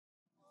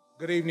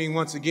Good evening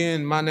once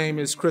again. My name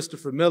is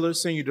Christopher Miller,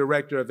 Senior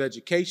Director of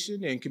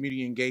Education and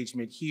Community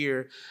Engagement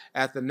here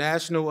at the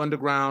National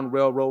Underground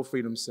Railroad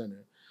Freedom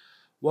Center.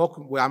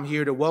 I'm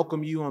here to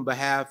welcome you on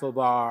behalf of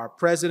our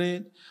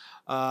president,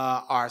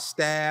 our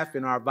staff,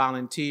 and our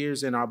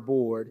volunteers and our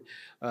board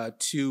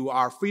to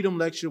our Freedom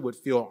Lecture with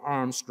Philip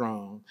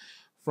Armstrong,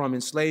 From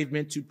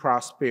Enslavement to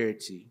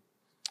Prosperity.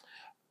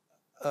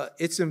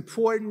 It's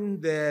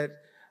important that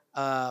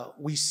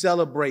we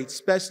celebrate,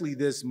 especially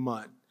this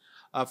month.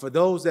 For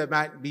those that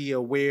might be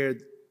aware,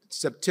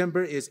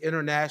 September is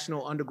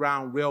International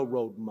Underground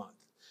Railroad Month.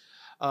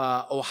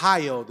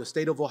 Ohio, the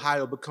state of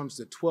Ohio, becomes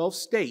the 12th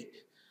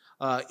state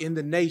in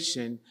the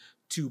nation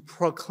to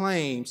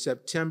proclaim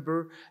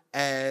September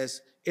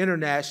as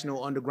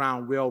International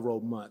Underground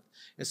Railroad Month.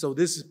 And so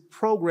this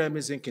program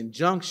is in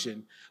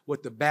conjunction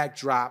with the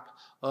backdrop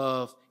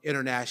of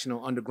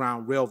International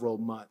Underground Railroad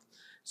Month.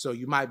 So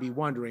you might be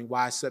wondering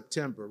why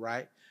September,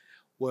 right?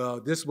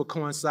 Well, this will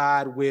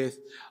coincide with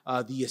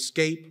the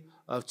escape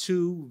of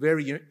two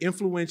very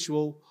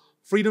influential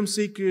freedom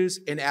seekers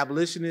and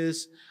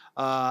abolitionists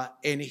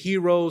and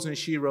heroes and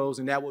sheroes,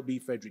 and that would be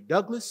Frederick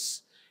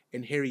Douglass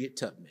and Harriet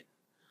Tubman.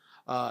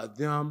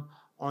 Them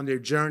on their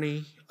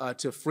journey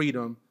to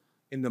freedom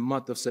in the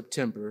month of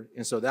September,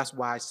 and so that's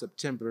why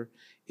September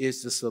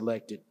is the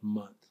selected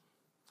month.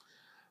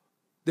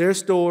 Their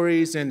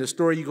stories and the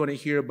story you're going to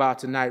hear about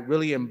tonight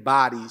really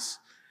embodies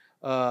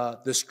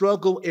the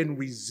struggle and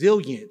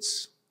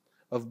resilience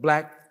of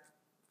Black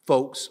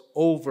folks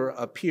over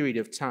a period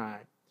of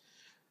time.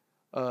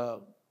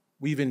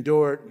 We've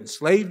endured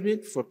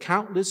enslavement for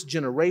countless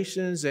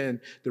generations, and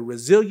the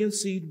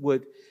resiliency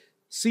would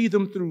see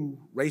them through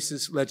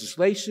racist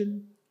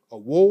legislation, a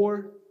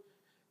war,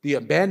 the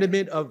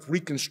abandonment of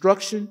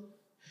Reconstruction,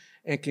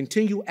 and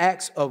continued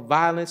acts of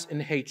violence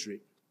and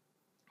hatred.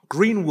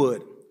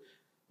 Greenwood,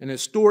 an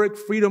historic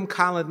freedom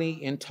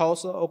colony in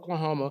Tulsa,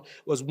 Oklahoma,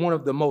 was one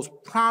of the most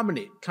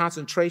prominent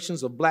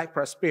concentrations of Black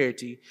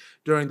prosperity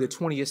during the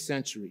 20th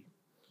century.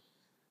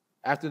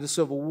 After the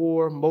Civil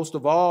War, most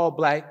of all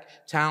Black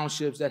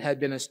townships that had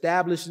been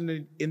established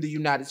in the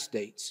United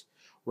States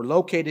were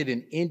located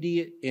in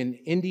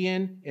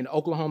Indian and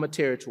Oklahoma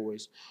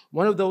territories.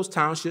 One of those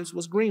townships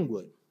was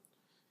Greenwood.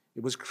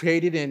 It was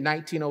created in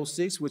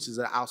 1906, which is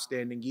an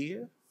outstanding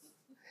year.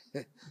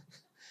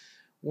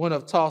 One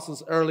of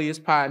Tulsa's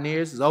earliest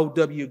pioneers is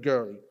O.W.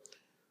 Gurley,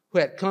 who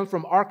had come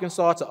from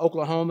Arkansas to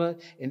Oklahoma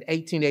in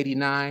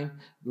 1889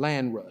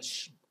 land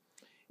rush.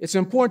 It's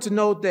important to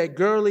note that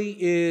Gurley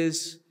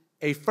is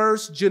a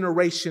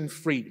first-generation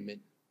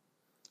freedman.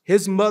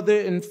 His mother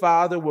and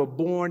father were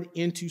born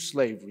into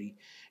slavery,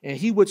 and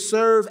he would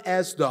serve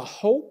as the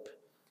hope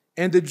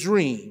and the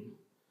dream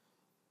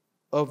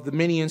of the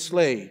many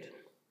enslaved.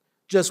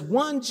 Just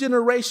one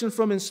generation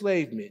from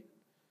enslavement,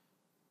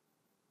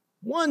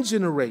 one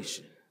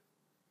generation,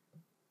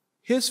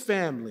 his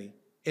family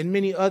and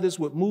many others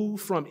would move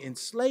from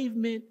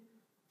enslavement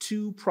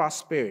to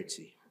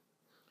prosperity.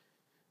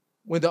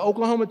 When the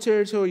Oklahoma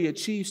Territory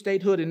achieved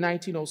statehood in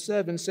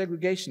 1907,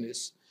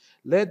 segregationists,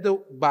 led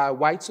by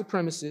white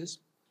supremacists,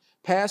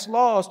 passed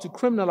laws to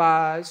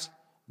criminalize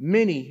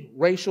many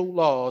racial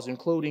laws,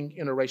 including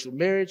interracial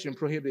marriage, and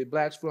prohibited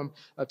Blacks from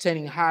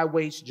obtaining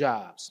high-wage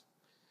jobs.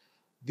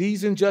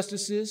 These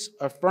injustices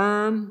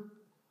affirmed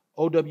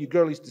O.W.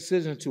 Gurley's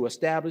decision to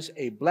establish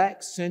a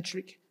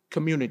Black-centric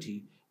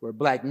community where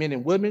Black men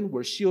and women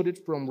were shielded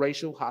from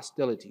racial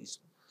hostilities.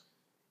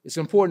 It's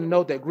important to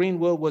note that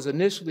Greenwood was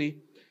initially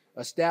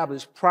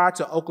established prior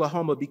to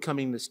Oklahoma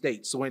becoming the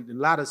state. So in a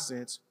lot of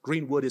sense,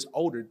 Greenwood is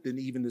older than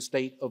even the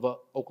state of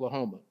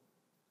Oklahoma.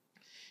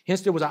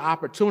 Hence, there was an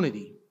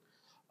opportunity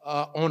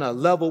on a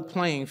level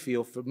playing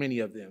field for many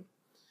of them.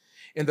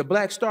 In the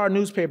Black Star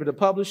newspaper, the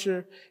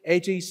publisher,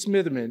 H.E.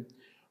 Smitherman,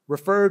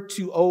 referred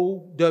to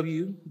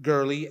O.W.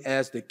 Gurley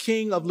as the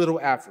King of Little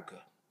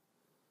Africa.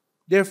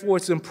 Therefore,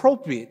 it's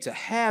appropriate to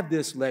have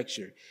this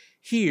lecture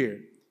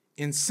here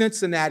in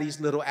Cincinnati's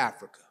Little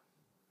Africa.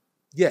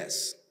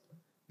 Yes,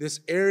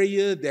 this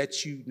area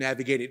that you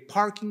navigated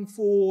parking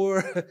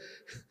for,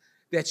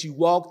 that you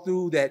walked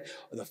through, that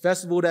the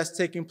festival that's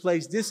taking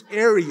place, this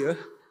area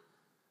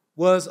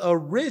was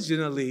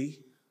originally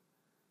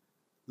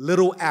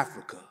Little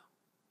Africa,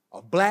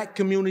 a Black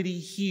community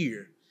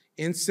here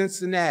in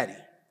Cincinnati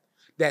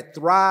that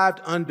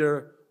thrived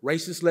under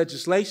racist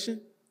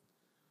legislation,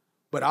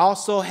 but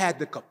also had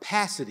the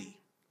capacity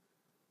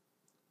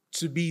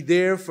to be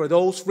there for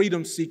those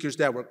freedom seekers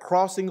that were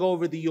crossing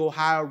over the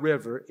Ohio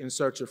River in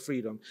search of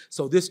freedom.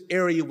 So this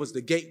area was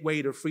the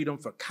gateway to freedom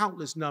for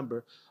countless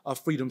number of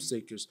freedom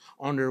seekers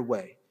on their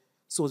way.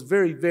 So it's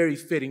very, very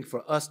fitting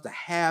for us to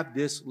have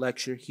this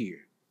lecture here.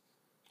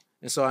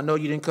 And so I know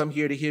you didn't come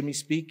here to hear me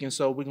speak, and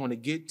so we're going to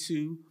get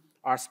to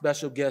our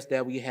special guest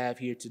that we have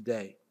here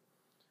today.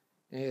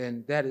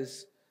 And that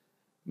is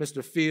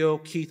Mr.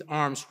 Philip Keith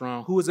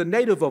Armstrong, who is a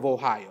native of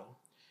Ohio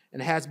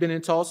and has been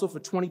in Tulsa for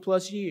 20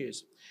 plus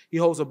years. He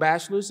holds a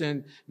bachelor's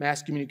in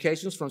mass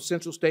communications from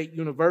Central State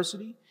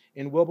University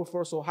in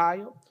Wilberforce,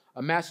 Ohio,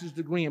 a master's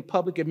degree in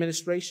public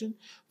administration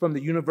from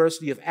the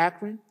University of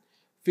Akron,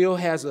 Phil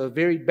has a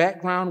varied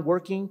background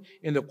working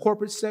in the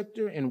corporate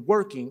sector and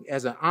working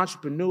as an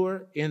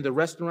entrepreneur in the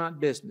restaurant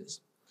business.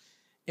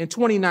 In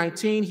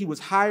 2019, he was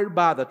hired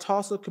by the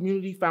Tulsa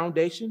Community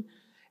Foundation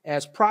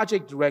as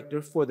project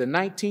director for the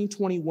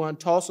 1921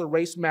 Tulsa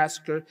Race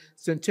Massacre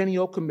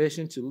Centennial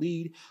Commission to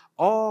lead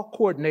all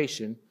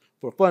coordination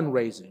for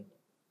fundraising,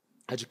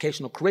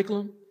 educational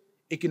curriculum,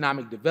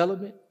 economic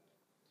development,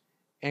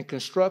 and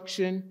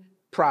construction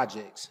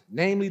projects,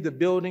 namely the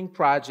building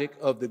project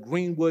of the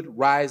Greenwood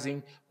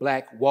Rising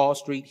Black Wall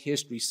Street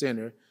History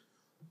Center,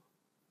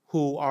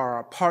 who are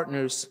our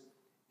partners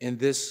in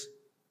this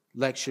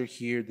lecture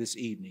here this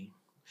evening.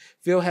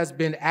 Phil has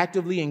been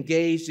actively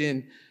engaged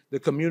in the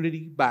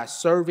community by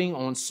serving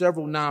on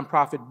several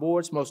nonprofit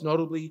boards, most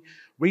notably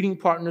Reading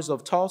Partners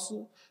of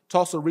Tulsa,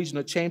 Tulsa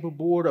Regional Chamber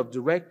Board of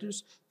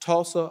Directors,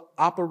 Tulsa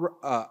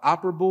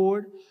Opera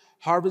Board,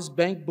 Harvest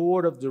Bank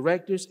Board of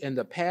Directors, and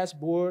the past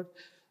board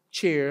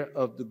chair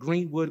of the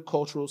Greenwood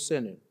Cultural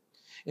Center.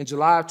 In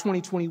July of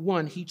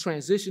 2021, he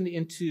transitioned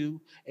into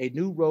a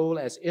new role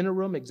as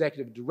interim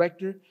executive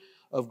director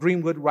of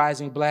Greenwood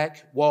Rising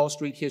Black Wall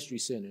Street History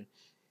Center.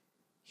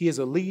 He is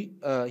a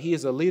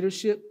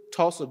Leadership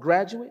Tulsa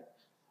graduate,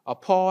 a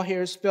Paul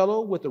Harris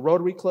Fellow with the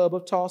Rotary Club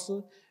of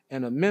Tulsa,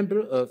 and a member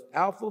of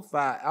Alpha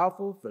Phi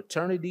Alpha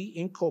Fraternity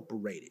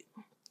Incorporated.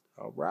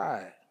 All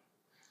right.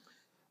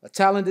 A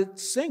talented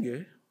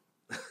singer,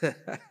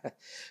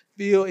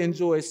 Phil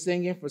enjoys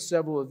singing for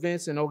several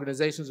events and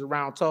organizations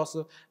around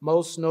Tulsa,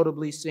 most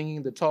notably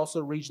singing the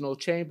Tulsa Regional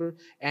Chamber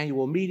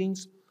annual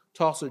meetings,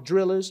 Tulsa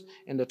Drillers,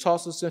 and the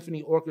Tulsa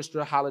Symphony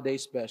Orchestra holiday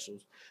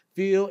specials.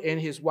 Phil and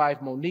his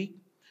wife, Monique,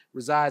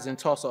 resides in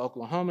Tulsa,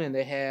 Oklahoma, and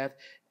they have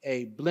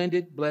a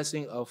blended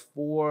blessing of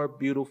 4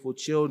 beautiful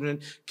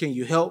children. Can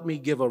you help me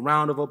give a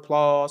round of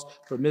applause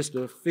for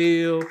Mr.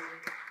 Phil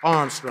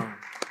Armstrong?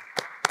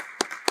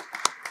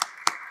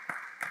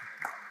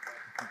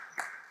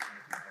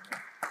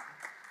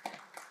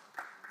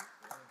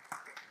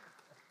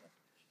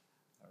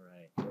 All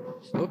right.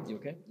 Oh, you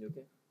okay? You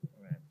okay?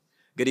 All right.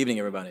 Good evening,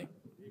 everybody.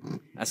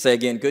 I say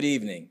again, good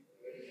evening.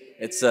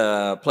 It's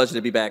a pleasure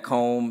to be back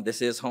home.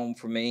 This is home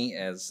for me,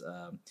 as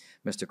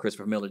Mr.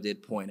 Christopher Miller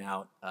did point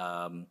out,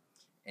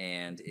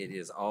 and it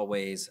is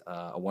always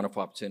a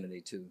wonderful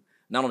opportunity to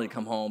not only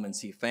come home and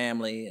see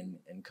family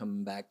and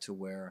come back to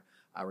where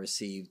I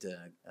received,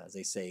 as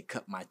they say,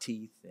 cut my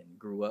teeth and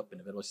grew up in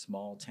a very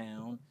small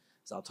town,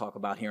 as I'll talk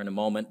about here in a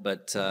moment,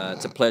 but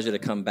it's a pleasure to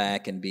come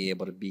back and be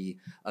able to be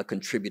a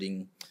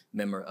contributing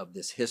member of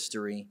this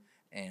history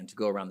and to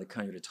go around the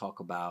country to talk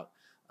about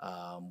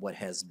what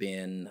has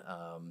been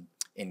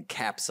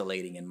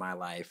encapsulating in my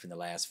life in the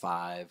last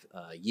 5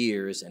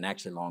 years, and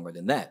actually longer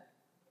than that.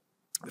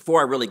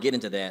 Before I really get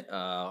into that,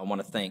 I want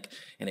to thank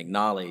and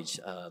acknowledge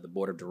the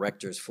Board of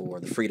Directors for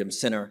the Freedom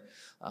Center,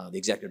 the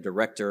Executive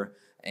Director,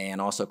 and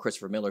also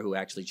Christopher Miller, who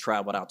actually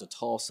traveled out to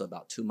Tulsa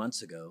about 2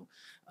 months ago.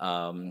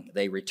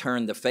 They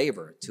returned the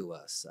favor to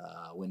us.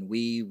 When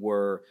we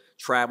were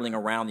traveling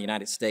around the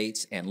United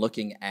States and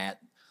looking at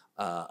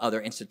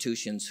other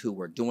institutions who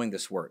were doing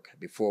this work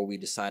before we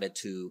decided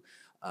to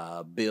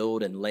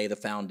build and lay the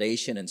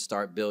foundation and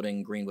start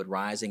building Greenwood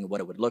Rising and what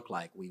it would look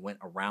like. We went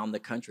around the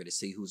country to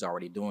see who's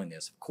already doing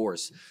this. Of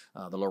course,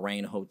 the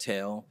Lorraine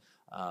Hotel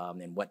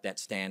and what that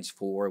stands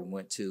for. We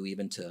went to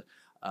even to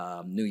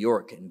New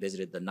York and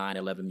visited the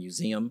 9/11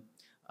 Museum.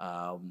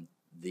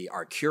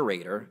 Our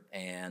curator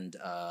and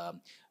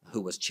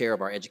who was chair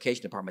of our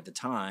education department at the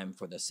time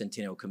for the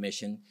Centennial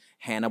Commission,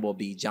 Hannibal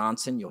B.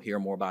 Johnson. You'll hear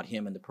more about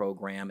him in the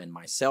program. And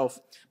myself,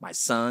 my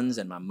sons,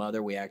 and my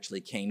mother, we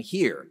actually came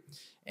here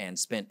and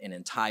spent an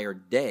entire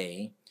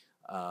day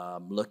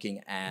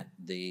looking at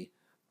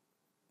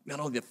not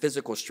only the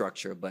physical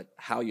structure, but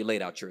how you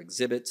laid out your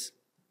exhibits,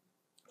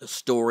 the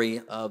story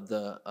of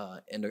the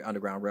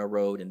Underground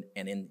Railroad,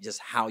 and in just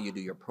how you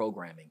do your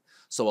programming.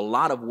 So a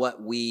lot of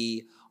what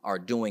we are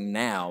doing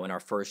now in our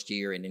first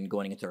year and then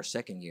going into our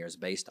second year is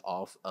based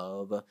off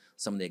of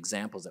some of the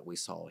examples that we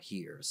saw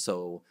here.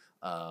 So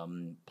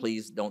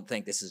please don't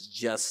think this is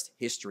just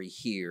history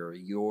here.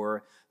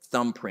 Your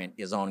thumbprint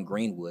is on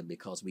Greenwood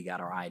because we got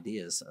our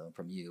ideas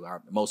from you.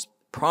 Our most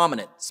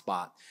prominent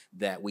spot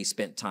that we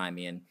spent time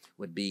in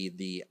would be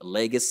the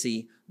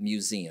Legacy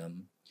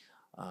Museum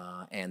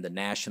and the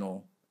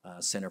National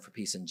Center for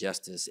Peace and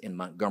Justice in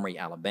Montgomery,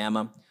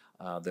 Alabama.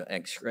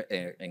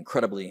 The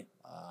incredibly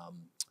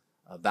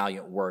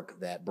valiant work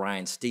that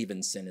Brian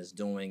Stevenson is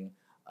doing.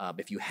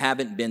 If you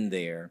haven't been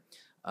there,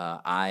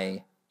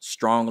 I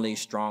strongly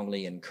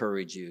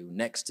encourage you,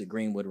 next to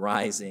Greenwood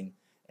Rising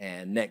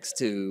and next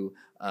to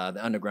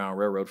the Underground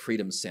Railroad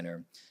Freedom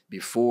Center,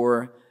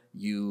 before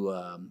you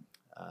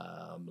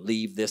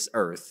leave this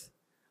earth,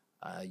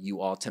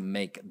 you ought to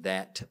make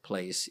that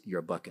place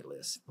your bucket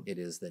list.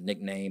 The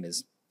nickname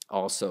is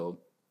also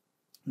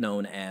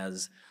known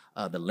as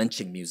the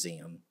Lynching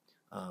Museum,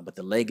 but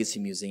the Legacy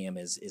Museum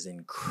is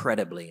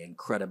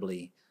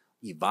incredibly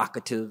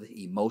evocative,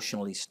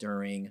 emotionally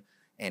stirring,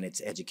 and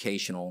it's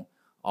educational,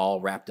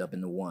 all wrapped up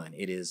into one.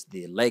 It is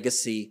the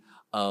legacy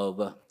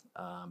of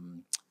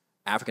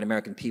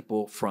African-American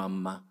people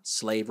from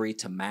slavery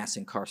to mass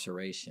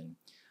incarceration.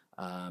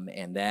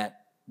 And that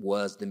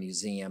was the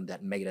museum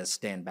that made us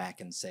stand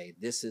back and say,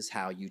 this is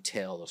how you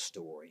tell a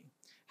story.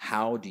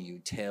 How do you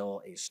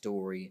tell a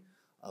story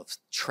of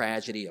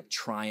tragedy, of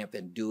triumph,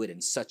 and do it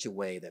in such a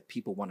way that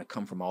people want to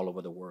come from all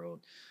over the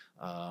world?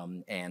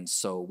 And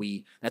so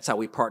that's how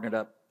we partnered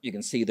up. You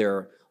can see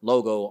their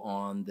logo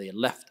on the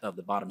left of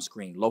the bottom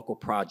screen, Local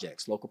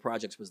Projects. Local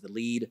Projects was the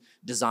lead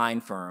design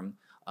firm.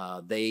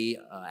 They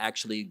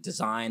actually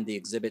designed the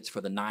exhibits for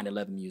the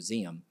 9/11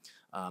 Museum.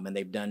 And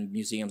they've done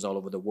museums all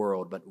over the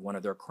world, but one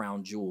of their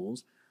crown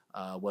jewels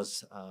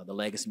was the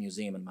Legacy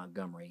Museum in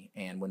Montgomery.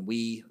 And when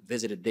we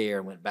visited there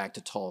and went back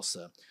to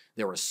Tulsa,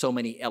 there were so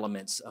many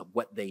elements of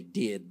what they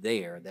did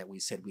there that we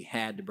said we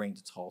had to bring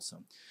to Tulsa.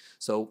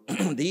 So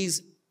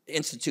these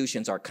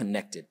institutions are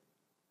connected.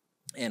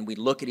 And we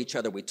look at each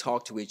other, we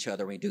talk to each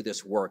other, we do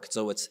this work.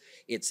 So it's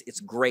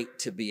great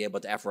to be able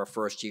to, after our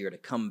first year, to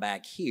come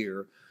back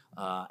here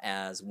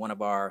as one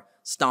of our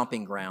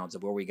stomping grounds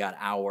of where we got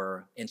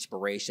our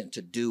inspiration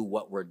to do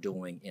what we're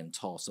doing in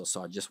Tulsa.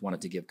 So I just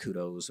wanted to give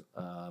kudos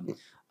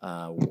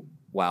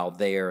while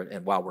there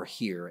and while we're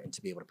here, and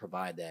to be able to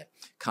provide that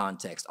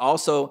context.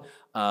 Also,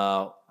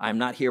 I'm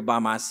not here by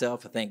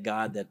myself. Thank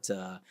God that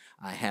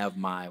I have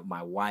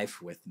my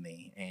wife with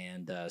me,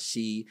 and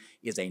she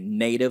is a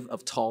native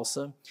of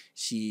Tulsa.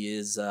 She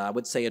is, I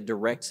would say, a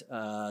direct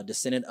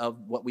descendant of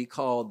what we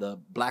call the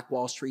Black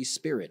Wall Street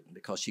spirit,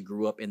 because she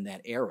grew up in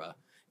that era,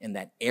 in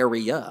that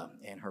area,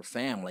 and her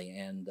family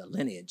and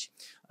lineage.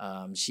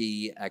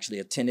 She actually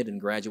attended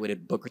and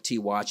graduated Booker T.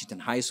 Washington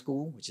High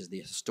School, which is the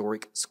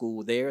historic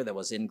school there that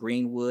was in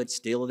Greenwood,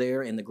 still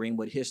there in the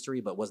Greenwood history,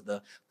 but was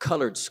the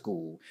colored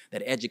school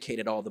that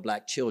educated all the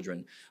black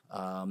children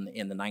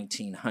in the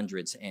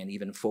 1900s and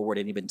even forward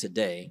and even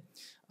today.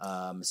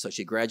 So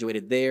she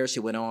graduated there. She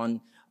went on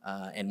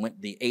and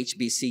went the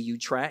HBCU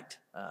track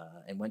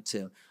and went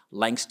to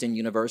Langston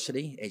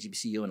University,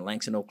 HBCU in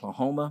Langston,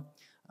 Oklahoma.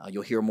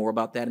 You'll hear more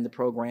about that in the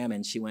program.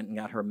 And she went and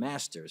got her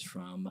master's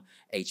from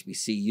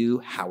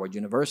HBCU, Howard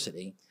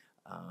University.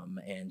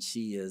 And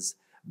she is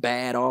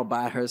bad all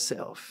by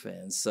herself.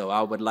 And so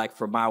I would like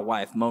for my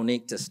wife,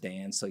 Monique, to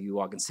stand so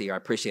you all can see her. I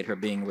appreciate her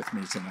being with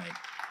me tonight.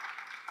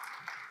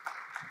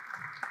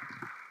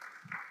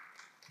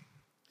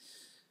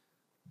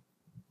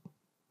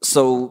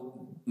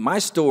 So my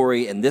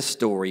story and this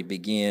story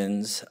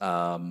begins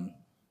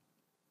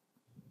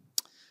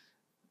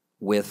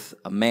with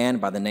a man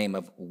by the name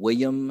of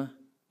William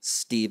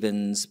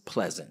Stevens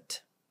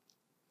Pleasant.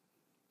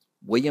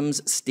 William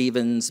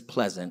Stevens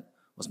Pleasant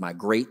was my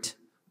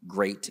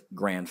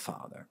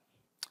great-great-grandfather,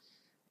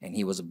 and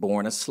he was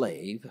born a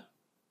slave.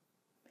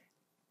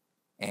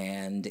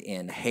 And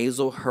in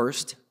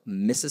Hazelhurst,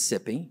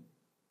 Mississippi,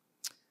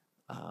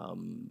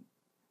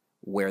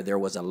 where there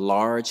was a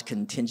large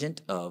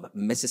contingent of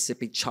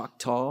Mississippi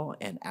Choctaw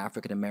and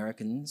African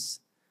Americans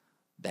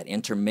that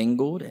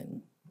intermingled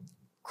and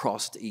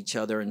crossed each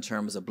other in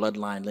terms of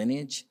bloodline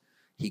lineage,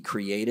 he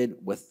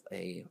created, with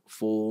a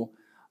full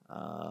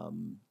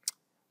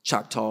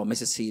Choctaw,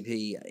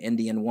 Mississippi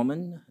Indian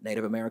woman,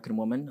 Native American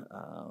woman,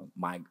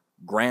 my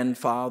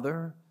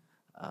grandfather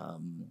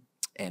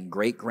and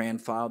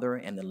great-grandfather,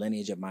 and the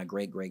lineage of my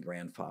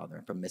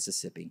great-great-grandfather from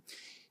Mississippi.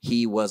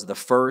 He was the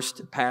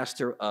first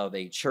pastor of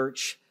a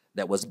church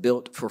that was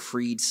built for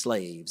freed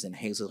slaves in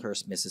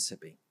Hazelhurst,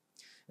 Mississippi.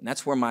 And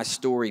that's where my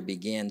story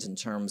begins in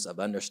terms of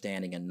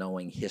understanding and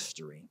knowing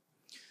history.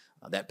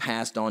 That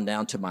passed on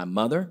down to my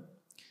mother.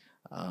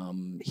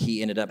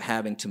 He ended up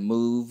having to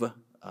move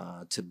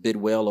to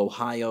Bidwell,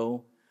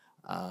 Ohio,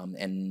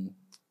 and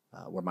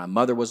where my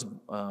mother was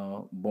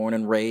born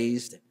and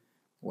raised,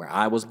 where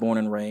I was born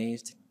and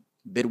raised.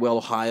 Bidwell,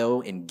 Ohio,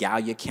 in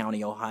Gallia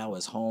County, Ohio,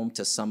 is home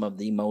to some of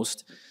the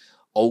most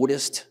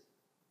oldest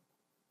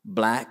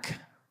black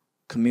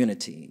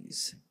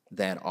communities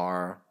that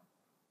are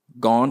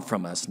gone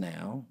from us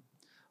now,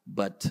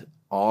 but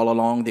all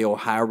along the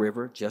Ohio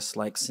River, just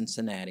like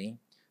Cincinnati,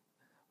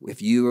 if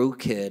you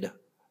could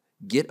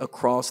get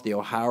across the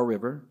Ohio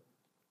River,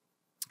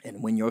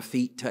 and when your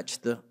feet touch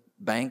the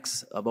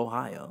banks of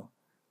Ohio,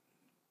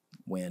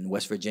 when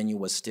West Virginia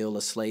was still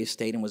a slave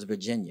state and was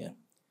Virginia,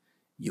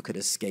 you could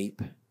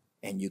escape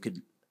and you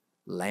could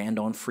land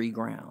on free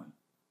ground.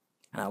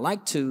 And I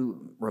like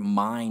to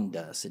remind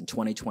us in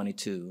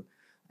 2022,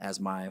 as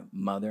my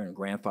mother and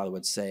grandfather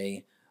would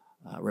say,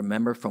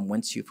 remember from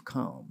whence you've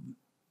come.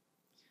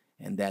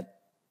 And that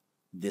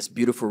this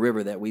beautiful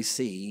river that we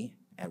see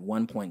at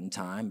one point in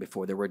time,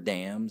 before there were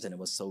dams and it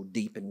was so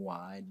deep and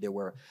wide, there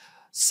were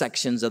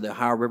sections of the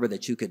Ohio River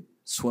that you could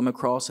swim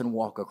across and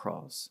walk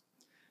across.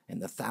 And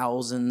the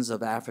thousands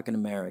of African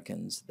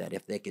Americans that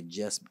if they could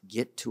just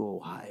get to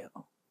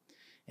Ohio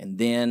and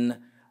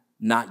then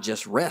not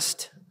just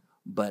rest,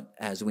 but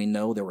as we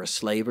know, there were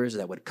slavers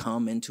that would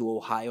come into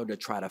Ohio to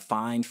try to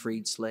find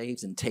freed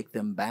slaves and take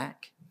them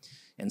back.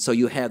 And so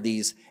you have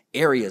these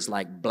areas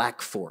like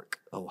Black Fork,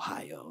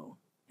 Ohio,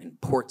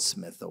 and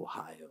Portsmouth,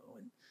 Ohio,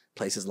 and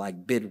places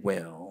like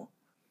Bidwell,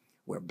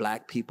 where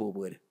black people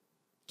would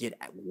get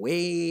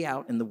way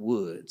out in the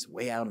woods,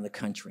 way out in the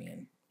country,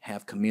 and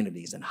have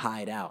communities and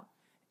hide out.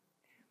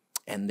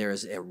 And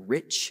there's a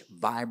rich,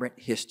 vibrant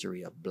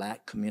history of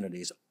Black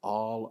communities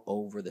all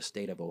over the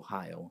state of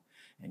Ohio.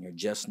 And you're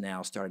just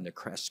now starting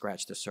to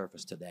scratch the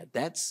surface to that.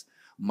 That's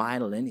my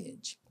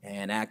lineage.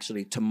 And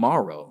actually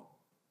tomorrow,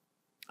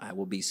 I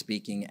will be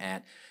speaking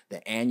at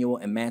the annual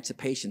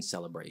Emancipation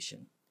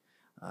Celebration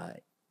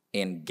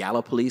in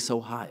Gallipolis,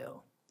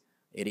 Ohio.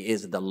 It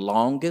is the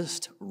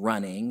longest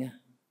running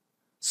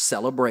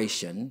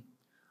celebration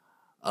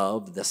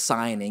of the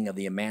signing of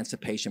the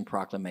Emancipation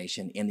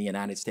Proclamation in the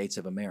United States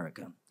of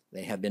America.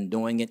 They have been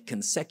doing it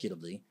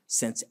consecutively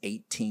since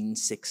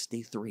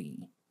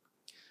 1863.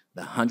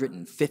 The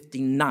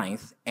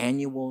 159th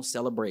annual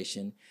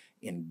celebration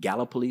in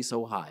Gallipolis,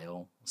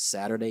 Ohio,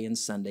 Saturday and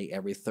Sunday,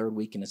 every third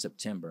weekend of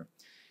September.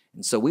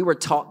 And so we were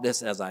taught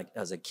this as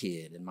a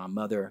kid, and my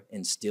mother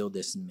instilled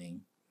this in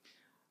me.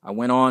 I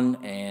went on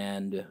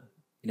and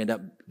ended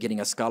up getting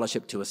a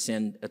scholarship to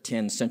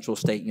attend Central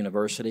State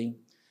University.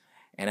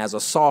 And as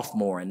a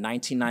sophomore in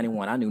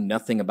 1991, I knew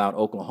nothing about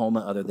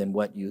Oklahoma other than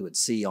what you would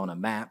see on a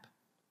map.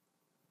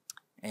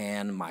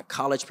 And my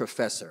college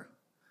professor,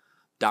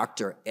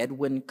 Dr.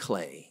 Edwin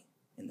Clay,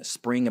 in the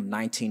spring of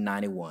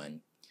 1991,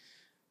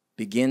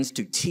 begins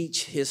to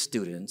teach his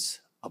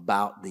students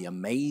about the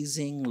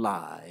amazing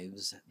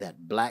lives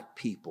that Black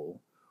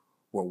people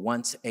were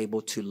once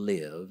able to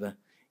live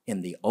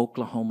in the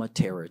Oklahoma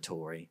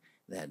Territory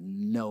that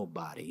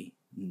nobody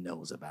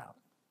knows about.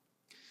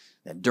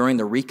 That during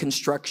the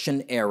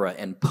Reconstruction era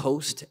and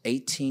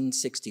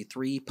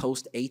post-1863,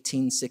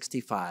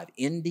 post-1865,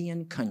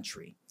 Indian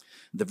country,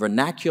 the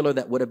vernacular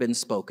that would have been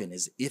spoken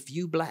is, if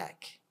you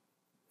Black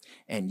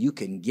and you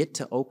can get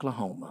to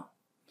Oklahoma,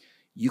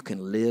 you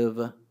can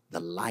live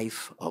the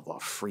life of a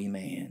free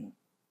man.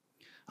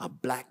 A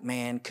Black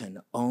man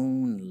can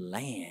own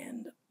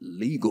land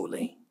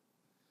legally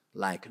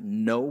like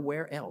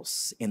nowhere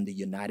else in the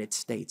United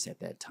States at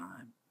that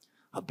time.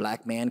 A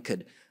Black man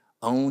could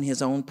own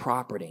his own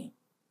property,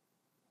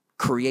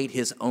 create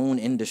his own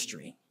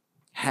industry,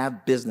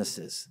 have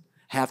businesses,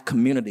 have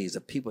communities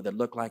of people that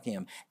look like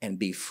him, and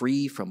be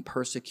free from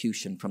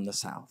persecution from the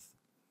South.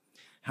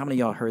 How many of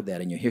y'all heard that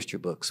in your history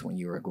books when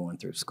you were going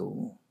through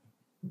school?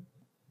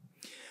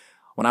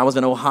 When I was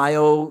in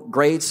Ohio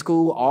grade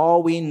school,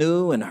 all we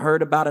knew and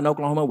heard about in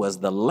Oklahoma was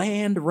the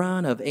land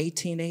run of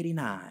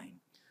 1889.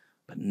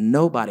 But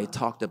nobody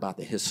talked about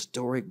the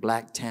historic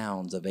Black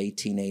towns of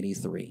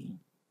 1883.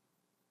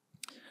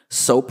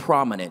 So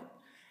prominent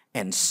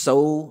and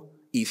so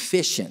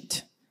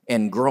efficient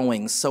and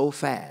growing so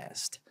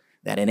fast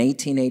that in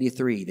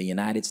 1883, the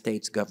United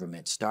States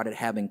government started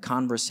having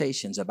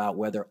conversations about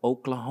whether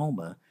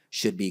Oklahoma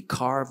should be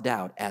carved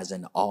out as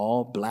an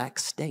all-Black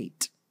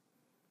state.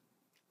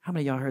 How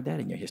many of y'all heard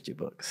that in your history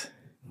books?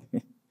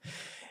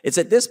 It's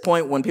at this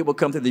point when people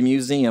come to the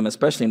museum,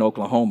 especially in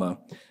Oklahoma,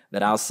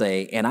 that I'll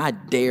say, and I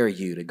dare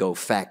you to go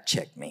fact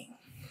check me.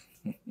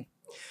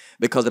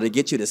 Because it'll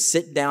get you to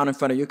sit down in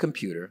front of your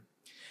computer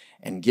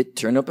and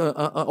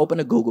open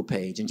a Google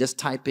page and just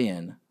type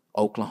in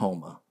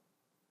Oklahoma,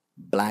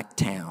 Black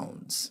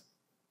towns,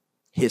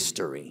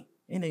 history,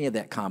 any of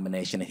that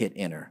combination, and hit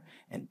enter.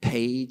 And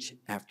page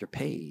after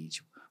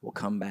page will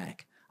come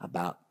back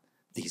about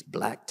these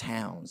Black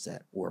towns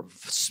that were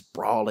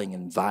sprawling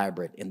and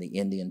vibrant in the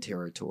Indian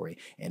Territory.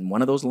 And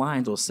one of those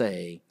lines will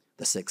say,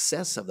 the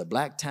success of the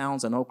Black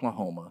towns in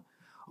Oklahoma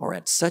are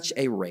at such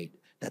a rate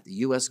that the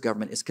U.S.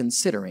 government is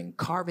considering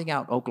carving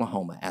out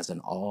Oklahoma as an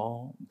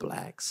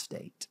all-Black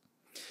state.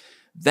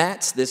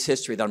 That's this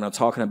history that I'm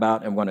talking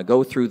about, and I'm going to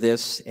go through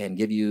this and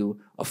give you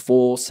a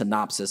full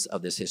synopsis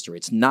of this history.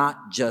 It's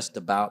not just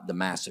about the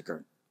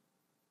massacre.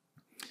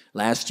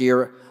 Last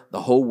year,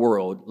 the whole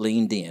world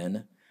leaned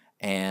in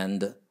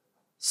and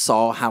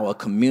saw how a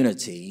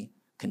community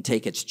can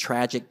take its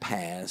tragic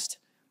past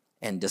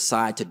and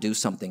decide to do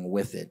something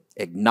with it.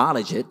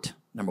 Acknowledge it,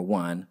 number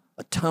one,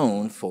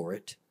 atone for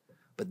it,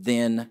 but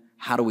then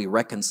how do we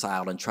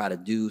reconcile and try to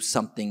do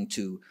something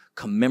to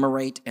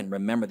commemorate and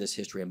remember this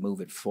history and move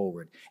it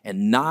forward?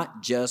 And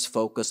not just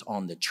focus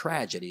on the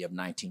tragedy of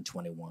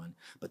 1921,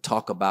 but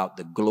talk about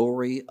the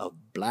glory of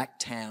Black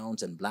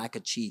towns and Black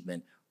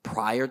achievement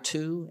prior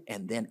to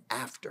and then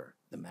after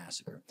the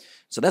massacre.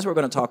 So that's what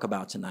we're going to talk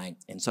about tonight.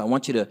 And so I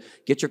want you to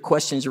get your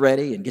questions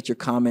ready and get your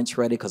comments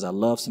ready, because I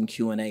love some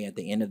Q&A at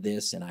the end of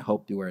this, and I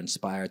hope you are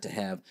inspired to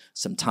have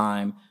some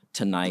time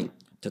tonight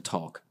to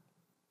talk.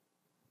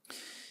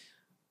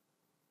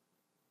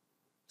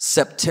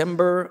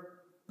 September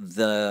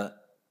the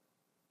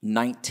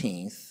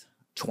 19th,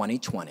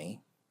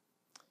 2020,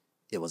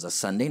 it was a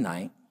Sunday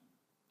night.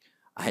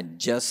 I had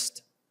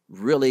just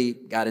really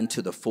got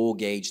into the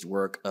full-gauged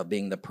work of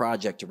being the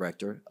project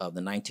director of the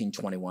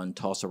 1921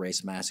 Tulsa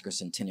Race Massacre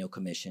Centennial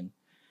Commission.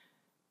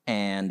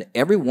 And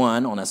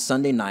everyone on a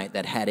Sunday night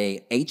that had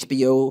a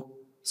HBO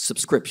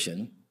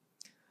subscription,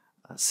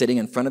 sitting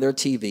in front of their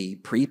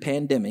TV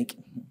pre-pandemic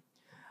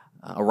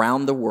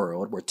around the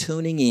world, were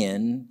tuning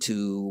in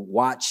to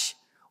watch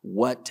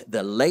what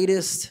the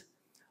latest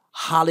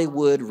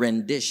Hollywood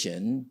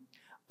rendition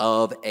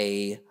of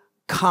a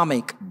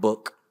comic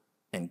book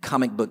and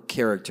comic book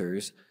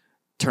characters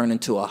turned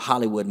into a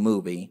Hollywood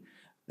movie.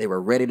 They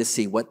were ready to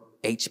see what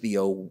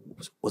HBO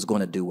was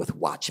going to do with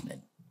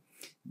Watchmen.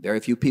 Very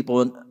few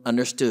people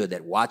understood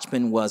that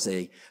Watchmen was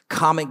a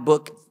comic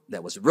book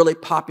that was really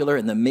popular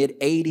in the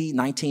mid-'80s,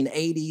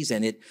 1980s,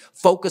 and it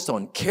focused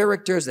on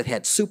characters that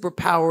had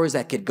superpowers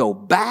that could go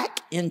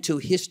back into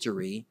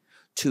history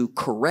to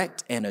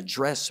correct and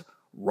address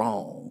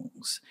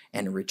wrongs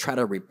and try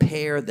to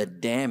repair the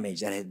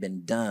damage that had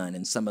been done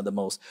in some of the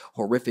most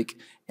horrific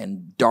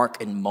and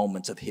darkened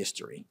moments of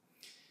history.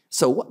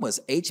 So what was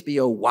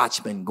HBO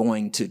Watchmen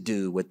going to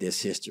do with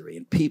this history?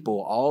 And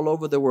people all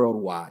over the world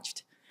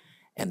watched.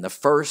 And the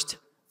first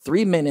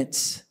 3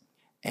 minutes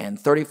and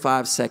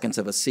 35 seconds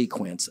of a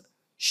sequence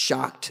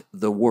shocked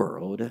the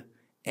world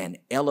and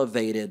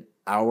elevated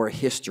our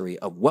history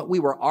of what we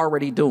were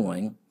already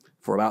doing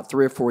for about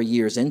 3 or 4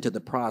 years into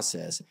the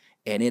process.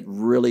 And it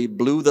really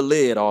blew the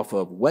lid off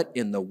of what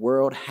in the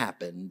world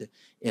happened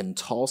in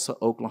Tulsa,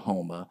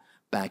 Oklahoma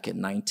back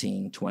in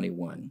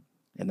 1921.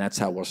 And that's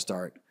how we'll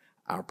start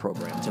our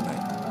program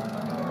tonight.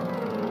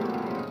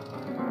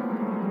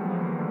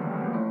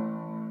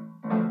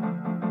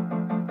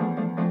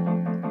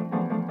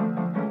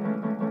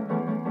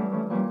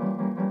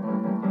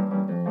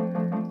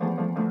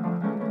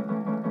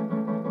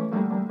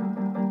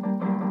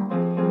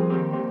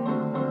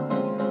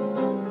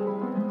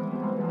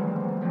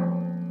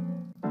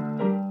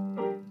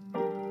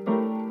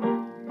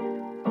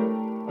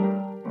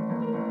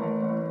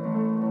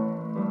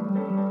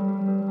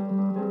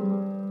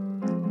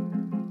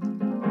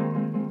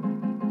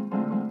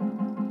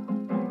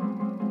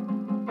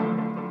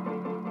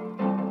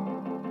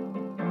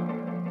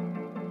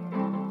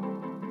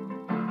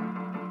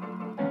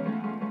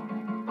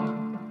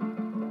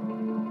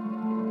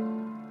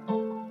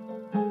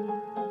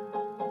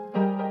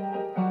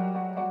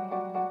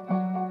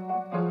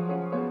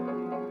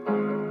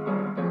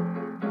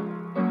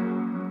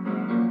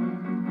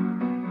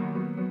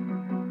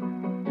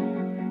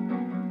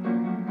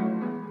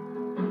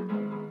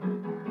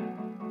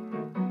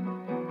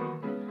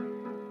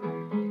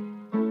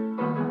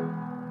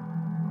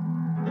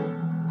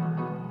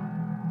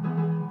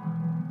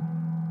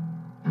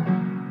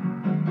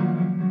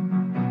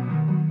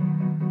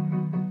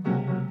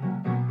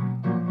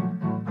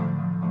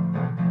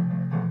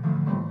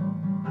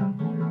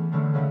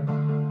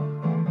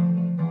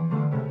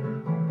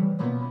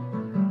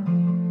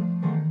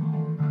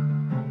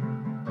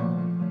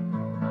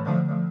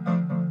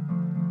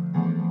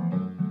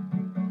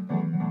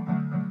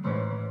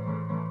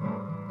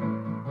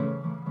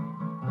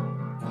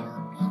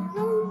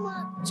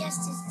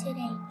 Justice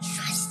today.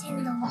 Trust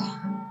in the law.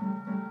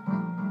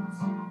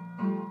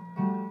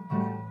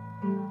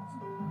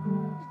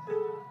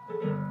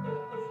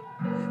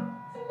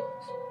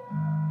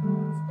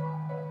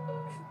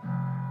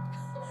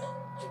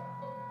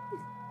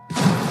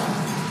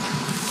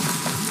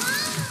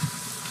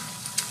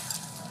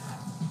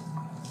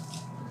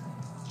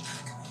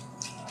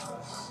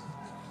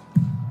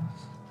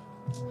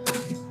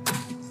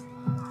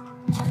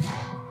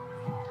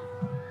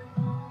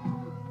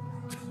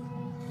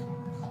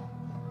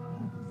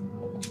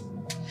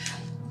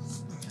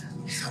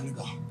 Time to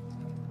go.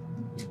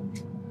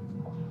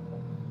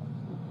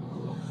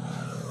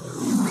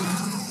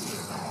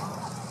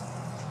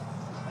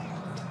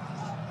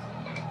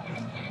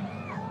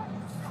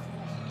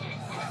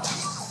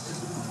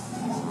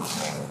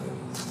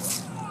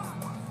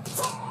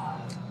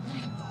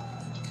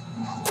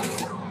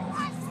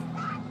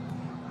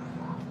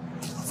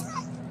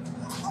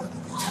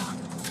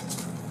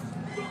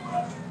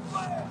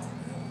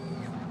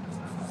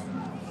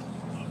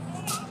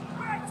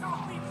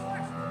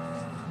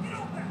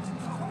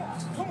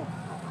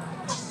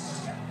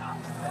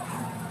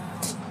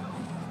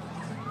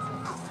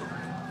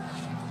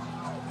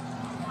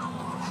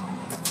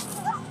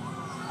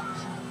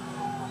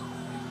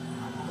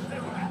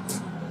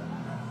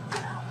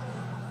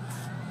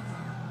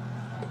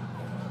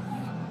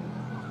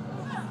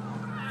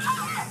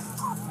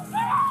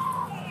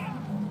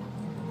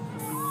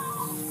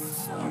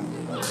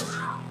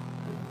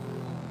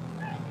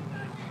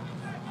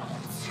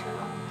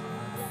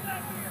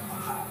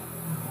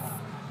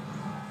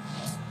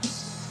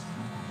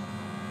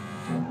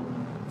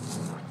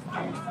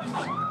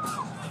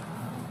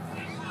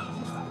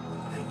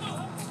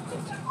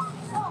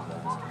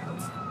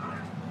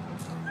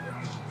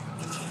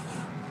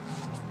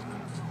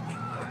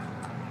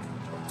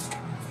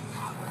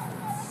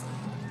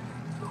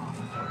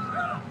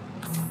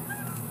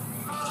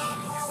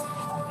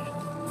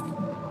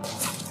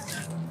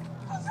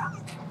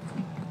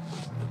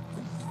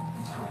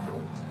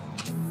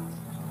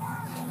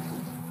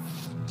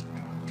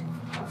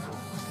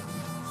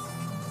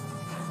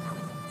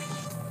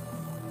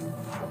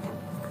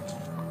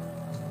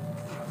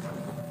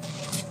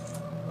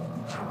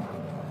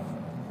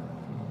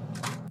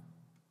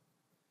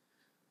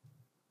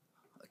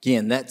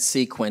 Again, that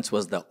sequence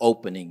was the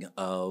opening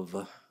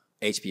of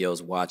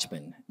HBO's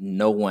Watchmen.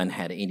 No one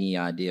had any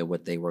idea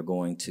what they were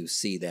going to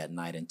see that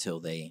night until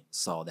they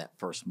saw that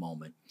first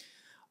moment.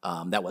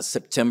 That was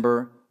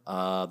September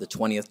the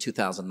 20th,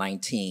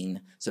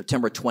 2019,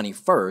 September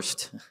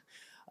 21st,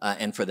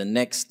 and for the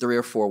next 3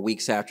 or 4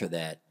 weeks after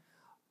that,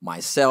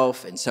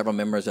 myself and several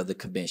members of the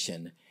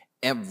commission,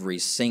 every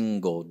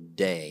single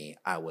day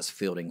I was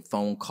fielding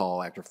phone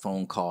call after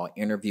phone call,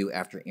 interview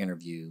after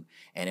interview,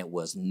 and it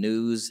was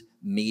news,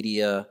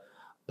 media,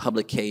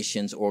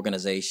 publications,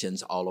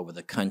 organizations all over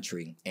the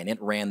country, and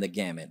it ran the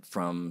gamut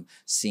from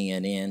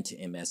CNN to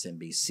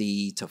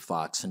MSNBC to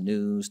Fox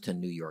News to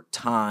New York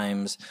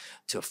Times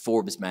to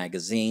Forbes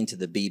magazine to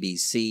the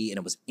BBC, and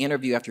it was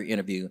interview after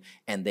interview,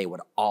 and they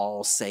would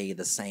all say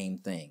the same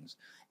things.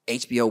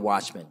 HBO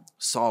Watchmen,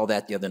 saw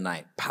that the other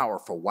night,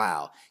 powerful,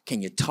 wow.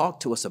 Can you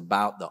talk to us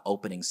about the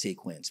opening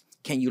sequence?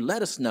 Can you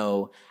let us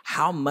know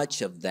how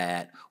much of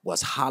that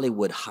was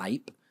Hollywood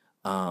hype?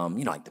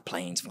 Like the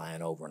planes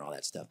flying over and all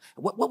that stuff.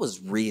 What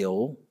was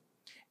real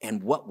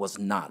and what was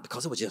not?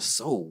 Because it was just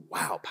so,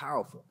 wow,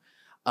 powerful.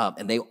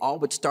 And they all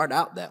would start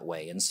out that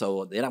way. And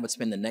so then I would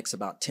spend the next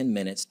about 10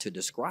 minutes to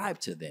describe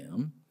to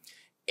them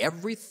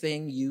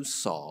everything you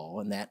saw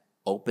in that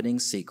opening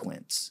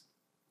sequence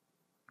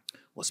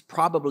was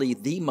probably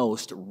the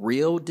most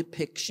real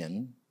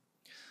depiction,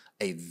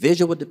 a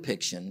visual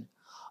depiction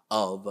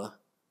of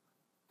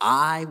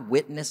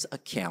eyewitness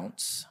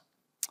accounts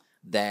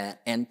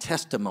and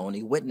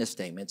testimony, witness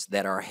statements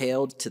that are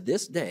held to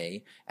this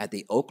day at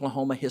the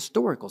Oklahoma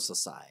Historical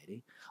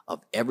Society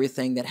of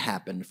everything that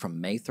happened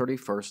from May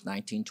 31st,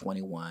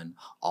 1921,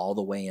 all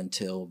the way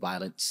until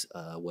violence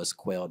was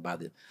quelled by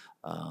the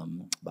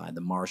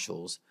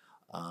marshals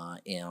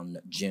in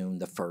June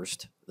the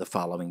 1st, the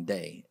following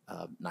day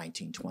of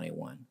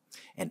 1921.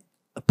 And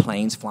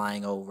planes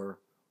flying over,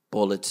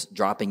 bullets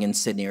dropping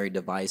incendiary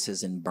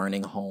devices and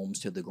burning homes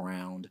to the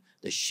ground,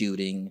 the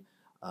shooting,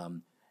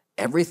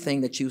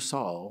 everything that you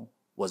saw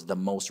was the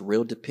most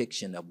real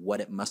depiction of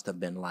what it must have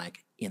been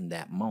like in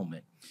that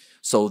moment.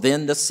 So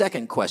then the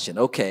second question,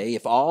 okay,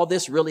 if all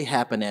this really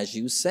happened as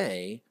you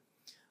say,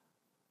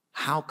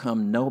 how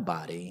come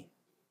nobody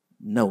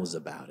knows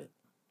about it?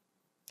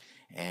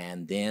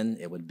 And then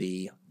it would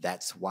be,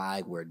 that's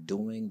why we're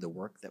doing the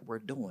work that we're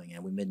doing.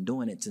 And we've been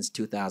doing it since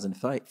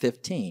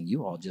 2015.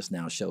 You all just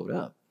now showed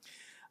up.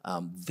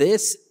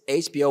 This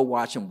HBO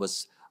Watchmen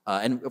was,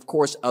 and of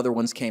course other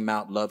ones came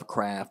out,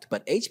 Lovecraft,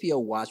 but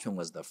HBO Watchmen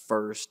was the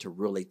first to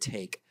really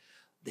take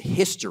the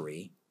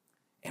history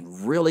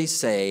and really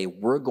say,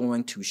 we're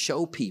going to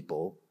show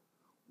people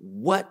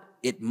what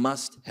it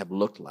must have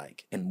looked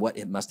like and what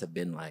it must have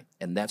been like.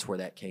 And that's where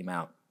that came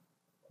out.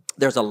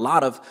 There's a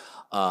lot of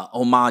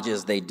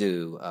homages they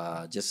do,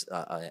 just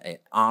an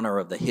honor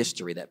of the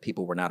history that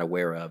people were not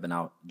aware of, and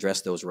I'll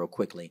address those real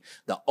quickly.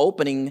 The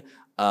opening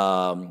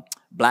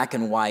black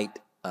and white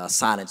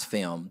silence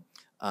film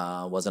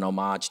was an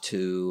homage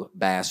to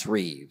Bass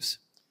Reeves.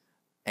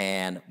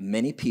 And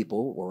many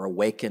people were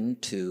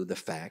awakened to the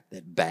fact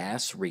that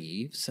Bass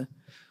Reeves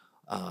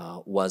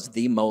was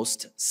the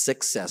most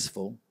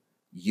successful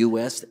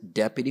U.S.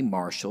 deputy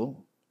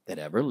marshal that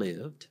ever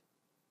lived,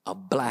 a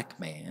black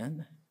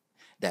man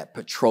that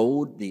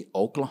patrolled the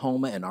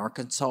Oklahoma and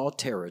Arkansas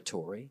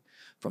territory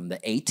from the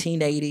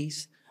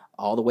 1880s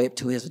all the way up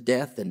to his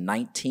death in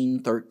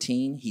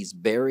 1913. He's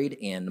buried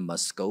in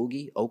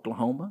Muskogee,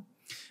 Oklahoma.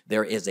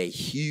 There is a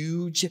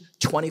huge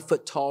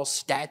 20-foot tall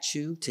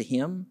statue to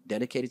him,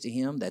 dedicated to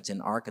him, that's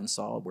in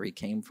Arkansas, where he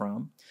came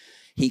from.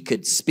 He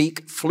could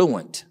speak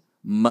fluent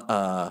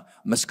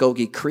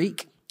Muskogee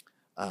Creek,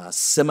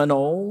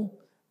 Seminole,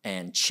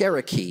 and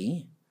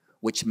Cherokee,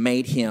 which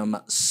made him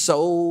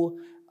so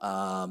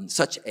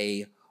such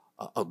a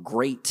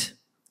great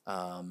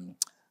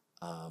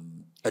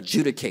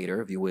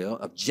adjudicator, if you will,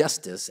 of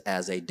justice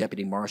as a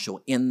deputy marshal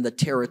in the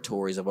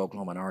territories of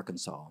Oklahoma and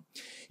Arkansas.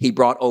 He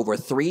brought over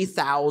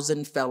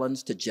 3,000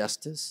 felons to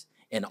justice.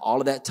 In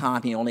all of that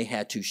time, he only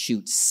had to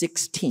shoot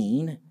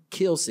 16,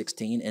 kill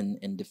 16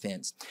 in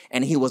defense.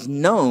 And he was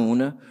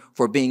known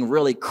for being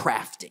really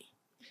crafty.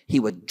 He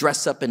would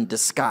dress up in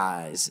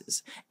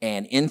disguises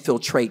and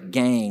infiltrate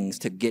gangs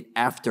to get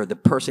after the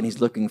person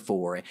he's looking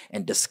for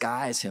and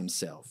disguise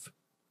himself.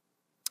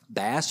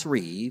 Bass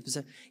Reeves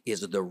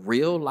is the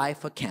real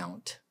life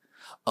account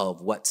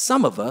of what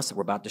some of us,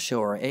 we're about to show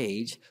our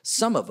age,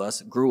 some of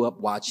us grew up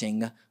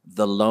watching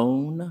The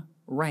Lone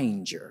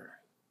Ranger.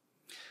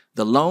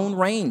 The Lone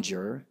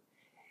Ranger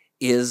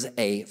is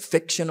a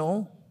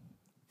fictional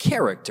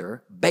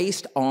character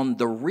based on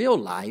the real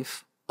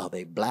life of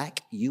a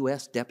black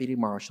U.S. deputy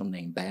marshal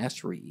named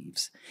Bass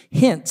Reeves,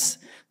 hence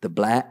the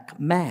black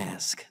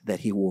mask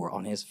that he wore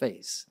on his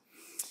face.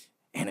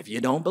 And if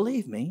you don't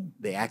believe me,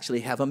 they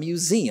actually have a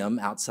museum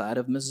outside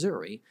of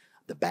Missouri,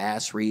 the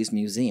Bass Reeves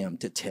Museum,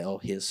 to tell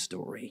his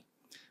story,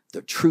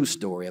 the true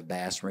story of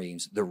Bass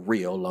Reeves, the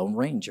real Lone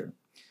Ranger.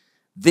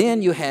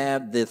 Then you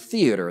have the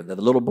theater, the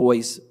little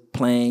boys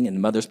playing and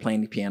the mother's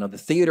playing the piano. The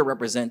theater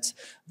represents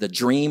the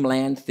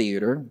Dreamland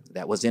Theater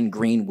that was in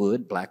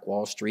Greenwood, Black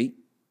Wall Street.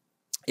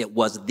 It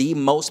was the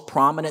most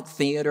prominent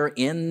theater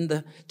in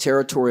the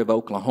territory of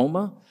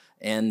Oklahoma.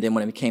 And then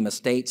when it became a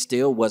state,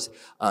 still was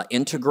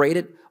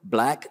integrated.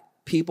 Black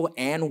people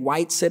and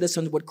white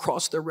citizens would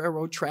cross the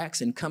railroad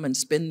tracks and come and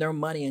spend their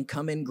money and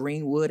come in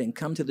Greenwood and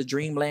come to the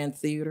Dreamland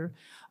Theater.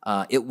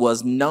 It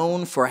was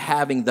known for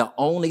having the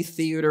only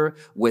theater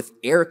with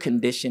air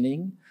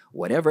conditioning,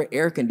 whatever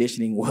air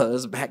conditioning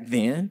was back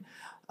then.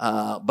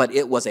 But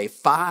it was a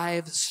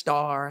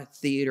 5-star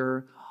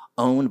theater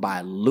owned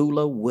by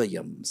Lula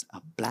Williams,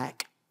 a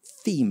black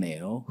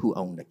female who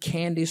owned a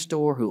candy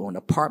store, who owned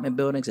apartment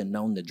buildings, and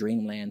owned the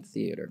Dreamland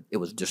Theater. It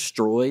was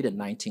destroyed in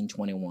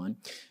 1921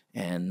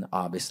 and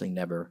obviously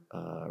never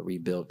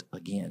rebuilt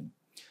again.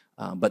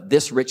 But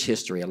this rich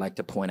history, I'd like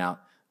to point out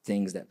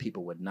things that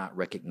people would not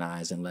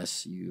recognize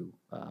unless you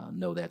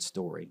know that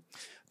story.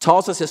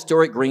 Tulsa's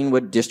historic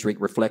Greenwood District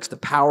reflects the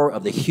power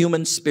of the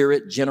human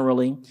spirit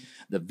generally,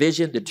 the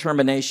vision,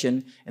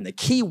 determination, and the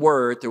key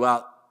word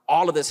throughout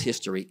all of this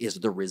history is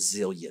the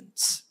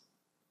resilience.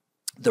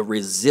 The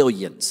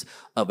resilience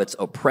of its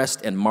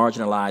oppressed and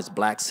marginalized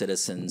black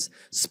citizens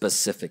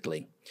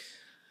specifically.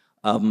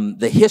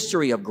 The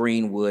history of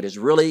Greenwood is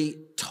really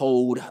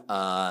told,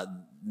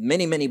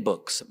 many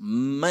books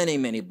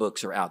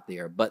are out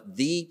there, but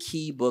the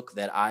key book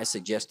that I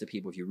suggest to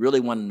people if you really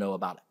want to know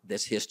about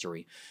this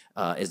history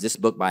is this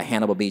book by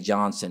Hannibal B.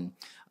 Johnson.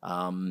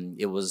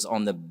 It was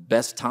on the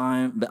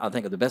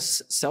the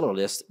bestseller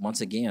list once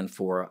again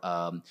for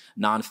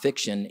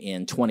nonfiction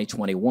in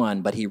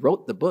 2021, but he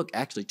wrote the book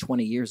actually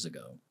 20 years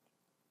ago.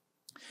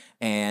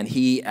 And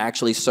he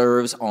actually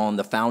serves on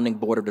the founding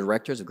board of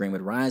directors of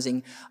Greenwood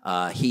Rising.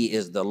 He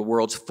is the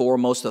world's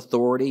foremost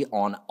authority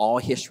on all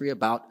history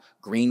about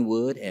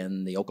Greenwood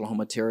and the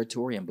Oklahoma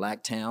Territory and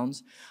black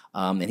towns.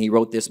 And he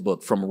wrote this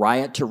book, From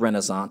Riot to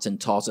Renaissance in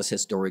Tulsa's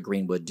Historic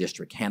Greenwood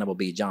District, Hannibal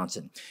B.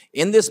 Johnson.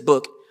 In this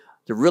book,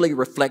 to really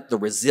reflect the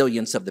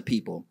resilience of the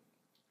people,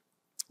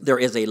 there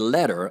is a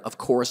letter of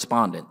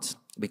correspondence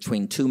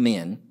between two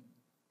men,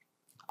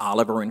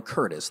 Oliver and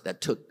Curtis,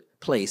 that took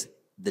place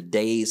the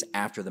days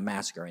after the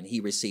massacre, and he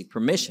received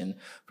permission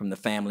from the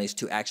families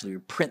to actually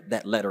print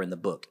that letter in the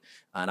book.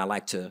 And I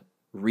like to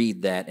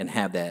read that and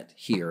have that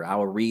here. I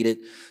will read it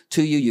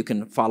to you. You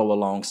can follow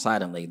along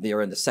silently.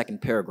 There in the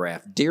second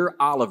paragraph. Dear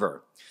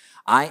Oliver,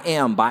 I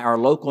am, by our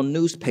local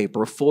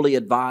newspaper, fully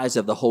advised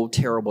of the whole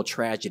terrible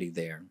tragedy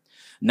there.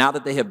 Now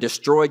that they have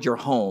destroyed your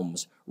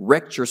homes,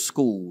 wrecked your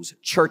schools,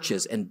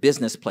 churches, and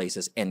business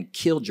places, and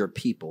killed your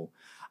people,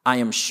 I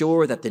am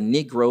sure that the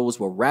Negroes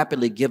will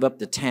rapidly give up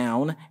the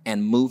town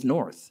and move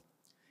north.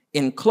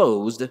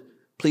 Enclosed,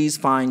 please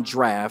find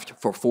draft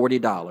for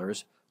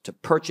 $40 to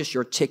purchase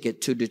your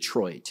ticket to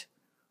Detroit.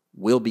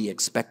 We'll be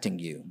expecting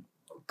you.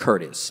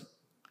 Curtis.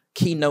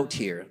 Key note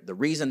here, the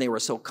reason they were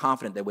so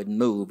confident they would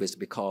move is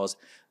because,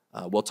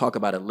 we'll talk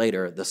about it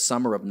later, the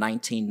summer of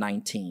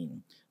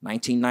 1919.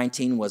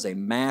 1919 was a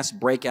mass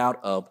breakout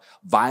of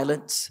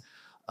violence,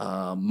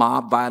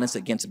 mob violence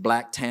against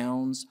black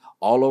towns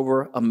all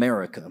over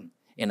America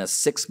in a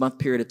 6-month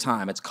period of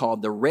time. It's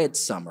called the Red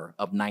Summer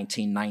of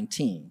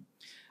 1919.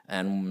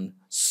 And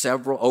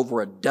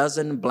over a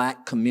dozen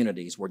black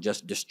communities were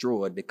just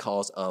destroyed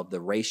because of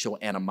the racial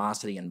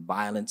animosity and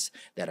violence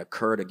that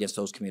occurred against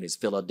those communities.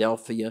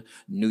 Philadelphia,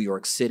 New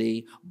York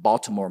City,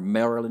 Baltimore,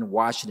 Maryland,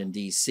 Washington,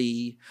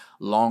 D.C.,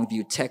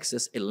 Longview,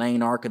 Texas,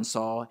 Elaine,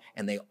 Arkansas,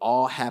 and they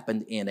all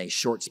happened in a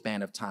short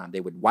span of time.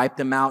 They would wipe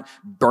them out,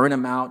 burn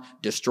them out,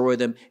 destroy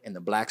them, and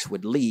the blacks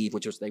would leave,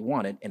 which was what they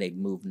wanted, and they'd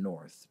move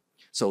north.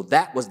 So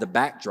that was the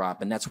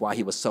backdrop, and that's why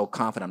he was so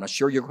confident. I'm not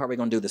sure you're probably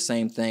going to do the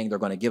same thing. They're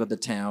going to give up the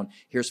town.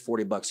 Here's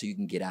 $40 so you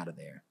can get out of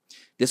there.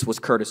 This was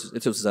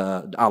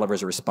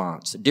Oliver's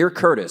response. Dear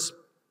Curtis,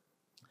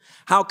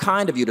 how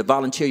kind of you to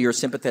volunteer your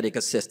sympathetic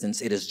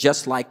assistance. It is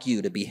just like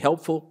you to be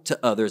helpful to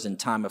others in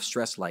time of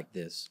stress like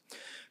this.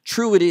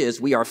 True it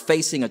is, we are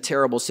facing a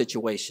terrible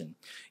situation.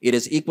 It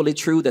is equally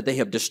true that they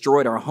have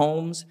destroyed our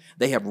homes,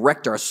 they have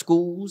wrecked our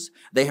schools,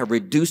 they have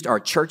reduced our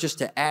churches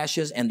to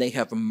ashes, and they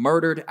have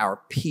murdered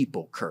our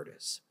people,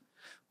 Curtis.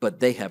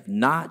 But they have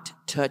not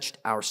touched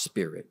our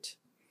spirit.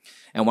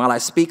 And while I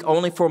speak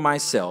only for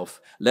myself,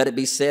 let it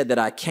be said that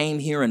I came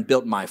here and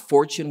built my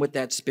fortune with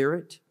that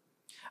spirit.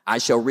 I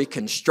shall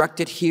reconstruct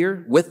it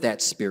here with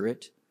that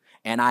spirit,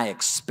 and I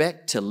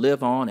expect to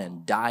live on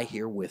and die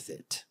here with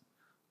it.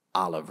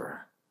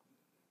 Oliver.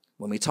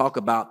 When we talk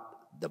about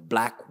the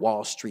Black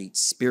Wall Street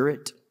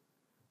spirit,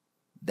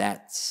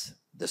 that's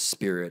the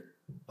spirit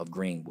of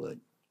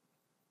Greenwood.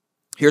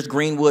 Here's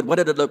Greenwood. What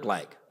did it look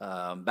like?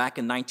 Back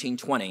in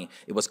 1920,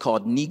 it was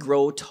called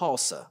Negro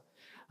Tulsa.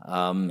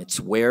 It's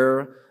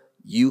where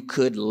you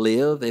could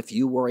live if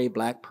you were a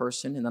black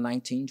person in the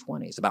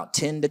 1920s. About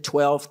 10 to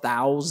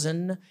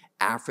 12,000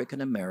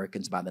 African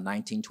Americans by the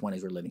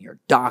 1920s were living here.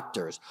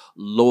 Doctors,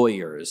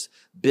 lawyers,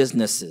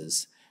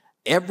 businesses.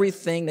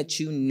 Everything that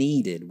you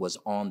needed was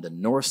on the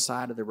north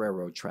side of the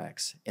railroad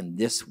tracks, and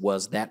this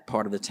was that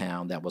part of the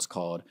town that was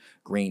called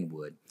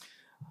Greenwood.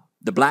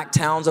 The black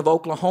towns of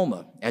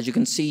Oklahoma, as you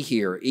can see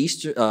here,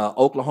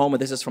 Oklahoma,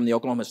 this is from the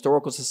Oklahoma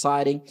Historical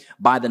Society.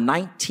 By the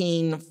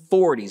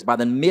 1940s, by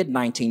the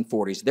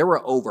mid-1940s, there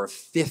were over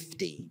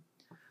 50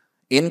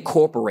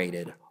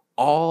 incorporated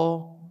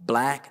all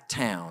black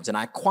towns. And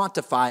I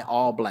quantify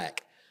all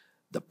black.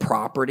 The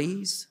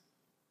properties,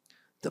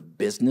 the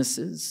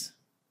businesses,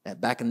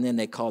 back then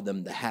they called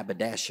them the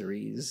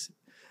haberdasheries,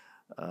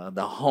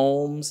 the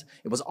homes.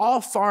 It was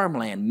all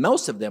farmland.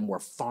 Most of them were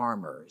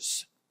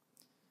farmers.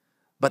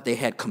 But they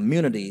had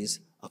communities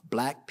of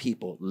black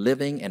people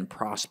living and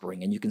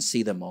prospering, and you can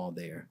see them all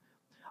there.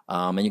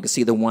 And you can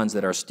see the ones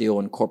that are still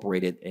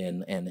incorporated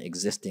and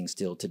existing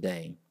still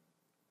today.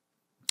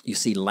 You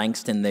see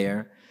Langston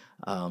there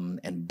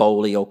and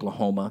Boley,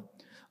 Oklahoma.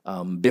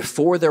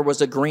 Before there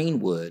was a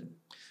Greenwood,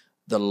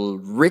 the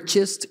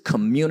richest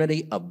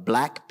community of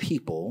black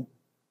people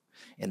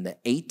in the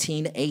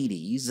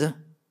 1880s,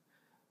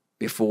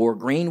 before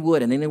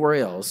Greenwood and anywhere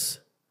else,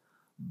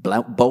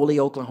 Boley,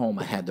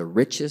 Oklahoma had the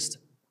richest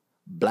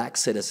black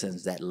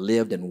citizens that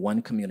lived in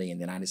one community in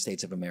the United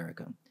States of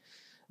America.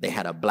 They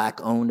had a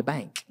black-owned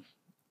bank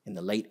in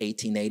the late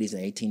 1880s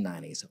and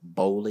 1890s,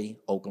 Boley,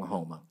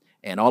 Oklahoma.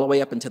 And all the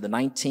way up into the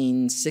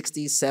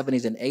 1960s,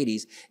 70s, and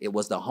 80s, it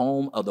was the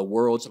home of the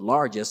world's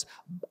largest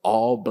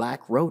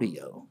all-black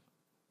rodeo,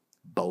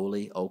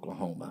 Boley,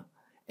 Oklahoma.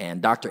 And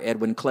Dr.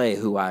 Edwin Clay,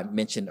 who I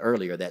mentioned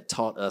earlier, that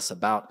taught us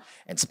about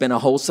and spent a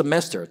whole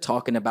semester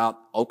talking about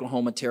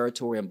Oklahoma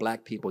Territory and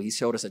black people. He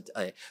showed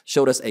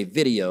us a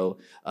video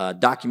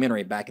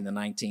documentary back in the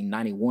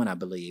 1991, I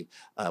believe,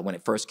 when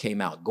it first came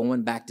out,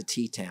 going back to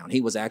T-Town.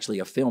 He was actually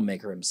a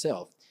filmmaker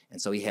himself,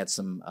 and so he had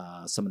some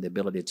of the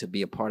ability to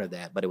be a part of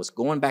that. But it was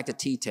going back to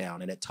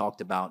T-Town, and it talked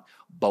about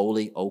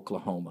Boley,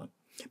 Oklahoma.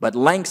 But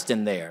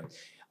Langston there,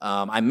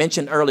 I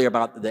mentioned earlier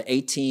about the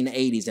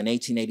 1880s and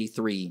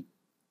 1883.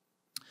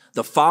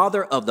 The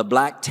father of the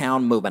Black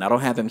Town movement, I don't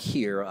have him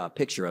here, a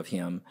picture of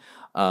him,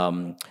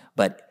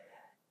 but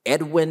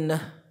Edwin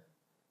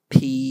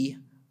P.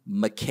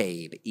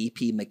 McCabe,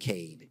 E.P.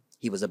 McCabe.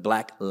 He was a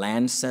black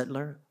land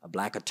settler, a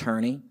black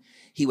attorney.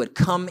 He would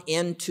come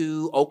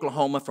into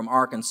Oklahoma from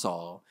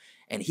Arkansas,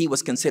 and he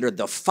was considered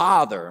the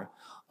father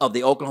of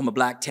the Oklahoma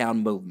Black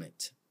Town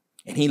movement.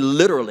 And he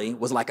literally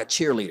was like a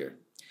cheerleader.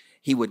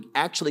 He would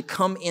actually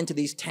come into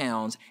these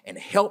towns and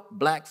help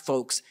black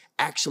folks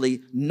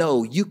actually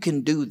know you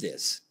can do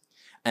this.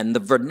 And the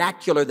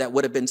vernacular that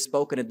would have been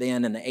spoken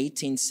then in the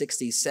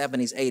 1860s,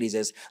 70s, 80s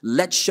is,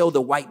 let's show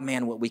the white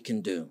man what we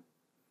can do.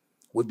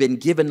 We've been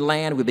given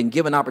land, we've been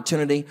given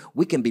opportunity,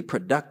 we can be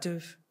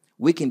productive,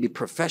 we can be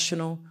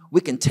professional,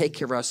 we can take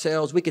care of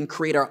ourselves, we can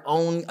create our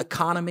own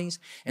economies.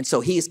 And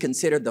so he is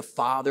considered the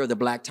father of the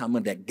Black Town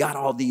movement that got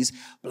all these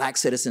black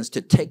citizens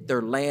to take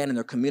their land and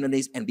their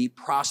communities and be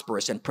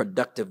prosperous and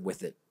productive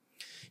with it.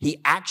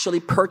 He actually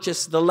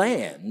purchased the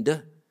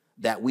land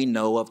that we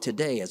know of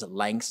today as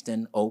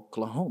Langston,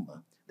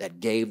 Oklahoma,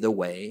 that gave the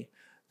way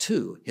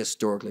to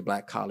historically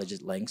black college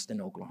at Langston,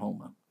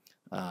 Oklahoma,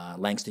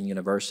 Langston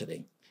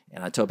University.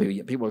 And I tell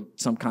people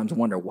sometimes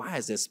wonder, why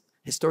is this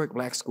historic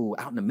black school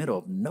out in the middle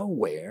of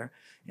nowhere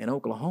in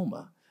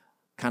Oklahoma?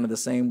 Kind of the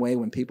same way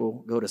when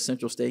people go to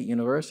Central State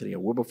University or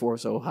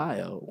Wilberforce,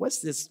 Ohio. What's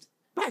this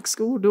black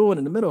school doing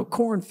in the middle of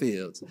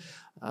cornfields?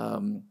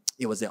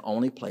 It was the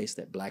only place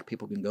that black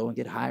people can go and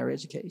get higher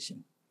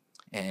education.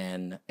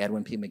 And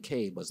Edwin P.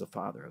 McCabe was the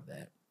father of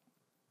that.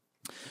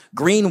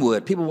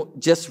 Greenwood, people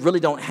just really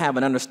don't have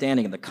an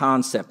understanding of the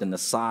concept and the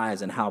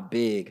size and how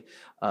big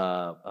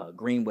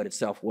Greenwood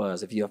itself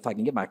was. If I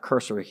can get my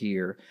cursor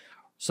here.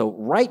 So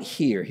right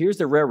here, here's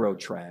the railroad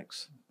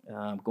tracks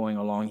going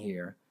along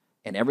here.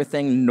 And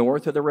everything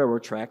north of the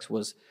railroad tracks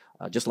was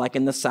just like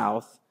in the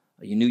South.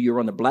 You knew you were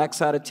on the black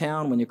side of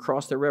town when you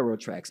crossed the railroad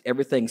tracks.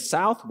 Everything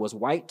south was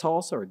white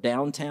Tulsa or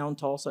downtown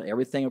Tulsa.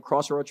 Everything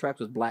across the railroad tracks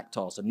was black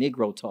Tulsa,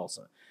 Negro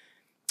Tulsa.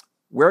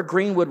 Where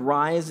Greenwood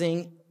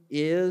Rising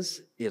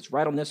is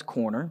right on this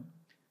corner.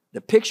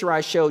 The picture I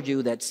showed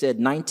you that said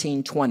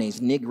 1920s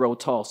Negro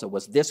Tulsa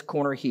was this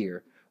corner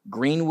here,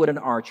 Greenwood and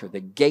Archer, the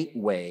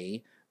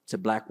gateway to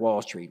Black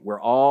Wall Street, where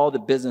all the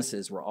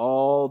businesses, where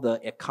all the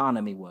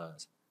economy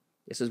was.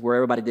 This is where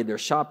everybody did their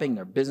shopping,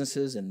 their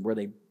businesses, and where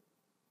they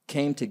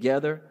came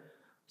together.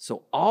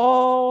 So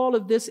all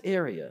of this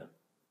area,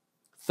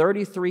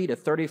 33 to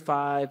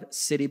 35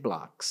 city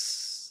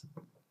blocks.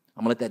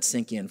 I'm going to let that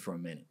sink in for a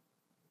minute.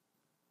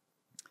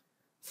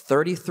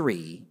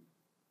 33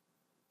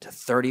 to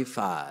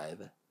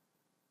 35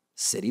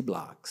 city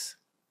blocks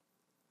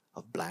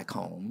of black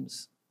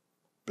homes,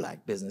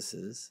 black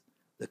businesses,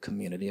 the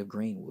community of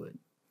Greenwood.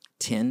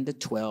 10 to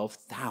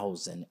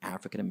 12,000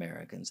 African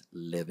Americans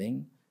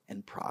living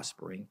and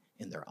prospering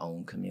in their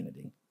own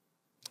community.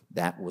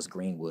 That was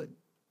Greenwood.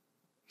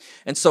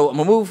 And so I'm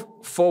going to move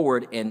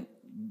forward and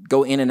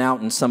go in and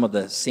out in some of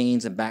the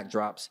scenes and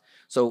backdrops.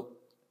 So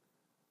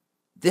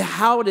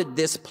how did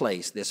this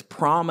place, this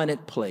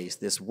prominent place,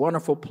 this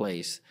wonderful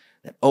place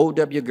that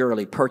O.W.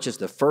 Gurley purchased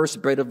the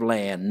first bit of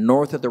land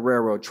north of the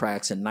railroad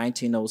tracks in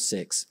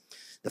 1906,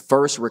 the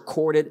first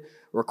recorded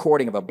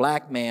recording of a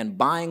black man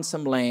buying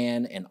some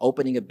land and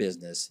opening a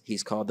business.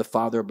 He's called the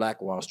father of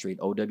Black Wall Street,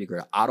 O.W.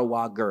 Gurley,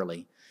 Ottawa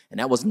Gurley. And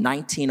that was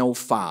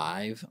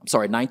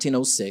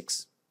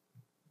 1906.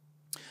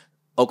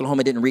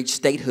 Oklahoma didn't reach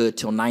statehood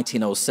till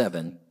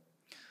 1907.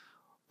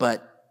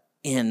 But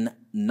in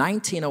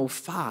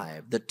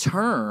 1905, the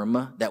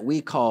term that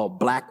we call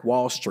Black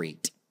Wall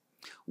Street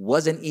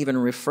wasn't even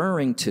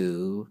referring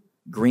to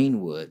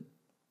Greenwood,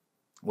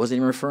 wasn't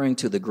even referring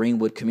to the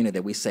Greenwood community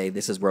that we say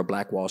this is where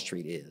Black Wall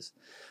Street is.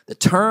 The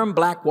term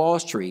Black Wall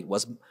Street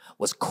was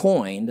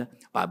coined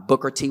by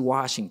Booker T.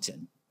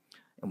 Washington,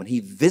 and when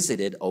he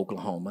visited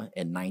Oklahoma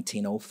in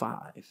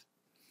 1905.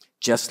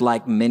 Just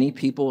like many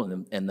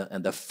people, and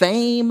the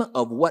fame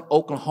of what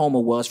Oklahoma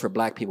was for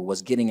black people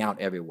was getting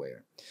out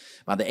everywhere.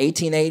 By the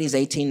 1880s,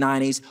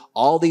 1890s,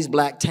 all these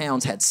black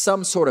towns had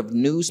some sort of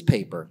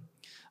newspaper,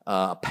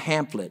 a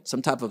pamphlet,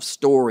 some type of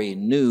story,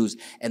 news,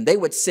 and they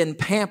would send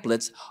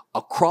pamphlets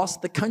across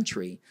the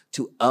country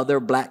to other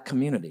black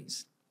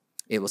communities.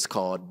 It was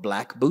called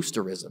Black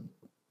Boosterism.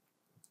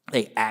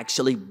 They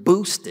actually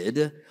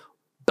boosted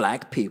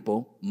black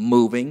people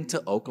moving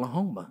to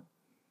Oklahoma.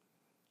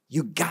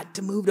 You got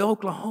to move to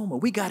Oklahoma.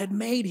 We got it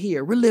made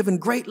here. We're living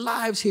great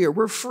lives here.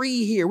 We're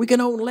free here. We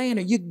can own land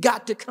here. You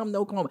got to come to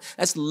Oklahoma.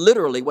 That's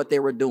literally what they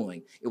were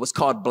doing. It was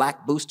called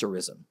Black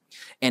Boosterism,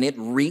 and it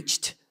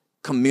reached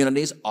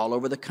communities all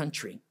over the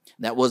country.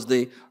 That was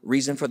the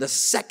reason for the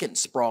second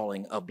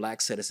sprawling of black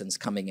citizens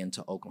coming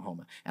into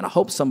Oklahoma. And I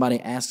hope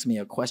somebody asks me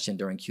a question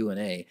during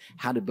Q&A,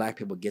 how did black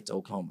people get to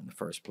Oklahoma in the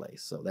first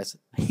place? So that's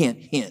a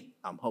hint.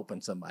 I'm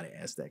hoping somebody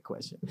asks that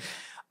question.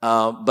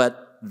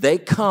 But they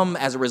come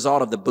as a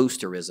result of the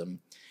boosterism.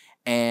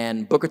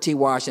 And Booker T.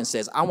 Washington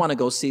says, I want to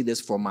go see this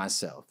for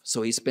myself.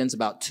 So he spends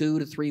about 2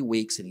 to 3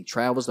 weeks and he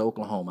travels to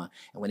Oklahoma.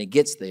 And when he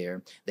gets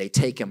there, they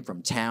take him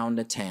from town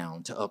to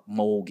town to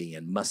Upmulgee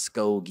and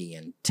Muskogee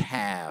and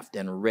Taft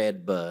and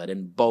Redbud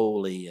and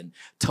Boley and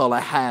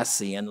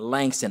Tallahassee and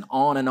Langston,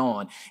 on and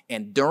on.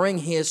 And during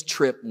his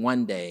trip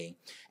one day,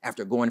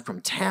 after going from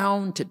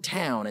town to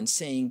town and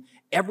seeing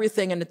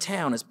everything in the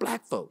town as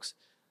black folks,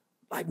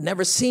 I've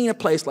never seen a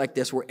place like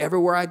this where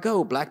everywhere I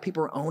go, black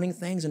people are owning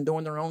things and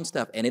doing their own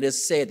stuff. And it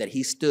is said that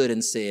he stood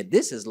and said,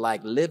 this is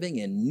like living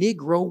in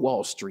Negro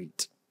Wall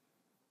Street.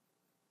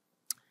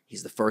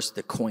 He's the first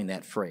to coin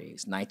that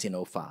phrase,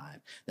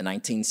 1905. The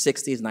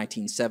 1960s,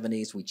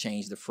 1970s, we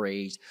changed the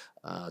phrase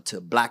to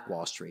Black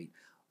Wall Street.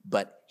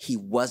 But he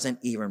wasn't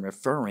even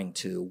referring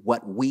to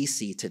what we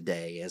see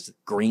today as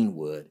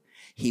Greenwood.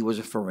 He was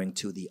referring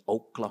to the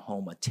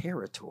Oklahoma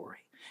Territory.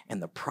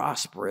 And the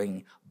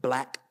prospering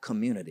black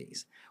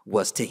communities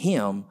was to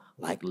him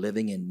like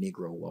living in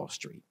Negro Wall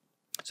Street.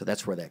 So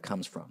that's where that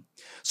comes from.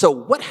 So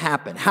what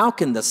happened? How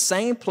can the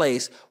same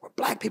place where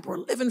black people are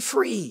living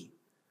free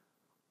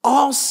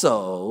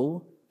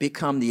also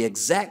become the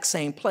exact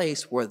same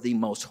place where the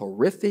most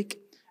horrific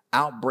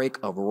outbreak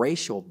of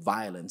racial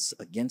violence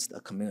against a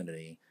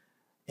community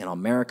in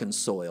American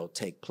soil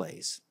take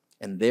place?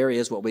 And there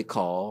is what we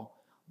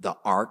call the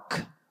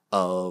arc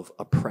of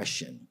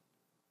oppression.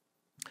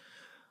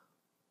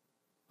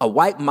 A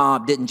white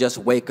mob didn't just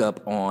wake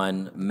up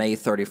on May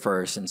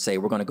 31st and say,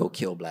 we're going to go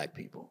kill black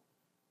people.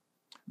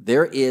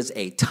 There is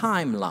a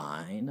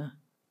timeline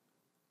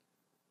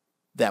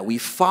that we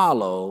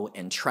follow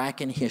and track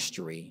in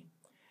history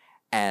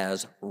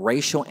as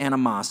racial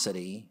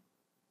animosity,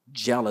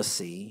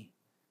 jealousy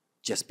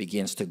just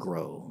begins to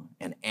grow,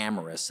 and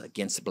amorous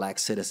against black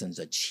citizens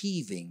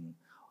achieving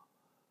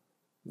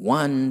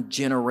one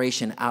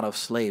generation out of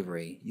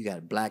slavery. You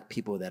got black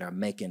people that are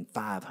making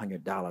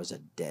 $500 a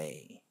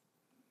day.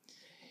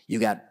 You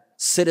got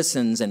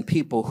citizens and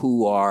people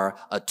who are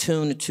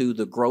attuned to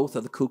the growth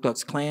of the Ku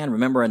Klux Klan.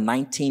 Remember in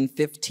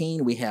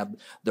 1915, we have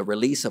the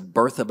release of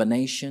Birth of a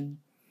Nation.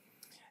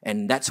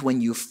 And that's when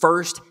you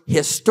first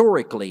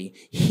historically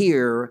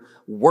hear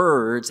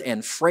words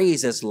and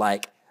phrases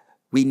like,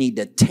 we need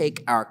to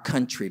take our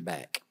country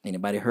back.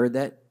 Anybody heard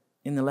that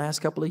in the last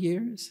couple of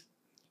years?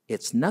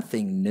 It's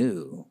nothing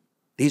new.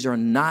 These are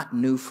not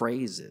new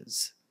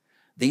phrases.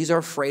 These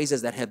are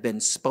phrases that have been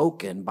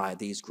spoken by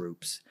these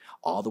groups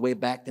all the way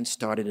back and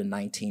started in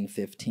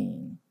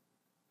 1915.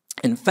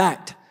 In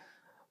fact,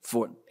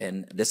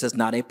 and this is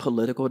not a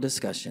political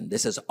discussion.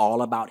 This is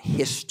all about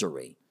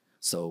history.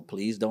 So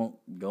please don't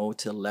go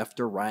to left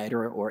or right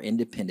or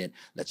independent.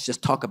 Let's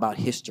just talk about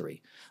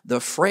history.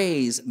 The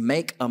phrase,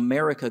 make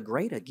America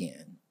great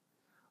again,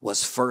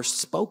 was first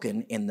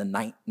spoken in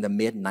the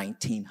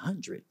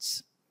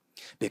mid-1900s.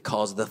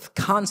 Because the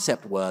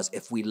concept was,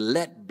 if we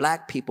let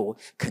black people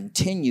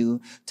continue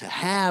to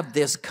have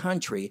this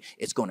country,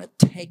 it's going to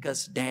take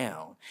us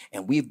down.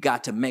 And we've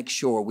got to make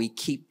sure we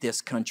keep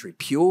this country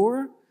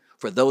pure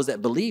for those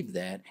that believe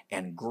that,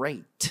 and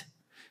great.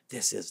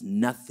 This is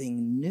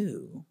nothing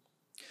new.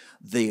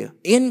 The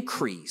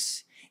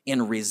increase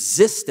in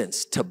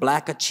resistance to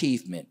black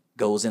achievement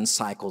goes in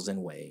cycles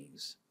and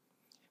waves.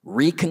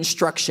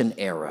 Reconstruction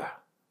era.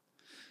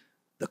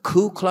 The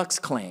Ku Klux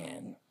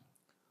Klan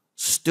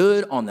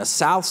stood on the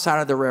south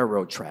side of the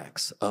railroad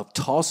tracks of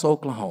Tulsa,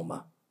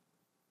 Oklahoma,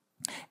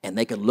 And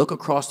they could look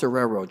across the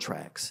railroad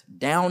tracks,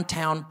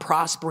 downtown,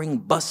 prospering,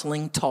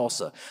 bustling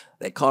Tulsa.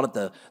 They called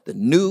it the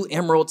new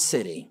Emerald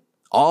City.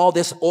 All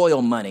this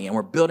oil money, and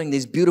we're building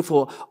these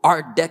beautiful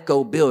Art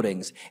Deco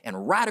buildings.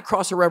 And right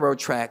across the railroad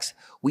tracks,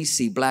 we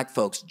see black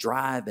folks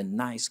driving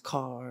nice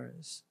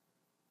cars.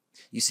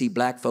 You see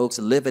black folks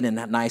living in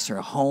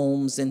nicer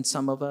homes than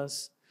some of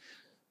us,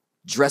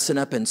 dressing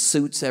up in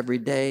suits every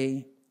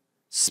day,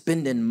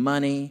 spending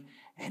money,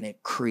 and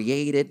it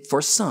created,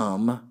 for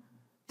some,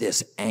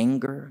 this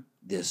anger,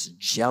 this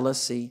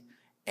jealousy,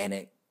 and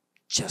it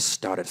just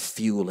started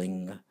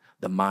fueling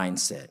the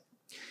mindset.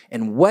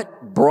 And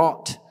what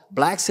brought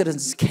black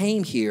citizens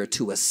came here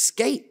to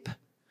escape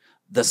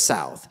the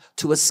South,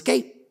 to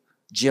escape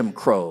Jim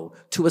Crow,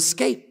 to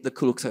escape the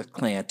Ku Klux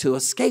Klan, to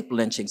escape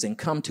lynchings and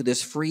come to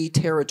this free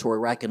territory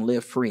where I can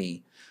live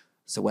free.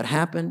 So what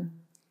happened?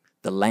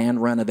 The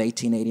land run of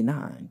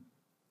 1889.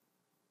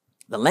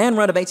 The land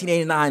run of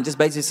 1889 just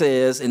basically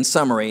says, in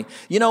summary,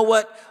 you know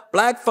what?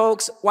 Black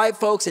folks, white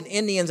folks, and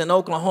Indians in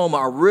Oklahoma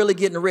are really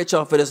getting rich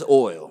off of this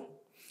oil.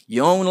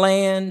 You own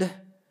land,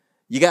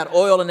 you got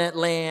oil in that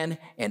land,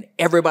 and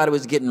everybody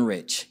was getting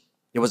rich.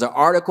 There was an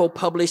article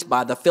published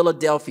by the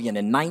Philadelphian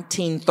in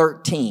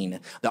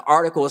 1913. The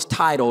article is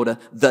titled,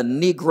 "The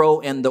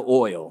Negro and the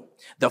Oil."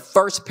 The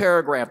first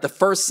paragraph, the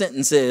first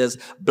sentence is,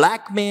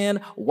 black men,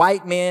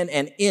 white men,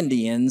 and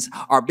Indians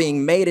are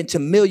being made into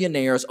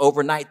millionaires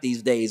overnight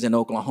these days in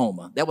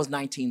Oklahoma. That was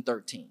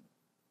 1913.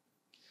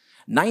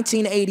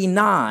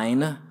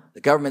 1989,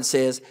 the government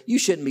says, you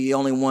shouldn't be the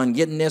only one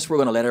getting this. We're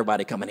going to let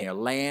everybody come in here.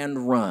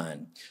 Land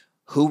run.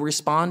 Who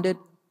responded?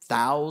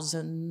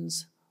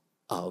 Thousands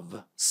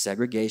of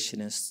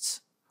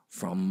segregationists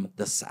from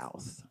the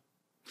South.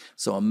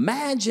 So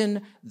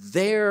imagine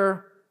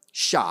their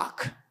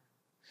shock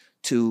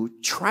to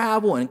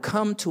travel and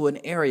come to an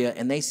area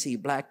and they see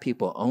black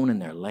people owning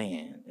their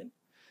land and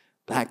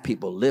black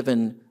people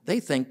living, they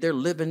think they're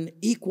living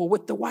equal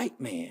with the white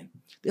man.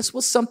 This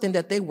was something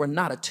that they were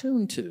not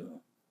attuned to.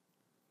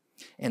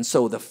 And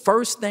so the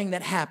first thing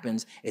that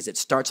happens is it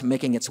starts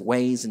making its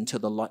ways into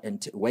the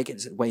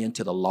way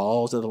into the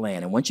laws of the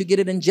land. And once you get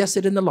it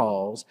ingested in the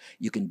laws,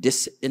 you can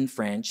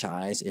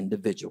disenfranchise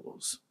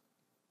individuals.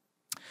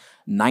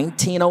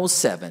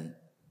 1907,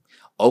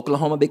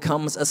 Oklahoma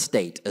becomes a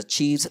state,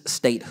 achieves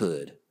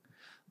statehood.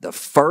 The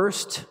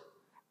first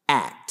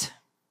act,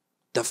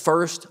 the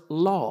first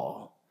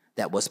law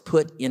that was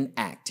put in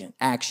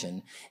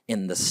action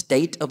in the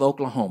state of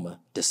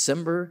Oklahoma,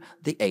 December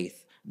the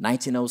 8th,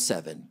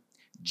 1907,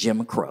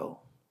 Jim Crow.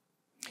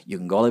 You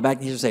can go all the way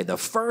back and say the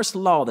first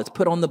law that's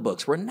put on the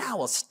books. We're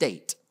now a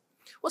state.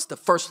 What's the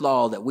first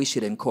law that we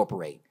should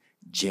incorporate?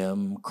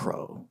 Jim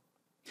Crow.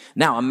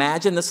 Now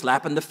imagine the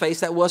slap in the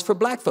face that was for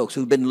black folks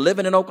who've been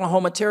living in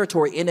Oklahoma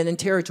territory, in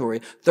territory,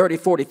 30,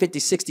 40, 50,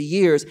 60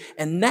 years,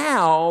 and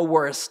now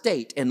we're a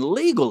state. And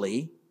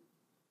legally,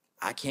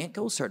 I can't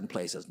go certain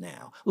places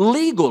now.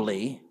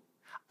 Legally,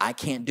 I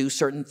can't do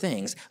certain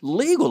things.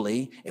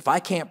 Legally, if I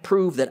can't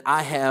prove that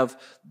I have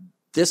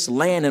this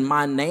land in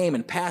my name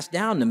and passed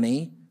down to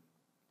me,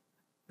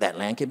 that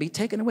land can be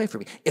taken away from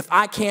me. If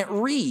I can't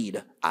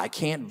read, I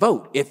can't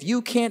vote. If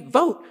you can't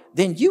vote,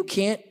 then you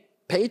can't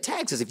pay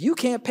taxes. If you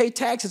can't pay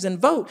taxes and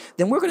vote,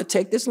 then we're going to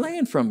take this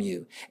land from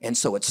you. And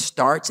so it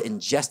starts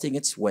ingesting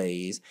its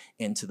ways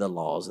into the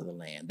laws of the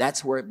land.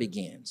 That's where it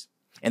begins.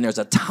 And there's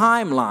a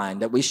timeline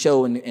that we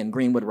show in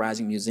Greenwood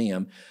Rising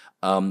Museum,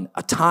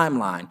 a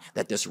timeline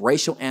that this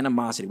racial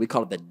animosity, we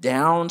call it the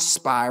down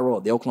spiral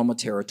of the Oklahoma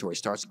Territory,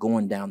 starts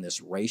going down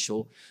this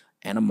racial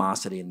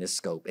animosity in this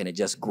scope. And it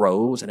just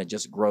grows and it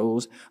just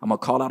grows. I'm going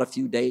to call out a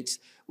few dates.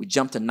 We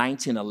jump to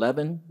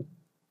 1911.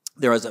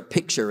 There is a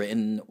picture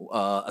in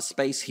a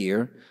space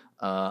here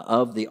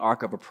of the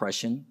Arc of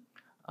Oppression.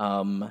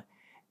 I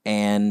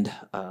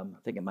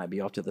think it might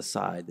be off to the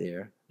side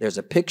there. There's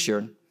a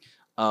picture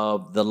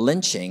of the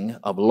lynching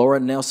of Laura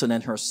Nelson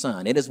and her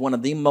son. It is one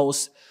of the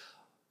most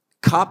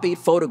copied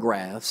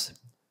photographs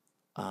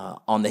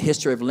on the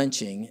history of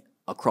lynching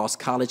across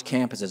college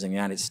campuses in the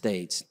United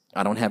States.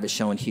 I don't have it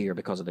shown here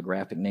because of the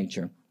graphic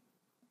nature.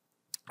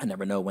 I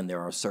never know when there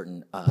are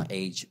certain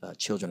age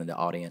children in the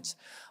audience.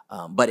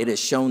 But it is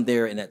shown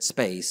there in that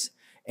space,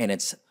 and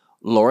it's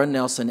Laura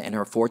Nelson and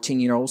her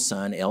 14-year-old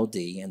son, LD,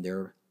 and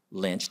they're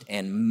lynched.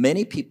 And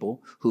many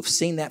people who've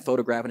seen that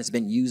photograph, and it's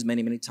been used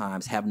many, many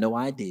times, have no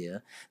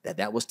idea that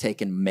that was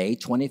taken May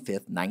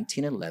 25th,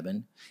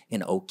 1911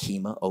 in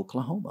Okemah,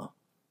 Oklahoma.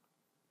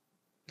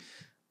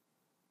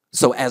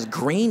 So as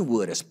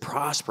Greenwood is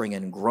prospering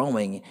and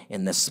growing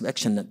in this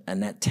section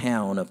in that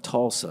town of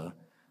Tulsa,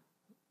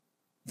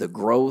 the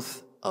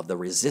growth of the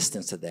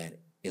resistance to that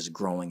is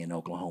growing in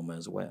Oklahoma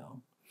as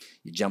well.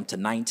 You jump to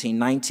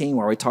 1919,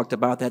 where we talked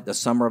about that, the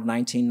summer of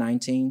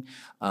 1919.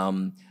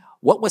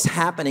 What was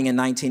happening in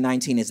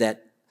 1919 is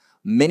that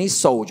many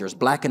soldiers,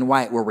 black and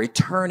white, were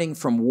returning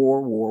from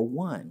World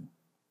War I.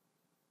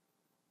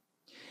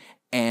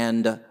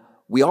 And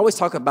we always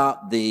talk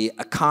about the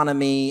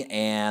economy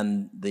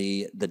and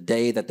the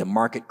day that the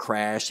market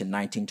crashed in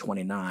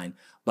 1929.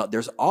 But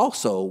there's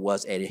also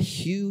was a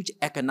huge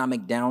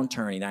economic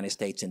downturn in the United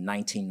States in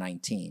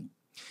 1919.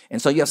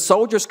 And so you have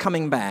soldiers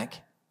coming back.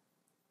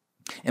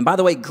 And by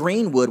the way,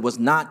 Greenwood was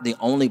not the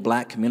only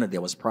black community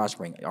that was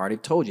prospering. I already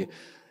told you.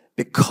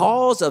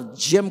 Because of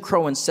Jim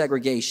Crow and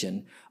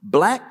segregation,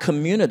 black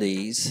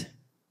communities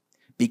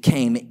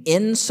became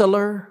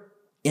insular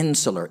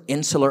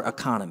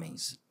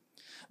economies.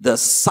 The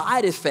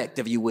side effect,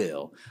 if you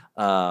will,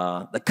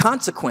 the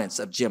consequence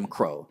of Jim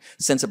Crow,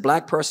 since a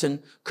black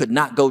person could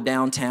not go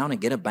downtown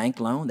and get a bank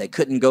loan, they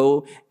couldn't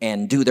go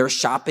and do their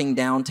shopping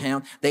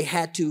downtown, they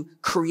had to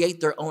create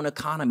their own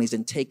economies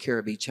and take care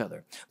of each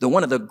other.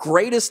 One of the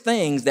greatest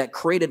things that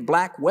created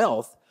black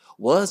wealth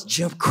was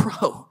Jim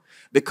Crow,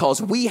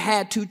 because we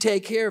had to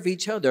take care of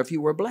each other if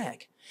you were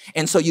black.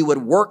 And so you would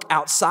work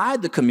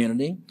outside the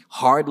community,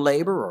 hard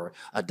labor or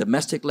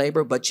domestic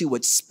labor, but you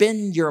would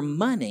spend your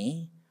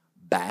money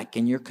back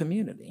in your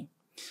community.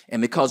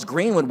 And because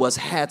Greenwood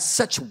had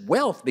such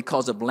wealth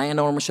because of land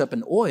ownership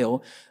and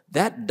oil,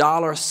 that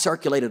dollar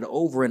circulated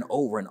over and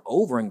over and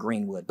over in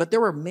Greenwood. But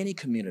there were many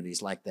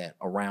communities like that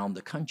around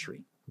the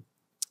country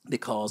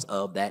because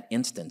of that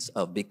instance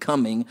of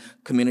becoming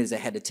communities that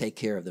had to take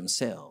care of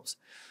themselves.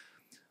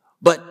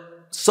 But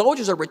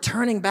soldiers are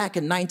returning back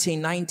in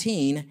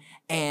 1919,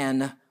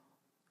 and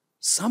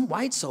some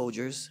white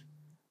soldiers,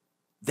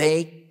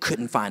 they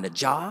couldn't find a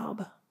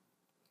job.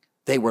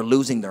 They were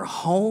losing their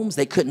homes.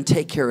 They couldn't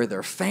take care of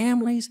their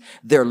families.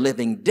 They're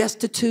living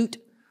destitute,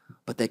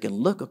 but they can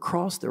look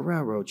across the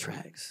railroad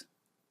tracks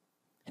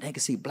and they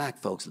can see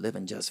black folks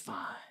living just fine.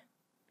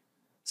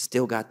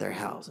 Still got their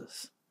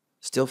houses,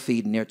 still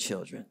feeding their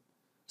children,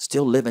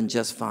 still living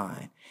just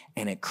fine.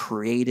 And it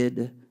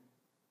created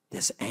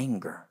this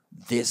anger.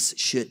 This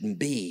shouldn't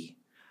be.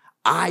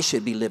 I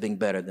should be living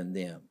better than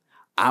them.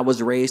 I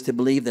was raised to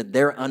believe that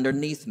they're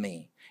underneath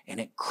me. And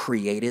it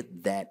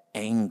created that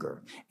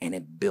anger, and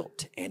it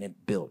built and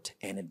it built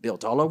and it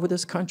built all over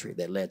this country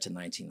that led to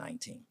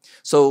 1919.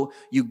 So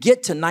you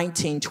get to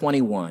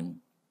 1921,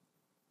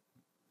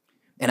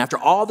 and after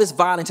all this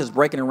violence is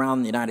breaking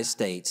around the United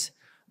States,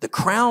 the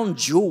crown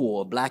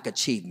jewel of black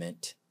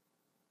achievement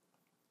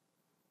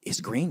is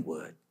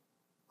Greenwood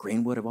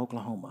of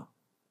Oklahoma.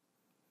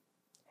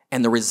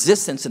 And the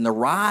resistance and the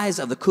rise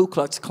of the Ku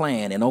Klux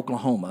Klan in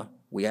Oklahoma.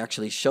 We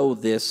actually show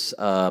this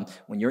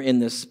when you're in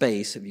this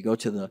space. If you go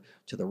to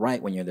the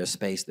right when you're in this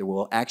space, there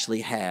will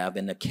actually have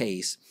in the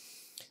case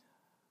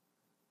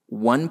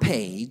one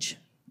page.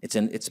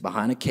 It's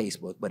behind a case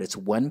book, but it's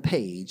one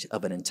page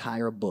of an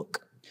entire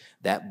book.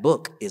 That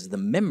book is the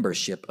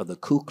membership of the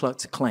Ku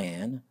Klux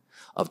Klan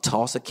of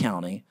Tulsa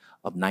County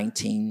of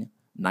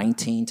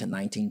 1919 to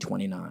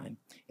 1929,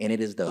 and it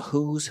is the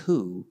who's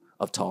who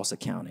of Tulsa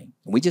County.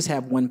 We just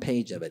have one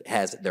page of it. It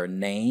has their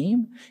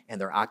name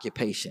and their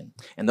occupation.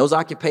 And those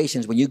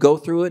occupations, when you go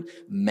through it,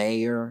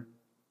 mayor,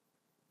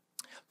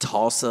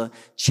 Tulsa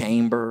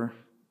chamber,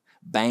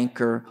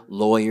 banker,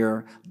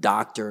 lawyer,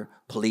 doctor,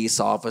 police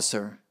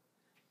officer,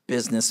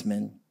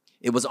 businessman.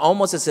 It was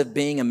almost as if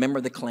being a member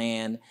of the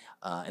Klan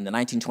in the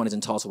 1920s in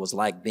Tulsa was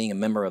like being a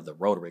member of the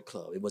Rotary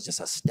Club. It was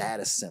just a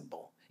status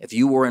symbol. If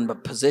you were in a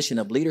position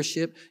of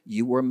leadership,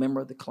 you were a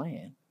member of the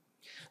Klan.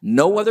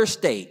 No other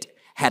state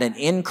had an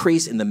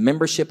increase in the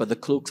membership of the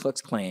Ku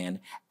Klux Klan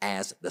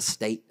as the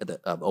state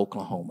of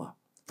Oklahoma.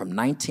 From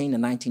 19 to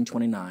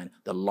 1929,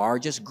 the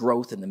largest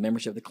growth in the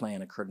membership of the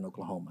Klan occurred in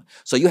Oklahoma.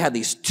 So you have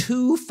these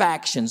two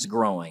factions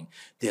growing,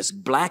 this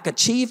black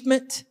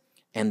achievement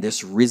and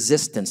this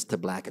resistance to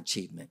black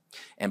achievement.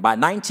 And by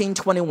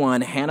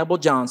 1921, Hannibal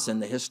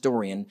Johnson, the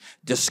historian,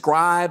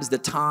 describes the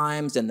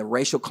times and the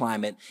racial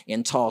climate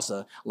in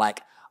Tulsa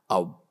like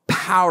a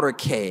powder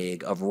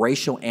keg of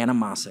racial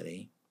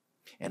animosity.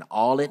 And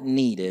all it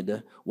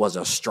needed was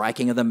a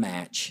striking of the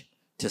match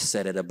to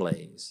set it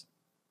ablaze.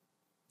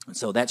 And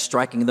so that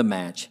striking of the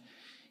match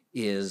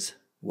is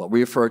what we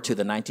refer to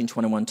the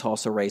 1921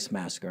 Tulsa Race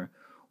Massacre,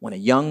 when a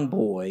young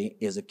boy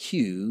is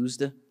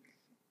accused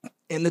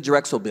in the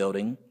Drexel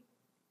building,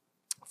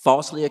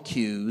 falsely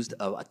accused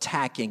of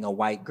attacking a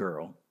white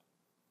girl.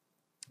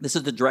 This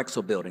is the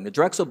Drexel building. The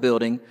Drexel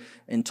building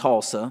in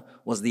Tulsa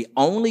was the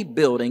only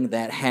building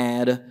that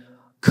had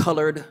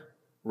colored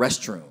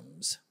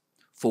restrooms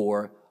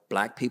for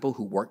black people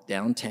who worked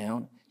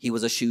downtown. He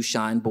was a shoe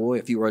shine boy.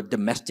 If you were a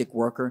domestic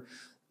worker,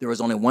 there was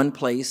only one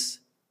place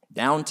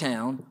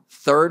downtown,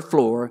 third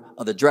floor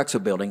of the Drexel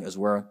building is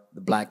where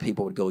the black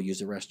people would go use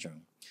the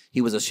restroom.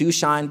 He was a shoe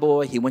shine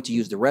boy. He went to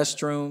use the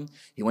restroom.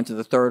 He went to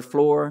the third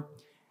floor.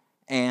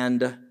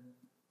 And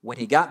when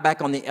he got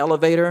back on the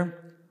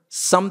elevator,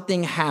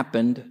 something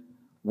happened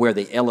where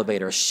the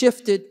elevator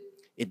shifted.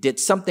 It did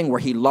something where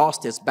he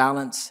lost his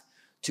balance.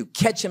 To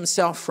catch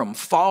himself from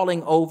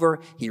falling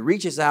over, he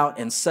reaches out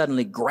and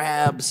suddenly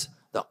grabs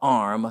the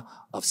arm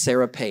of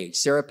Sarah Page.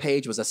 Sarah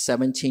Page was a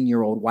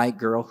 17-year-old white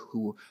girl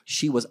who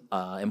she was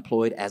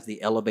employed as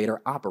the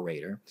elevator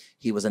operator.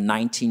 He was a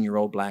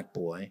 19-year-old black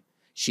boy.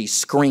 She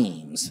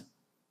screams.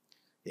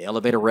 The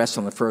elevator rests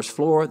on the first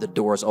floor. The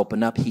doors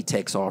open up. He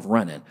takes off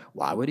running.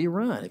 Why would he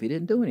run if he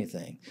didn't do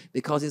anything?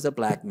 Because he's a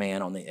black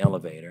man on the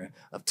elevator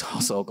of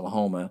Tulsa,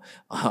 Oklahoma,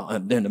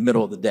 in the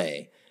middle of the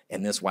day.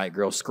 And this white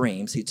girl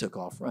screams. He took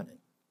off running.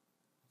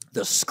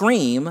 The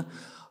scream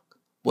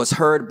was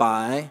heard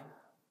by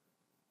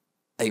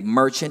a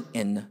merchant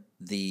in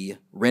the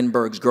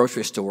Renberg's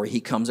grocery store. He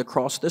comes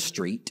across the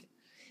street,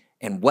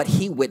 and what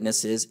he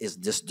witnesses is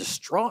this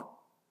distraught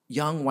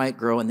young white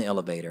girl in the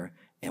elevator.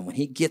 And when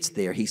he gets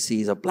there, he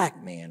sees a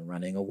black man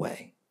running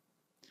away.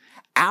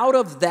 Out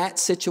of that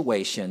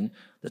situation,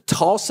 the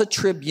Tulsa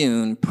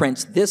Tribune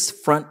prints this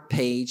front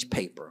page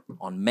paper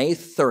on May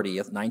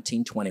 30th,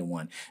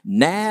 1921.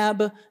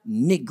 Nab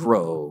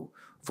Negro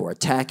for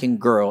attacking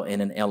girl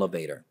in an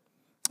elevator.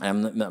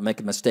 I'm not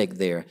making a mistake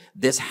there.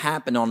 This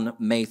happened on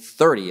May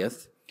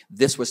 30th.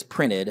 This was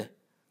printed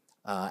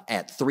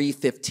at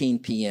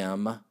 3:15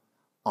 p.m.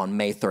 on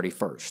May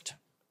 31st.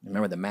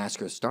 Remember, the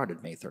massacre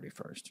started May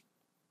 31st.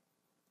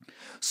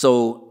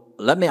 So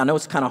I know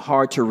it's kind of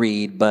hard to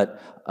read,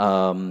 but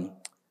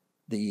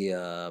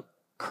the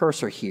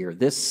cursor here,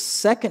 this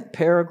second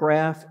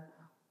paragraph,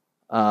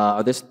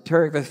 or this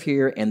paragraph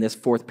here and this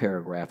fourth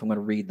paragraph, I'm going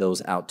to read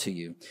those out to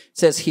you. It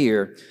says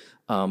here,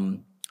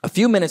 a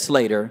few minutes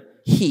later,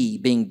 he,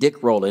 being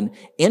Dick Rowland,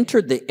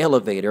 entered the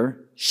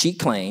elevator, she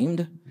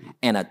claimed,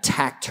 and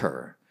attacked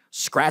her,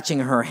 scratching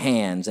her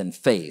hands and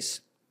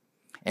face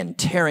and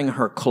tearing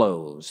her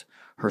clothes.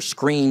 Her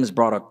screams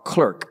brought a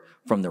clerk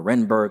from the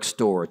Renberg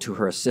store to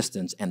her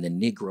assistance, and the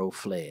Negro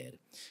fled.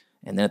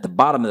 And then at the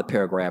bottom of the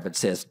paragraph, it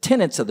says,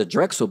 tenants of the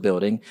Drexel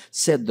building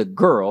said the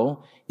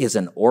girl is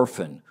an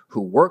orphan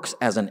who works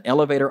as an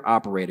elevator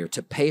operator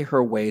to pay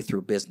her way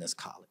through business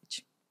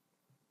college.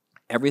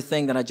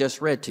 Everything that I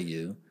just read to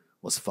you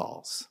was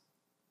false.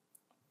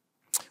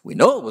 We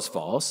know it was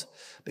false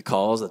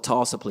because the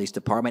Tulsa Police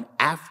Department,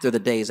 after the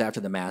days after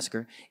the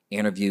massacre,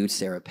 interviewed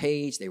Sarah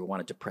Page. They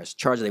wanted to press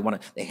charges.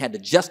 They had to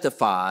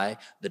justify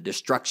the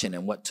destruction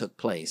and what took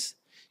place.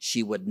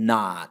 She would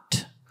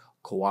not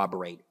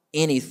corroborate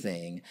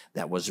anything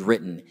that was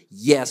written.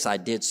 Yes, I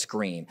did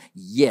scream.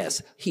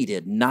 Yes, he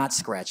did not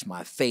scratch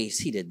my face.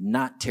 He did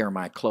not tear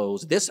my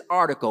clothes. This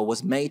article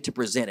was made to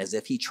present as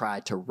if he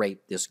tried to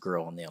rape this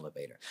girl in the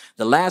elevator.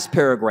 The last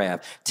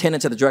paragraph,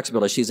 tenants of the Drexel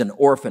building, she's an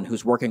orphan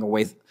who's working her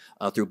way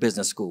through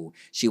business school.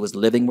 She was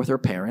living with her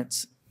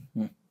parents.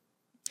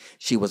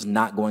 She was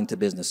not going to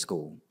business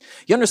school.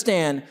 You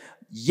understand,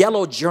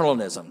 yellow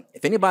journalism.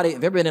 If anybody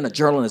have ever been in a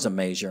journalism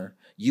major,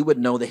 you would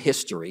know the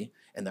history.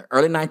 In the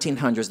early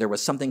 1900s, there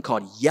was something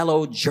called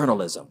yellow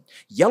journalism.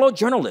 Yellow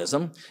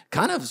journalism,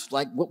 kind of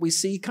like what we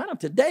see kind of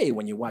today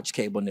when you watch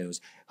cable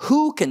news.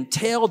 Who can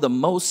tell the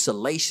most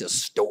salacious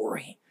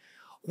story?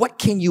 What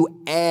can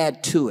you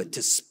add to it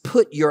to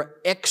put your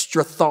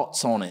extra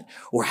thoughts on it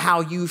or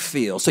how you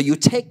feel? So you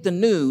take the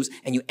news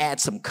and you add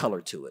some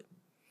color to it.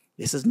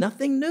 This is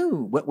nothing new,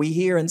 what we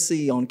hear and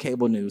see on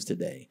cable news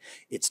today.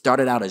 It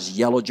started out as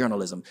yellow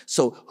journalism.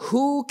 So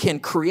who can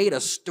create a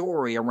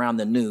story around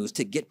the news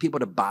to get people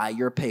to buy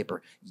your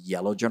paper?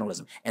 Yellow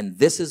journalism. And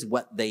this is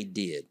what they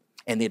did.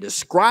 And they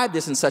described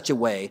this in such a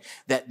way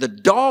that the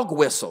dog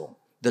whistle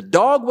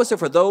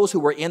for those who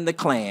were in the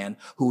Klan,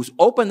 who's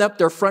opened up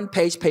their front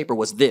page paper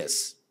was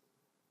this.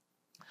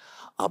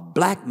 A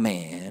black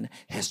man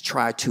has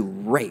tried to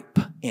rape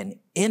an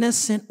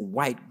innocent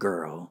white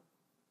girl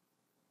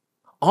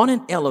on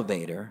an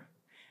elevator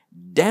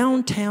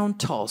downtown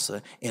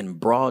Tulsa in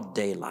broad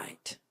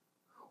daylight.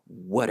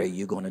 What are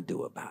you going to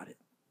do about it?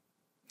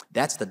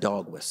 That's the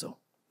dog whistle.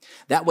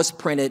 That was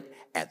printed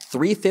at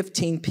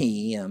 3:15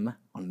 p.m.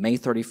 on May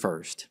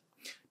 31st.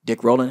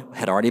 Dick Rowland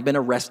had already been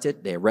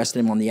arrested. They arrested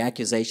him on the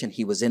accusation.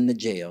 He was in the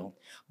jail.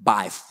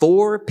 By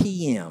 4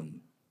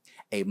 p.m.,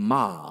 a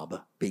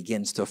mob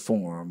begins to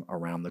form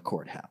around the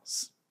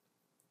courthouse.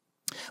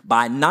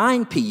 By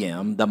 9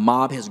 p.m., the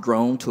mob has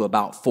grown to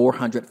about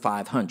 400,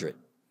 500.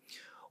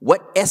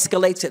 What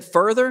escalates it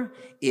further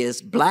is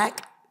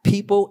black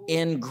people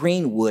in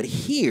Greenwood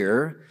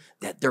hear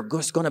that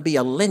there's going to be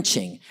a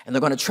lynching, and they're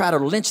going to try to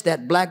lynch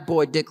that black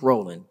boy, Dick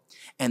Rowland.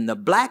 And the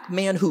black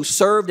men who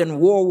served in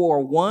World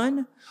War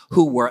I,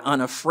 who were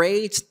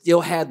unafraid,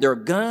 still had their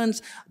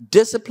guns,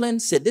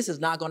 disciplined, said this is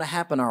not going to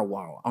happen on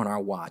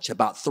our watch.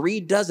 About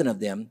 36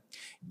 of them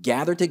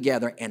gathered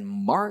together and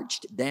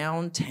marched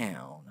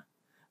downtown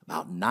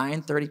about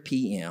 9:30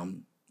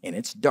 p.m., and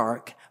it's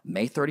dark,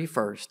 May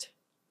 31st,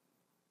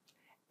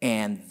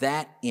 and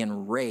that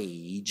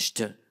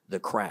enraged the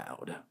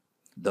crowd,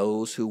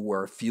 those who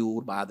were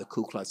fueled by the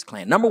Ku Klux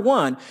Klan. Number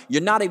one,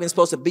 you're not even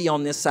supposed to be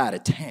on this side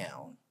of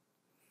town.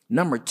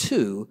 Number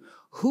two,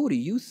 who do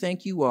you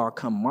think you are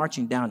come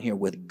marching down here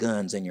with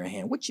guns in your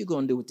hand? What you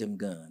going to do with them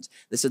guns?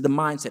 This is the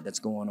mindset that's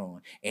going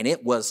on. And it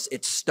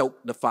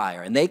stoked the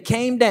fire. And they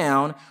came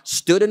down,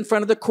 stood in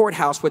front of the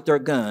courthouse with their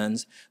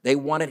guns. They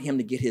wanted him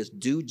to get his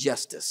due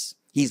justice.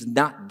 He's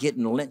not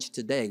getting lynched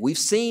today. We've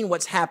seen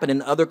what's happened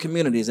in other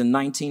communities in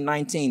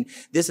 1919.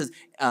 This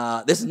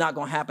is not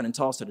going to happen in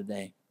Tulsa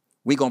today.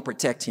 We're going to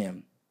protect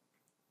him.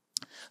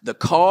 The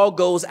call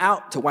goes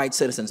out to white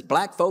citizens.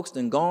 Black folks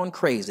done gone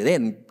crazy. They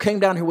done came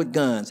down here with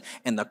guns,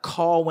 and the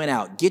call went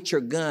out. Get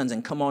your guns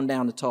and come on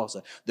down to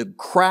Tulsa. The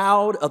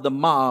crowd of the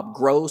mob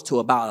grows to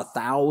about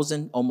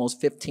 1,000,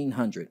 almost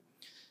 1,500.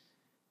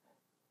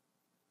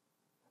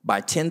 By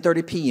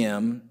 10:30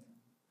 p.m.,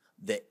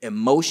 the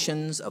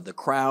emotions of the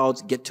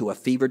crowds get to a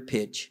fevered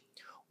pitch.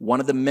 One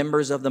of the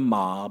members of the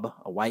mob,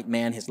 a white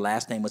man, his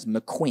last name was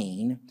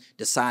McQueen,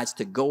 decides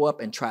to go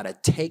up and try to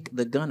take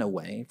the gun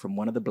away from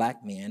one of the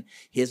black men.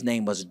 His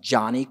name was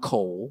Johnny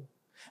Cole.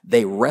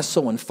 They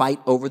wrestle and fight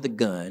over the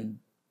gun.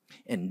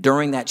 And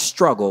during that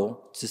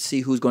struggle to see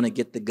who's going to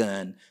get the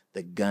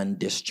gun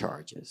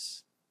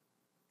discharges.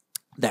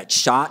 That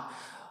shot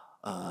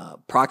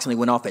approximately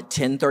went off at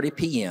 10:30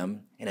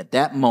 p.m. And at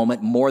that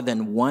moment, more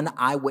than one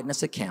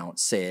eyewitness account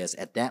says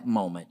at that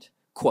moment,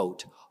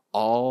 quote,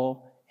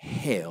 all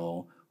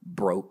hell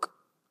broke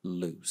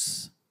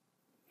loose.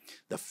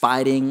 The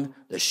fighting,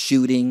 the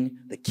shooting,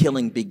 the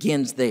killing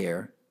begins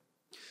there.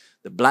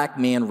 The black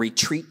men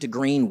retreat to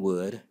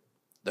Greenwood.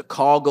 The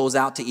call goes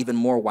out to even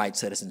more white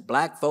citizens.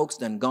 Black folks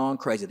done gone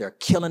crazy. They're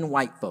killing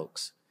white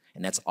folks.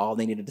 And that's all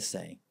they needed to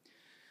say.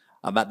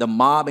 About the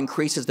mob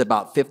increases to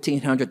about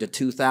 1,500 to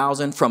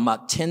 2,000 from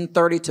about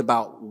 10:30 to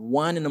about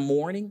 1 in the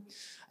morning.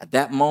 At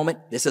that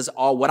moment, this is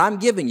all, what I'm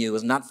giving you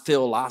is not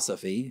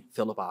philosophy.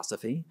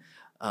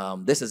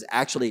 This is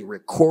actually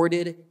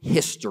recorded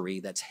history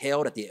that's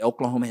held at the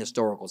Oklahoma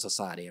Historical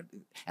Society.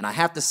 And I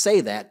have to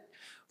say that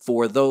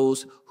for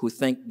those who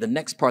think the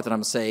next part that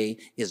I'm saying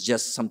is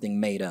just something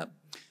made up.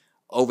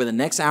 Over the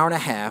next hour and a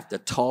half, the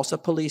Tulsa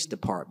Police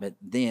Department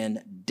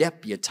then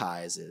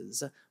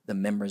deputizes the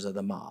members of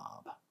the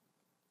mob.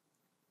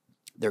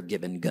 They're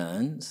given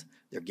guns,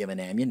 they're given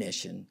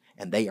ammunition,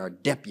 and they are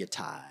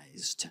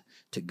deputized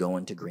to go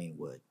into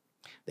Greenwood.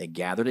 They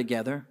gather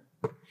together,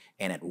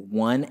 and at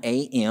 1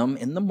 a.m.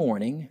 in the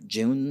morning,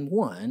 June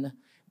 1,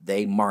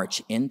 they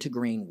march into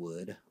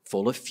Greenwood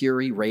full of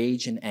fury,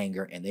 rage, and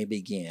anger, and they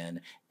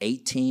begin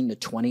 18 to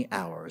 20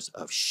 hours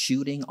of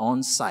shooting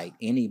on sight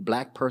any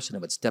black person who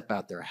would step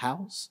out their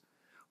house,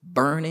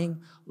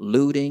 burning,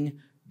 looting,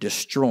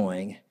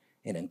 destroying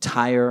an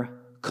entire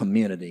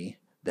community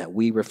that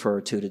we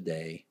refer to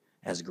today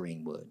as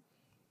Greenwood.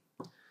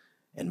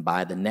 And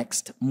by the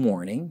next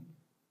morning,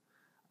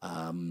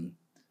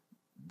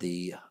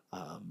 the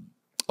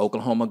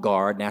Oklahoma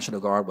Guard, National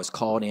Guard, was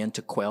called in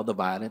to quell the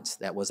violence.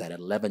 That was at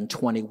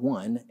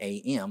 11:21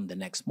 a.m. the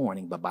next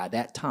morning. But by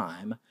that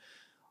time,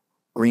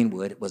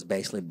 Greenwood was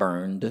basically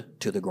burned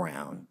to the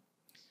ground.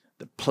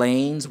 The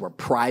planes were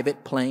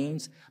private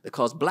planes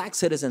because black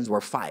citizens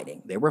were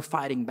fighting. They were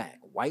fighting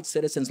back. White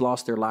citizens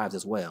lost their lives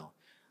as well.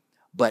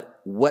 But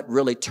what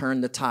really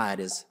turned the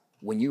tide is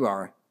when you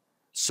are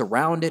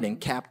surrounded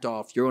and capped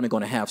off, you're only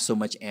going to have so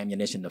much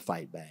ammunition to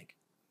fight back.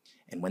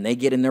 And when they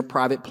get in their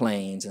private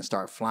planes and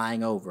start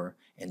flying over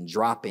and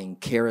dropping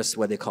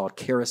what they call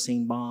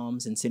kerosene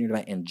bombs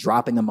and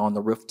dropping them on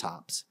the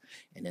rooftops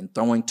and then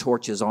throwing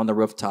torches on the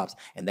rooftops,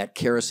 and that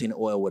kerosene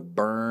oil would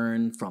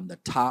burn from the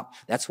top.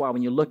 That's why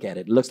when you look at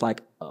it, it looks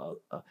like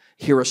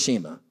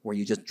Hiroshima, where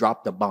you just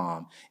dropped a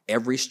bomb.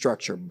 Every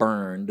structure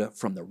burned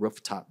from the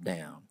rooftop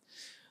down.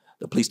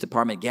 The police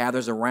department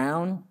gathers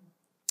around.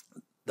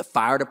 The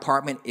fire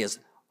department is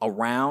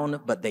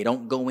around, but they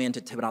don't go in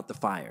to put out the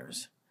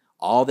fires.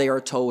 All they are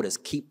told is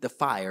keep the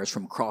fires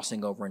from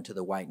crossing over into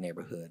the white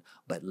neighborhood,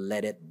 but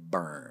let it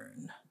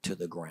burn to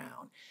the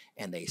ground.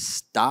 And they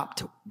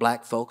stopped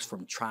black folks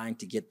from trying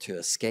to get to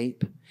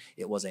escape.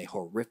 It was a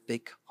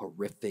horrific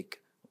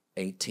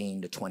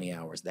 18 to 20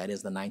 hours. That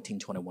is the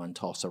 1921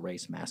 Tulsa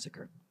Race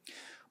Massacre.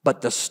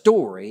 But the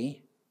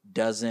story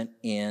doesn't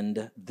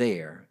end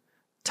there.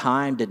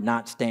 Time did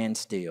not stand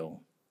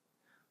still.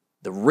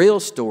 The real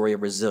story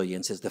of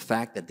resilience is the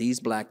fact that these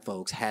black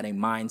folks had a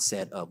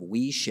mindset of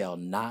we shall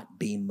not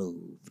be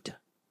moved.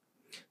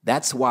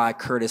 That's why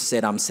Curtis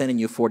said, I'm sending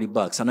you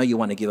 $40. I know you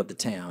want to give up the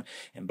town.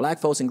 And black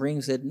folks in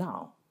Greenwood said,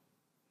 no,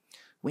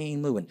 we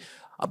ain't moving.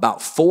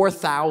 About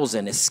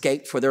 4,000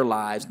 escaped for their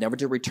lives, never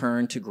to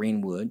return to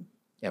Greenwood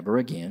ever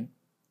again.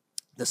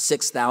 The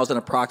 6,000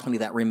 approximately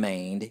that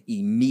remained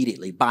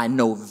immediately by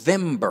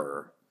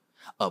November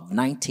of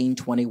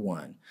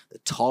 1921, the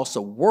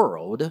Tulsa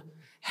World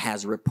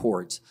has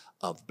reports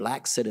of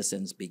black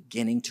citizens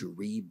beginning to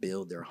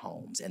rebuild their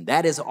homes. And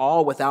that is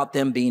all without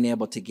them being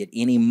able to get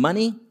any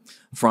money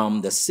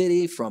from the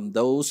city, from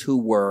those who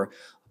were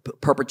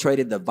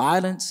perpetrated the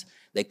violence.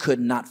 They could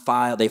not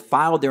file. They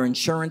filed their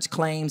insurance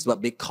claims,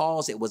 but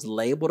because it was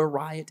labeled a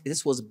riot,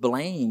 this was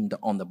blamed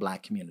on the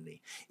black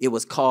community. It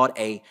was called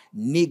a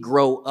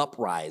Negro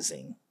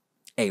uprising,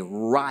 a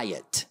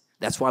riot.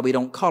 That's why we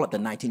don't call it the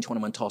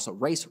 1921 Tulsa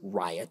Race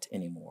Riot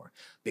anymore.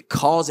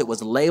 Because it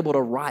was labeled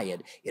a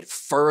riot, it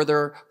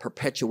further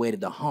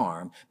perpetuated the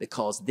harm,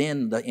 because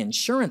then the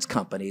insurance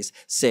companies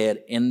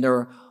said in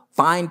their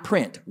fine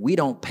print, we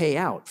don't pay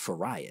out for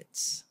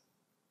riots.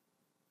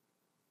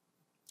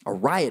 A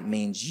riot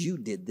means you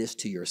did this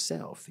to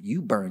yourself.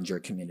 You burned your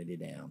community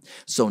down.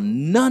 So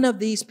none of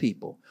these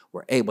people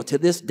were able to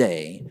this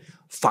day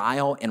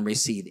file and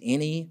receive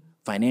any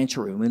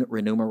financial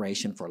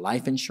remuneration for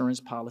life insurance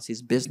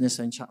policies, business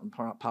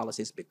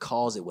policies,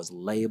 because it was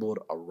labeled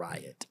a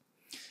riot.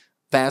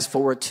 Fast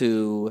forward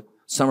to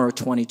summer of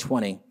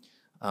 2020.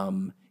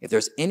 If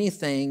there's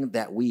anything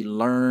that we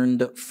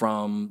learned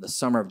from the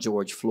summer of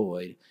George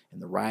Floyd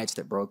and the riots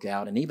that broke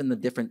out, and even the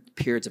different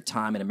periods of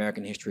time in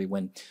American history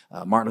when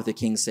Martin Luther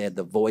King said,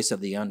 the voice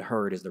of the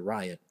unheard is the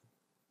riot.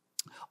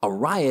 A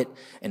riot,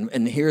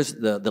 and here's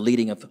the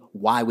leading of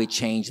why we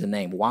changed the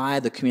name, why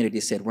the community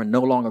said we're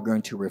no longer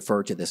going to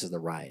refer to this as the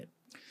riot.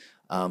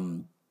 A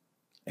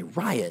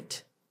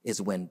riot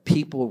is when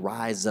people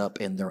rise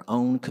up in their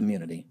own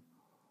community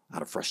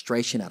out of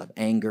frustration, out of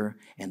anger,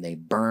 and they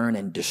burn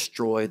and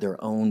destroy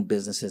their own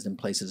businesses and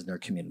places in their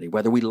community.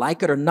 Whether we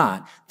like it or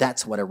not,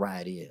 that's what a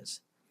riot is.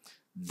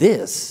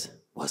 This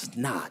was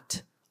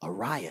not a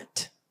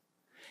riot.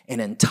 An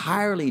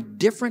entirely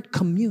different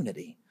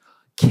community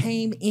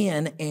came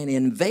in and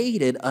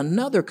invaded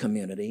another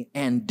community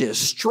and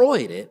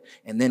destroyed it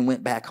and then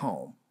went back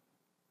home.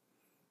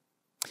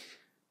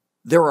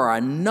 There are a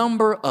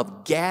number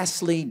of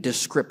ghastly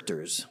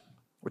descriptors.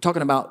 We're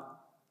talking about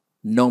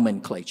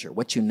nomenclature,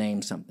 what you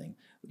name something.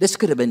 This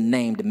could have been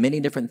named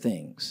many different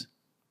things.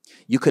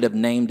 You could have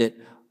named it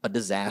a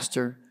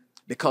disaster.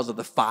 Because of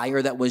the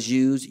fire that was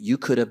used, you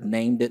could have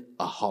named it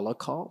a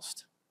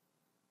Holocaust.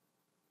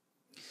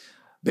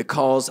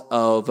 Because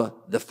of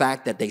the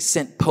fact that they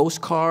sent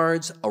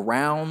postcards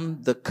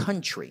around the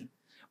country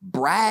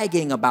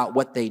bragging about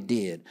what they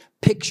did,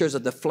 pictures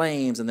of the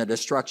flames and the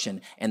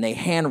destruction, and they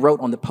hand wrote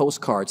on the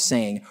postcard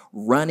saying,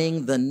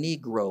 "Running the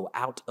Negro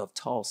out of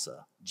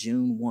Tulsa,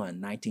 June 1,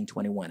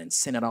 1921, and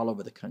sent it all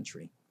over the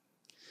country.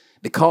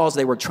 Because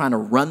they were trying to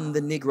run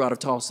the Negro out of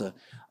Tulsa,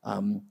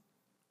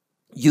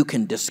 you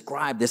can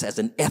describe this as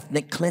an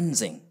ethnic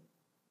cleansing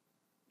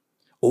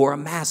or a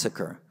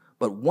massacre.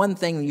 But one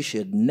thing you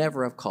should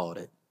never have called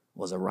it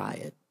was a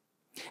riot.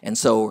 And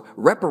so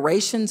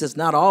reparations is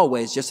not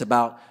always just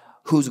about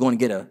who's going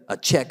to get a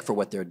check for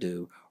what they're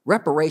due.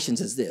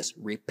 Reparations is this: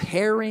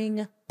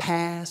 repairing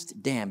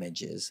past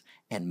damages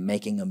and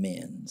making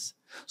amends.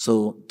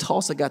 So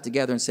Tulsa got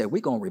together and said,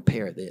 we're going to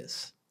repair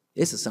this.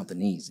 This is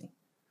something easy.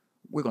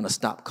 We're going to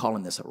stop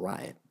calling this a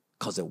riot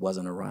because it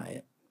wasn't a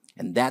riot.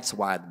 And that's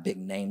why the big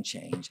name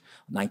change,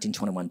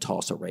 1921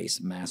 Tulsa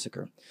Race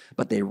Massacre.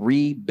 But they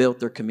rebuilt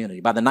their community.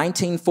 By the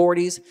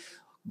 1940s,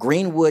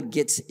 Greenwood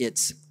gets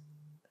its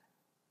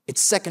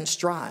second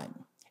stride.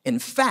 In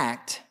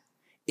fact,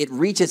 it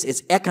reaches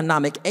its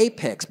economic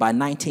apex by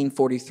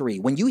 1943.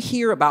 When you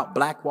hear about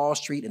Black Wall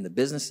Street and the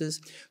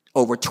businesses,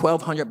 over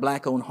 1,200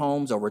 Black-owned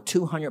homes, over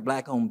 200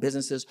 Black-owned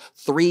businesses,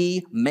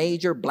 3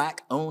 major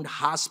Black-owned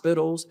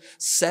hospitals,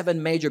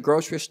 7 major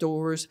grocery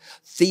stores,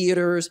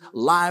 theaters,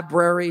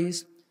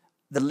 libraries,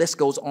 the list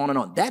goes on and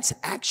on. That's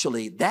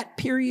actually, that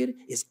period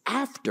is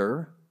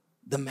after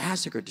the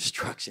massacre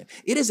destruction.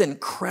 It is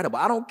incredible.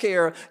 I don't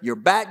care your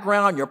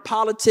background, your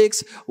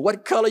politics,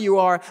 what color you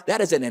are.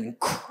 That is an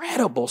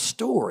incredible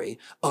story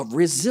of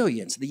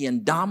resilience, the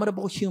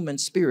indomitable human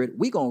spirit.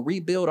 We're going to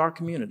rebuild our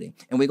community,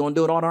 and we're going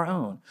to do it on our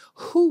own.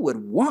 Who would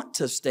want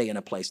to stay in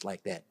a place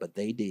like that? But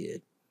they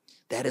did.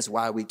 That is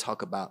why we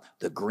talk about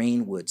the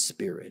Greenwood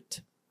spirit.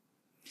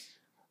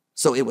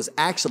 So it was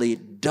actually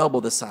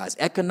double the size.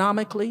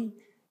 Economically,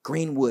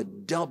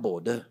 Greenwood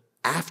doubled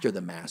after the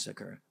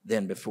massacre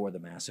than before the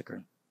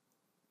massacre.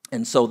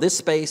 And so this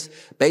space,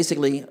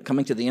 basically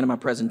coming to the end of my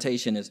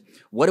presentation, is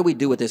what do we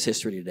do with this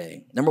history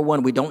today? Number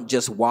one, we don't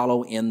just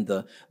wallow in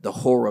the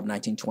horror of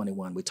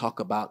 1921. We talk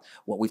about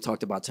what we've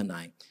talked about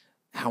tonight,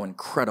 how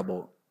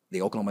incredible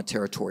the Oklahoma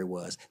Territory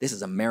was. This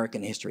is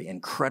American history,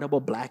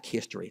 incredible Black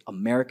history,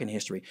 American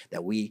history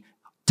that we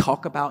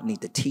talk about, need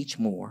to teach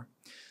more.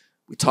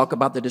 We talk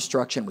about the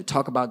destruction, we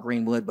talk about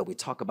Greenwood, but we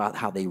talk about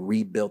how they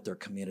rebuilt their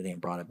community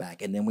and brought it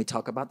back. And then we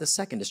talk about the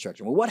second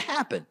destruction. Well, what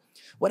happened?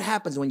 What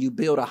happens when you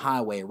build a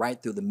highway right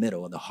through the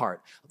middle of the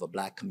heart of a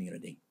Black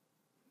community?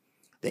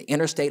 The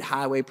interstate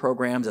highway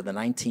programs of the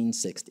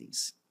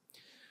 1960s,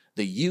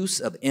 the use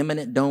of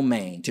eminent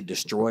domain to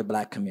destroy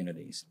Black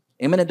communities.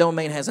 Eminent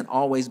domain hasn't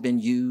always been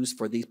used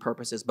for these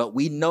purposes, but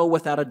we know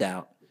without a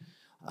doubt,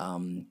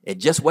 it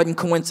just wasn't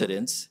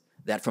coincidence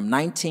that from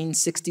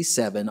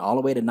 1967 all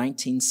the way to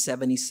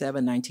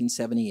 1977,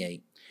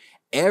 1978,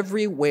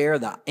 everywhere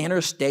the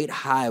interstate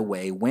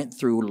highway went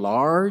through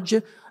large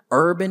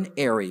urban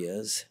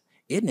areas,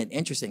 isn't it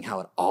interesting how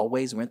it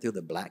always went through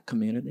the Black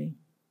community?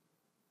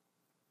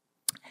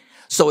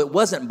 So it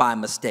wasn't by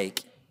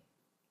mistake.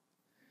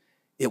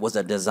 It was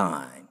a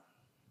design.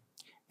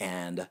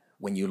 And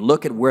when you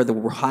look at where the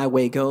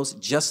highway goes,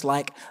 just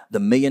like the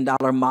 $1 Million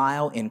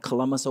Mile in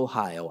Columbus,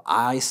 Ohio,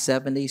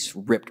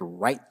 I-70 ripped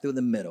right through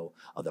the middle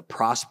of the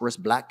prosperous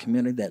Black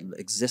community that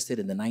existed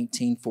in the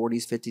 1940s,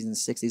 50s, and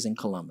 60s in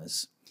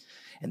Columbus.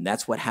 And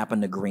that's what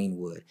happened to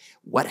Greenwood.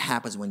 What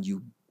happens when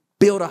you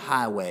build a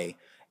highway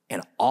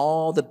and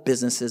all the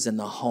businesses and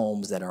the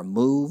homes that are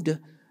moved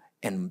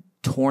and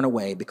torn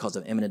away because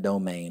of eminent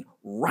domain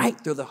right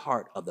through the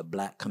heart of the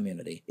black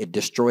community. It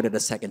destroyed it a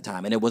second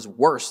time. And it was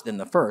worse than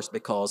the first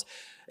because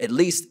at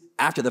least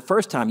after the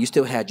first time, you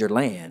still had your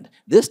land.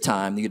 This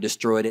time, you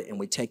destroyed it and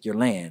we take your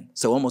land.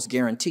 So almost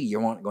guarantee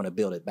you aren't going to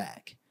build it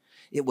back.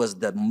 It was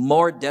the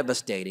more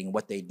devastating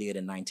what they did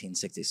in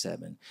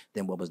 1967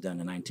 than what was done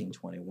in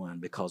 1921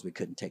 because we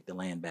couldn't take the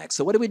land back.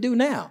 So what do we do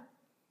now?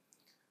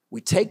 We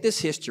take this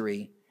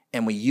history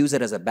and we use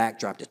it as a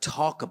backdrop to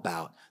talk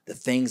about the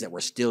things that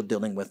we're still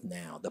dealing with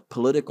now, the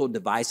political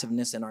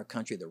divisiveness in our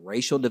country, the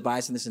racial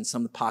divisiveness in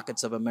some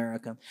pockets of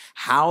America.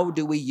 How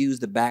do we use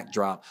the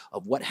backdrop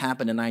of what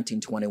happened in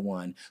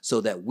 1921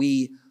 so that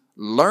we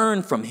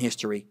learn from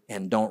history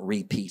and don't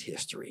repeat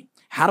history?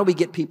 How do we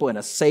get people in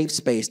a safe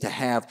space to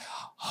have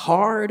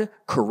hard,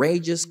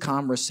 courageous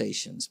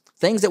conversations?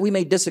 Things that we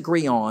may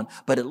disagree on,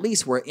 but at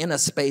least we're in a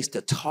space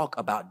to talk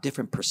about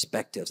different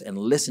perspectives and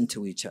listen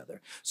to each other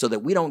so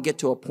that we don't get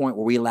to a point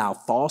where we allow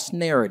false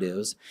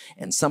narratives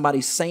and somebody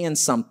saying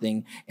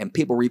something and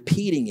people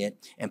repeating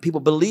it and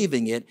people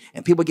believing it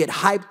and people get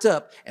hyped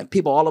up and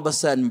people all of a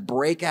sudden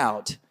break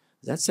out.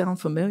 Does that sound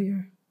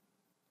familiar?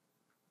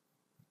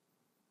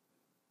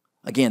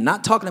 Again,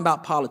 not talking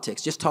about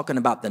politics, just talking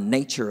about the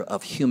nature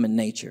of human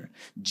nature.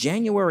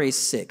 January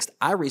 6th,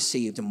 I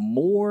received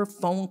more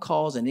phone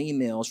calls and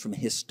emails from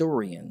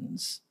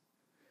historians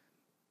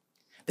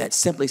that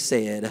simply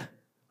said,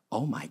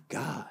 oh my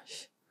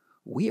gosh,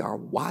 we are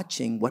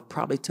watching what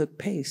probably took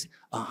place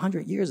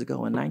 100 years ago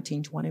in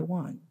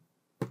 1921.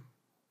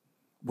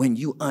 When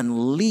you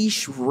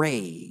unleash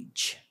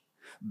rage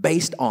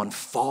based on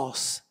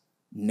false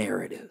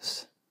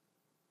narratives.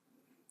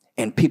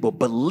 And people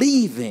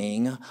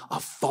believing a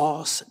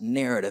false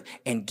narrative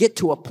and get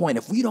to a point,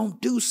 if we don't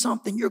do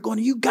something,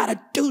 you got to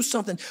do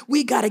something.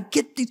 We got to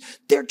get these,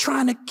 they're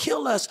trying to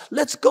kill us.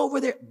 Let's go over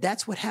there.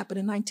 That's what happened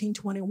in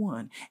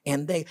 1921.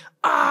 And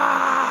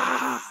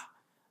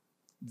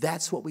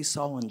that's what we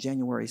saw on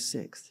January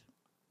 6th.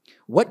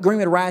 What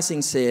Greenwood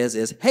Rising says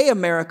is, hey,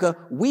 America,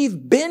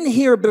 we've been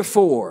here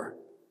before.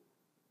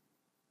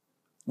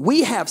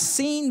 We have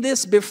seen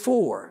this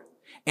before.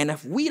 And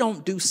if we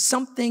don't do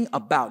something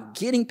about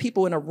getting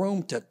people in a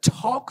room to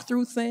talk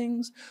through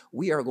things,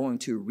 we are going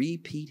to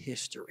repeat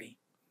history.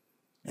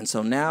 And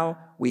so now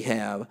we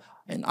have,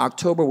 in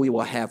October, we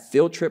will have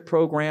field trip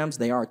programs.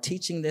 They are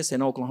teaching this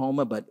in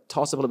Oklahoma, but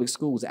Tulsa Public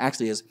Schools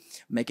actually is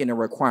making a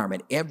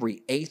requirement.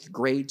 Every 8th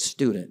grade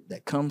student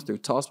that comes through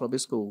Tulsa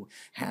Public School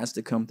has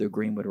to come through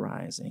Greenwood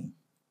Rising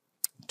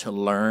to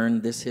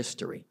learn this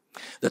history.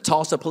 The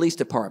Tulsa Police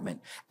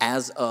Department,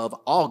 as of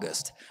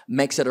August,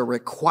 makes it a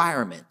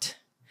requirement.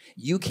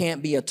 You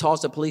can't be a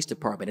Tulsa Police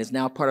Department. It's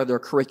now part of their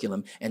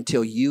curriculum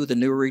until you, the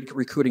new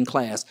recruiting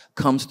class,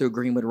 comes through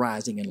Greenwood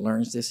Rising and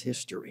learns this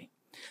history.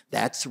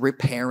 That's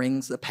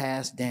repairing the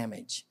past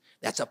damage.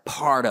 That's a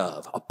part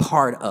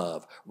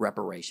of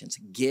reparations,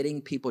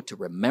 getting people to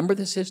remember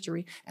this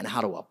history and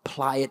how to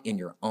apply it in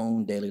your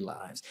own daily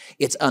lives.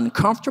 It's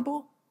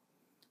uncomfortable,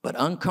 but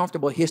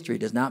uncomfortable history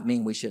does not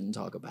mean we shouldn't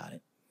talk about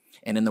it.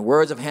 And in the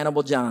words of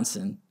Hannibal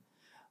Johnson,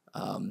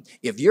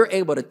 if you're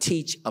able to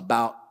teach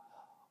about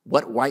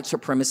what white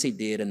supremacy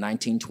did in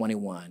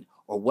 1921,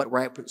 or what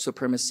white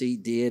supremacy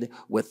did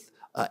with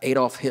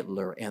Adolf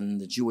Hitler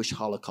and the Jewish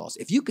Holocaust,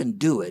 if you can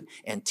do it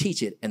and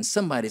teach it and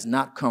somebody's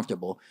not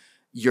comfortable,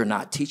 you're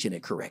not teaching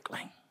it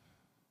correctly.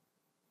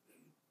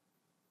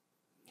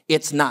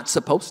 It's not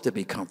supposed to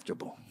be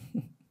comfortable.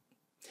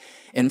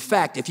 In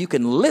fact, if you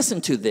can listen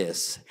to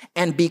this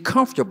and be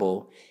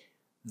comfortable,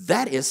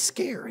 that is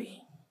scary.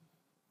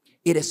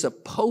 It is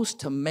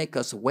supposed to make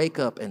us wake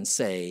up and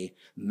say,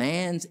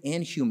 man's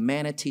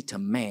inhumanity to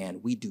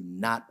man, we do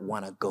not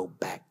want to go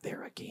back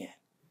there again.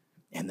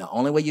 And the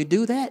only way you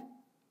do that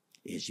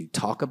is you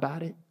talk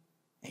about it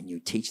and you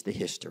teach the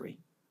history.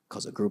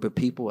 Because a group of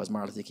people, as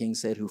Martin Luther King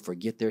said, who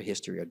forget their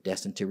history are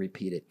destined to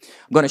repeat it.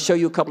 I'm going to show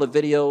you a couple of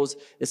videos.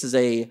 This is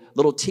a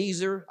little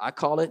teaser, I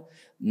call it,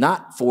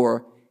 not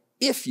for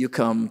if you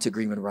come to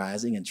Greenwood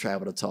Rising and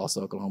travel to Tulsa,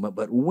 Oklahoma,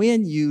 but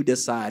when you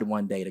decide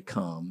one day to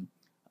come,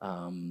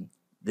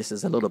 this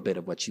is a little bit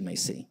of what you may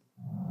see.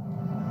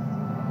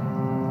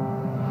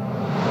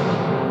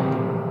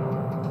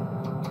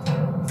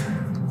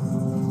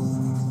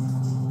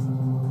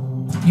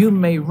 You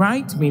may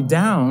write me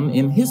down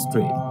in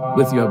history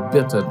with your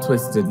bitter,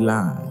 twisted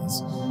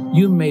lies.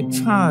 You may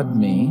trod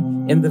me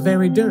in the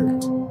very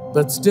dirt,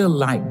 but still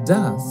like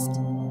dust,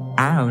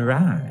 I'll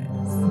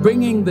rise,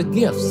 bringing the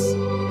gifts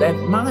that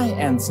my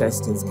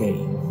ancestors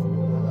gave.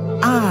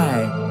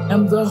 I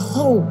am the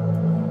hope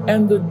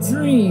and the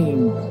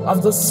dream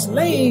of the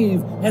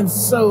slave, and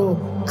so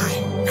I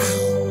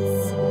rise,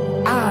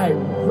 I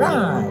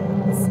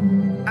rise,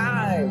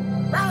 I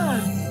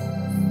rise.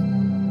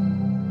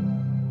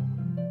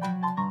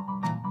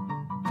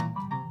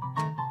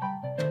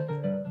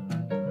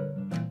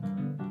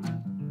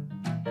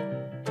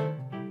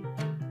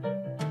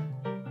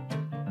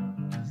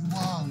 You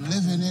are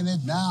living in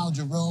it now,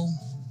 Jerome.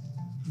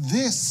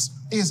 This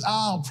is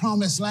our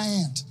promised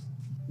land.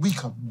 We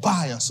could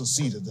buy us a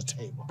seat at the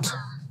table.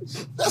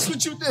 That's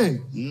what you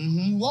think.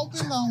 Won't be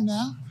long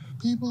now.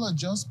 People are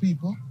just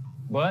people.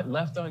 But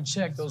left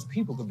unchecked, those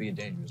people could be a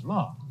dangerous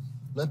mob.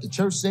 Let the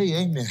church say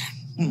amen.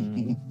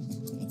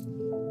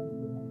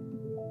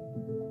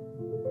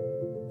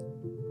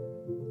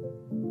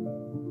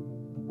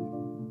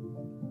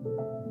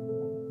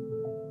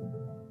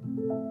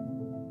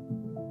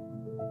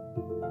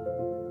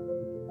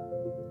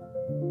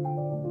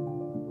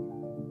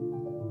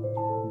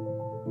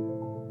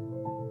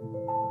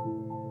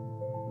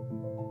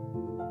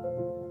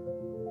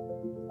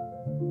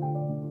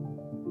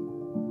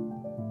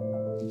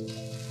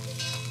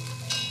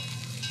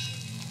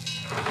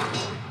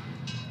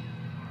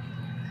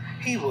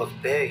 He was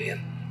begging,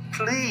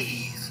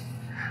 please,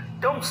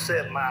 don't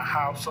set my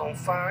house on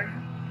fire.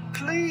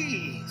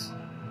 Please,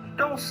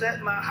 don't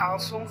set my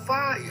house on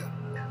fire.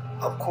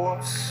 Of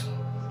course,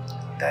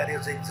 that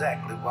is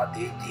exactly what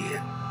they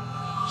did.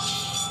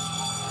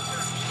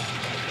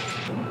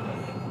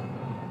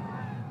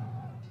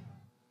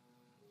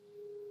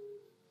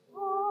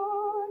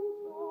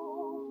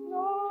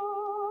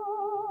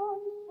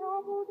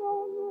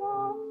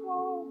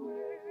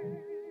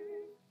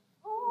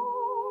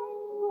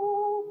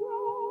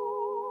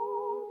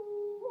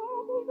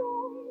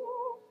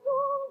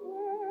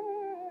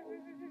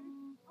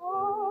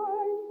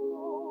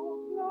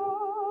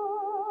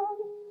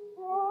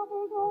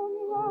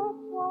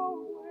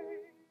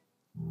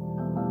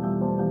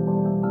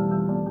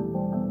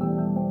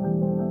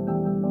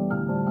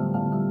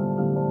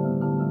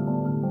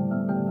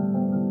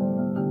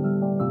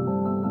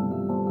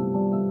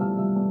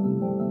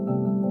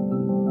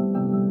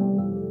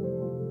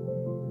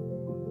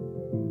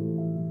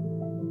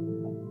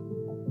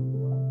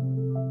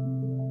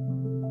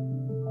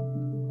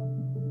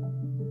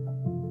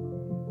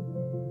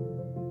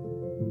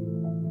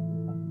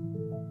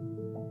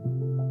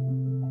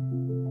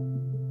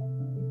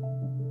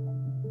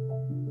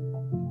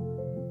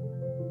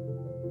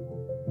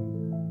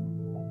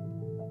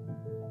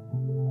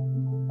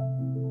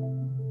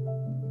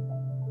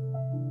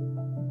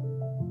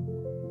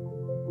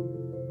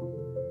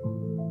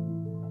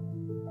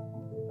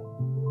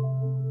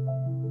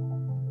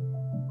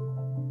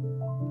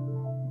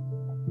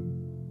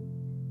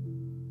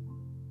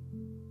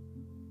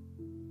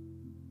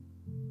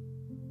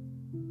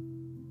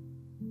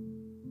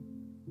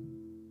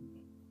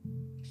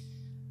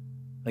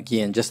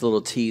 Again, just a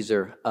little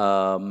teaser,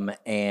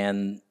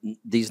 and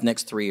these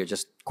next three are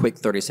just quick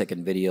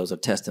 30-second videos of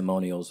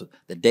testimonials.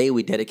 The day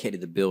we dedicated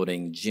the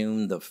building,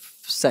 June the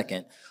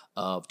 2nd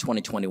of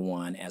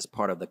 2021, as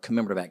part of the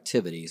commemorative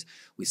activities,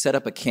 we set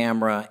up a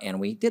camera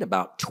and we did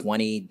about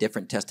 20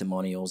 different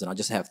testimonials, and I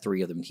just have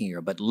 3 of them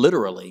here. But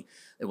literally,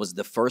 it was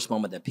the first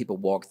moment that people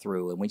walked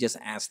through, and we just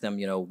asked them,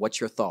 you know,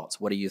 what's your thoughts?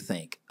 What do you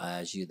think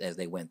as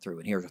they went through?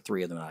 And here are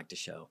 3 of them I'd like to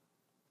show.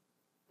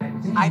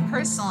 I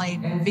personally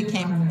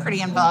became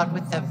pretty involved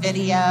with the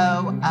video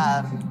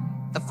of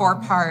the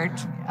 4-part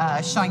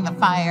showing the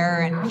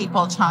fire and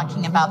people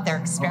talking about their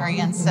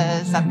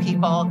experiences of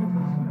people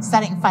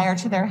setting fire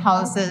to their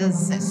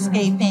houses,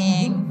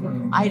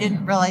 escaping. I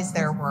didn't realize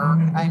there were,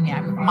 I mean,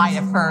 I might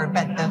have heard,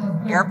 but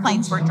the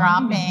airplanes were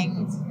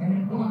dropping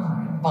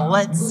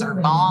bullets or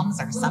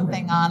bombs or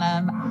something on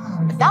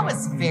them. But that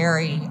was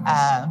very,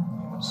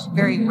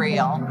 very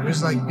real. It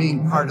was like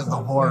being part of the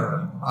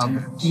horror of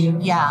it.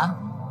 Yeah.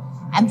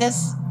 And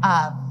this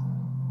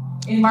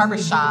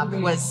barbershop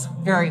was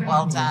very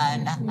well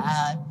done.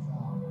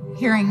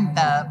 Hearing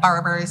the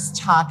barbers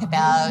talk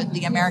about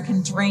the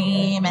American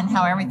dream and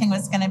how everything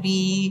was going to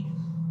be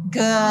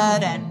good,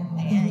 and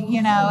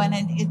you know, and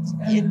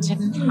it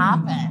didn't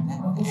happen,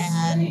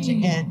 and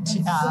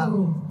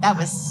that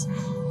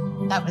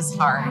was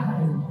hard.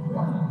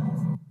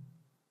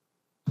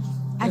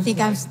 I think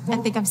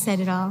I've said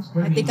it all.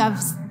 I think I've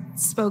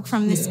spoke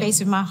from the space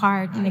of my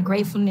heart and the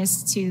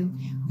gratefulness to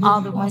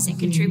all the ones that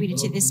contributed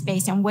to this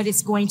space and what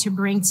it's going to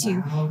bring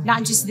to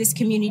not just this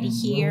community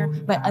here,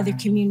 but other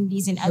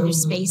communities and other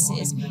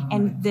spaces.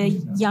 And the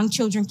young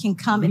children can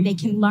come and they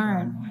can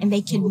learn and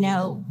they can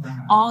know,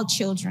 all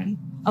children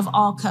of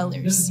all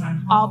colors,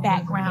 all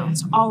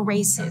backgrounds, all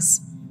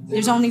races.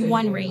 There's only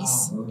one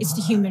race. It's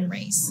the human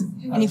race.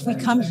 And if we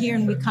come here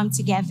and we come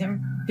together,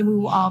 then we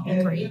will all be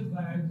great.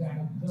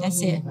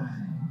 That's it.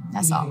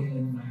 That's all.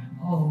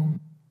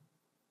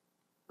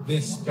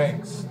 This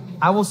space.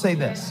 I will say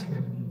this,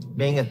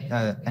 being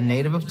a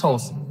native of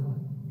Tulsa,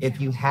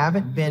 if you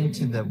haven't been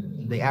to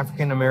the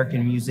African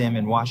American Museum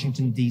in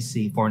Washington,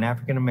 D.C. for an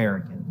African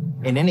American,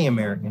 and any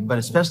American, but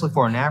especially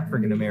for an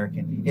African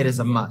American, it is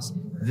a must.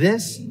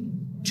 This,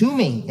 to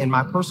me, in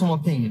my personal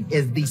opinion,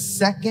 is the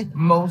second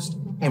most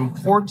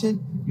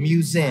important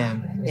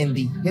museum in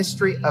the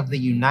history of the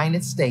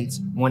United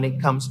States when it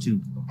comes to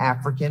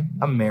African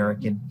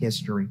American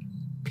history,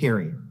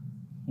 period.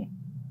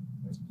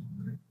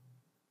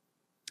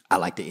 I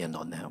like to end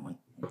on that one.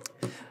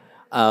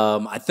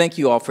 I thank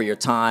you all for your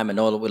time. I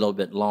know a little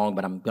bit long,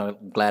 but I'm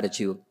glad that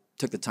you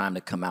took the time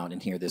to come out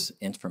and hear this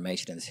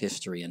information and this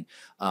history. And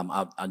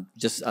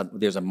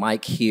there's a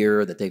mic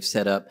here that they've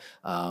set up,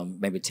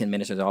 maybe 10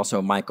 minutes. There's also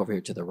a mic over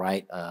here to the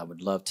right. I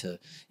would love to,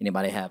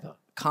 anybody have a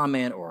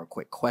comment or a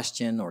quick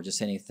question or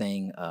just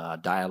anything,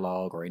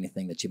 dialogue or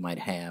anything that you might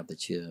have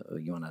that you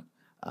want to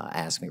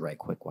ask me right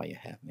quick while you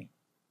have me.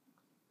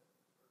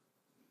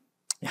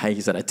 How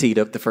you said I teed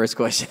up the first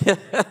question.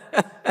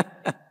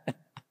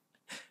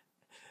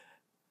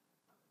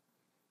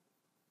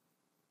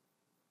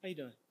 How you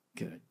doing?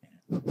 Good.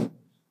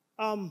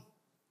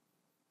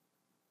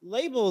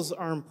 Labels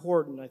are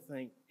important, I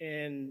think,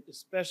 and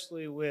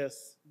especially with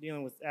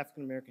dealing with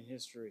African American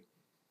history.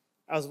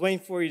 I was waiting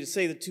for you to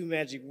say the two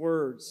magic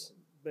words,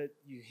 but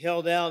you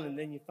held out and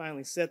then you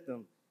finally said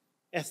them: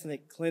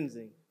 ethnic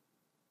cleansing.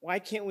 Why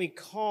can't we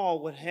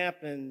call what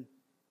happened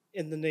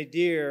in the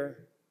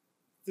Nadir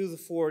through the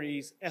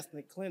 40s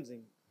ethnic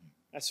cleansing?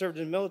 I served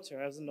in the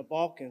military. I was in the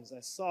Balkans.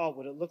 I saw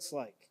what it looks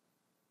like.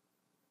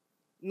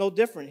 No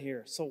different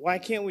here. So why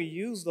can't we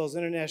use those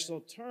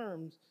international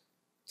terms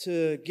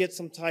to get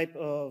some type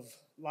of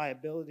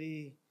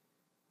liability,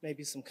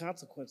 maybe some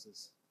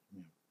consequences?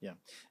 Yeah.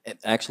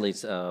 Actually,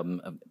 it's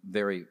a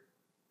very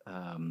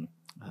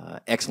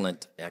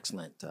excellent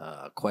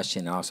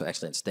question and also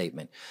excellent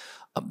statement.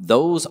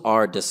 Those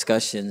are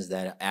discussions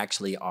that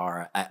actually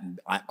are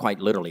quite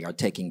literally are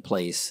taking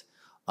place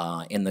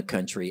in the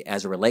country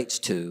as it relates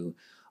to,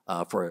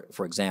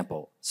 for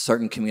example,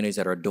 certain communities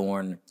that are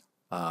doing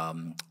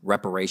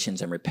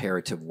reparations and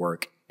reparative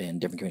work in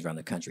different communities around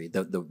the country.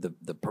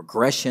 The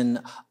progression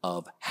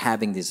of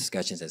having these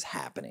discussions is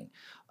happening.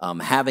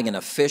 Having an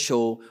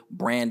official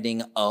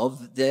branding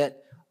of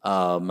that,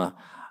 I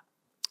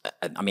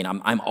mean,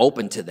 I'm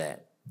open to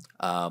that.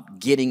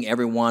 Getting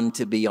everyone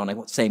to be on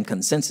the same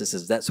consensus,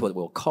 is that's what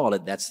we'll call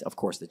it. That's, of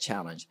course, the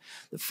challenge.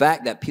 The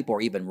fact that people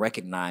are even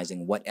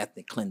recognizing what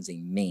ethnic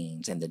cleansing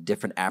means and the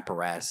different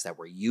apparatus that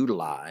were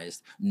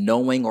utilized,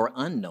 knowing or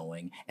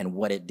unknowing, and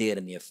what it did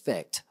and the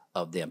effect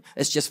of them.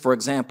 It's just, for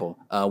example,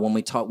 now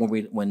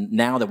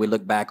that we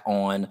look back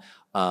on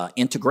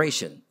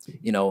integration,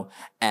 you know,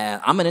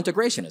 I'm an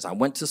integrationist. I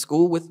went to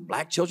school with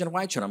black children and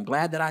white children. I'm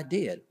glad that I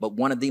did. But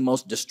one of the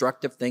most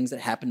destructive things that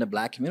happened to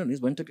black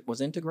communities was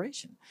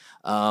integration.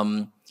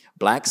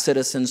 Black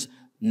citizens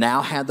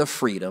now had the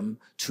freedom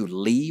to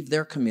leave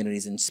their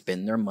communities and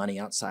spend their money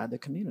outside the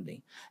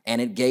community. And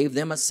it gave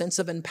them a sense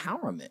of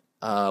empowerment.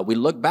 We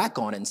look back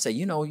on it and say,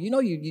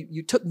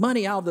 you took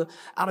money out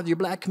of your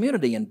black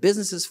community and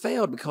businesses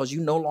failed because you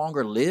no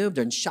longer lived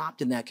and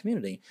shopped in that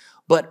community.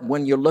 But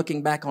when you're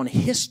looking back on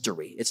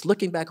history, it's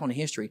looking back on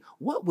history,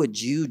 what would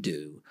you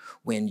do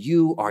when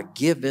you are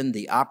given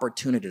the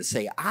opportunity to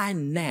say, I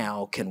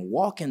now can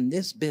walk in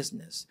this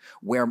business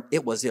where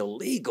it was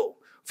illegal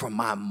for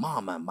my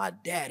mama, my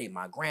daddy,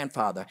 my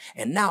grandfather,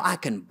 and now I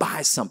can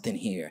buy something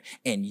here,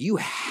 and you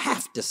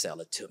have to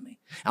sell it to me.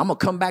 I'm going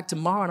to come back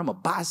tomorrow, and I'm going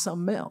to buy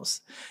something else.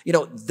 You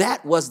know,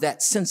 that was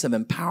that sense of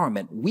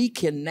empowerment. We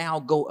can now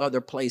go other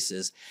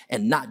places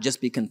and not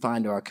just be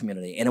confined to our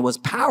community. And it was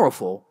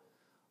powerful,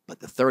 but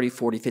the 30,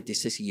 40, 50,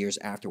 60 years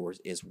afterwards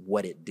is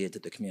what it did to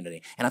the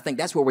community. And I think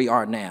that's where we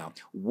are now.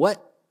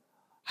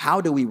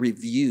 How do we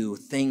review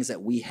things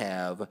that we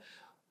have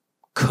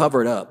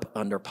covered up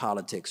under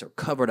politics or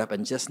covered up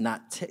and just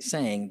not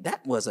saying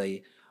that was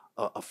a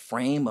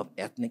frame of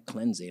ethnic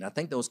cleansing? I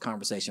think those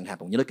conversations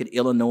happen. When you look at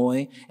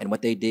Illinois and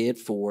what they did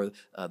for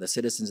the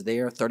citizens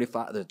there,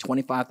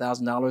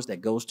 $25,000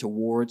 that goes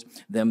towards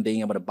them being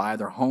able to buy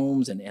their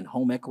homes and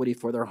home equity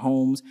for their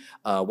homes.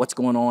 What's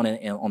going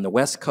on the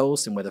West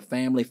Coast and where the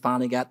family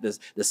finally got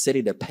the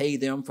city to pay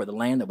them for the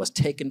land that was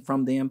taken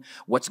from them.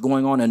 What's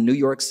going on in New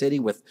York City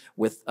with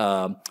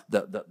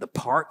the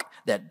park,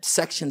 that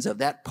sections of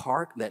that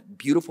park, that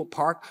beautiful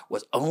park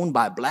was owned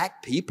by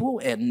black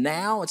people, and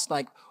now it's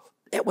like,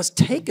 it was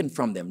taken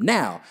from them.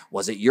 Now,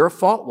 was it your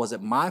fault? Was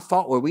it my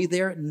fault? Were we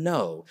there?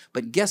 No.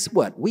 But guess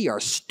what? We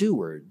are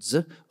stewards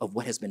of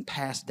what has been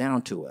passed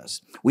down to us.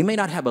 We may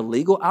not have a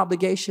legal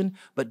obligation,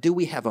 but do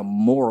we have a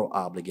moral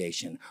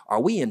obligation? Are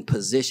we in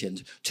position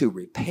to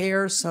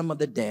repair some of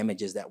the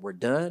damages that were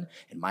done?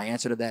 And my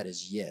answer to that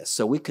is yes.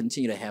 So we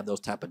continue to have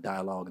those type of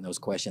dialogue and those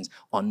questions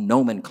on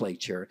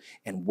nomenclature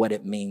and what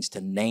it means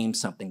to name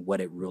something what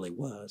it really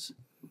was.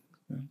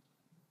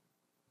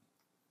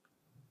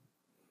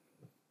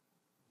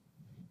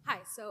 Hi,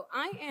 so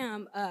I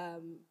am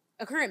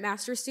a current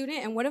master's student,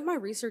 and one of my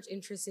research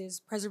interests is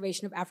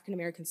preservation of African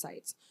American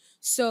sites.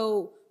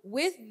 So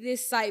with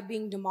this site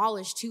being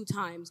demolished 2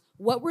 times,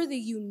 what were the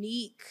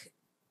unique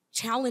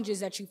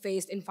challenges that you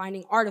faced in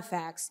finding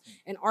artifacts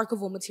and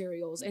archival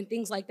materials and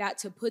things like that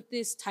to put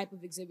this type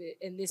of exhibit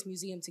in this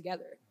museum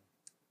together?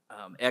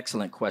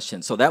 Excellent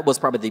question. So that was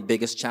probably the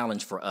biggest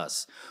challenge for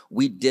us.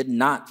 We did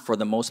not, for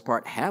the most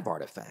part, have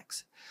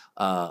artifacts.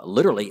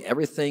 Literally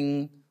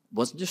everything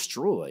was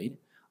destroyed.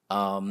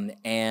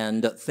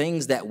 And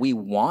things that we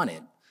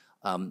wanted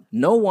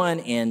No one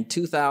in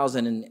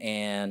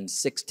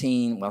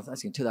 2016, well, I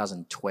think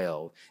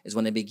 2012, is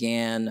when they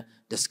began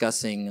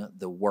discussing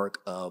the work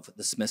of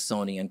the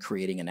Smithsonian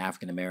creating an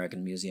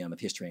African-American Museum of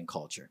History and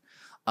Culture.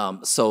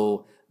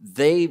 So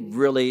they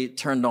really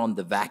turned on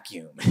the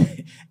vacuum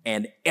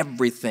and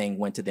everything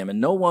went to them.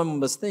 And no one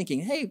was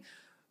thinking, hey,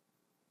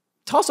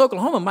 Tulsa,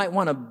 Oklahoma might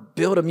want to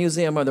build a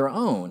museum of their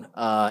own.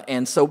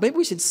 And so maybe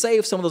we should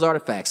save some of those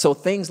artifacts. So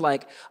things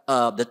like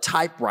the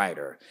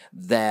typewriter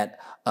that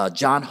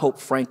John Hope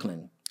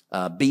Franklin,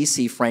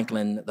 B.C.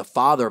 Franklin, the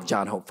father of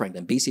John Hope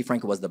Franklin, B.C.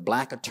 Franklin was the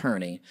black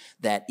attorney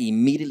that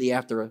immediately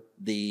after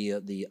the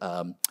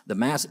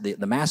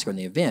massacre and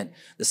the event,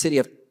 the city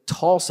of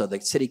Tulsa,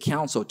 the city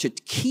council, to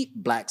keep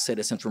black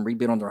citizens from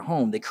rebuilding their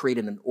home, they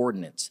created an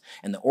ordinance.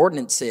 And the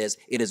ordinance says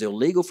it is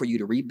illegal for you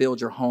to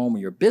rebuild your home or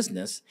your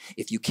business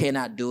if you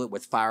cannot do it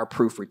with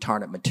fireproof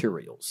retardant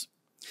materials.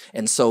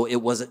 And so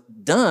it was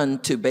done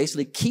to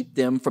basically keep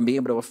them from being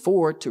able to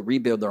afford to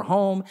rebuild their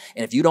home.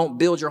 And if you don't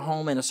build your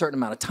home in a certain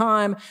amount of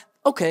time,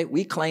 okay,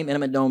 we claim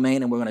eminent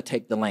domain and we're going to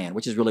take the land,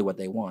 which is really what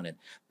they wanted.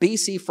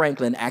 B.C.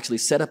 Franklin actually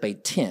set up a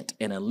tent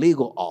in a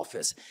legal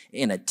office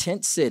in a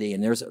tent city,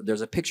 and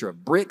there's a picture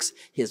of bricks,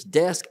 his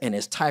desk, and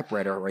his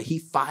typewriter where he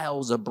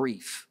files a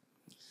brief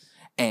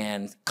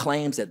and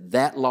claims that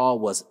that law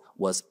was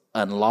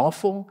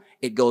unlawful.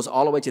 It goes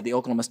all the way to the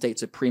Oklahoma State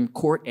Supreme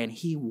Court, and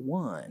he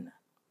won.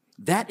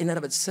 That in and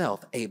of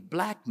itself, a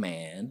black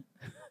man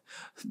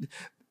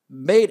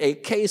made a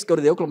case go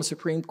to the Oklahoma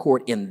Supreme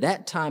Court in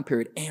that time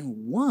period and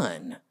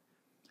won.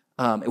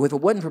 If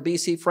it wasn't for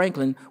B.C.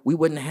 Franklin, we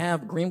wouldn't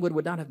have, Greenwood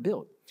would not have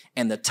built.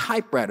 And the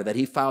typewriter that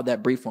he filed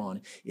that brief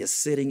on is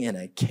sitting in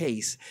a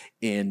case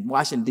in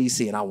Washington,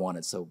 D.C., and I want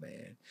it so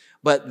bad.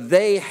 But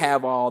they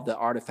have all the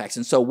artifacts.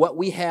 And so what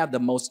we have, the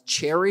most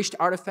cherished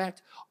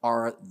artifact,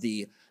 are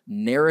the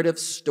narrative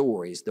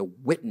stories, the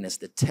witness,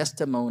 the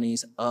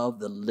testimonies of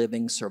the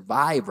living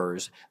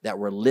survivors that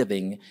were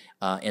living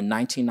in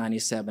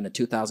 1997 to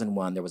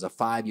 2001. There was a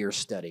 5-year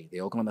study,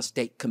 the Oklahoma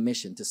State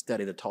Commission to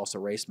study the Tulsa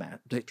race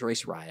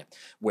riot,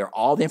 where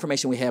all the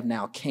information we have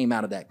now came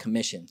out of that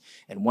commission.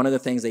 And one of the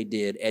things they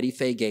did, Eddie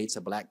Faye Gates,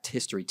 a black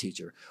history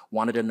teacher,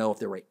 wanted to know if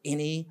there were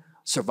any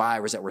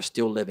survivors that were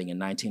still living in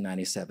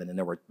 1997, and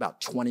there were about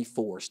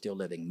 24 still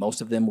living. Most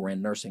of them were in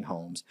nursing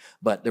homes,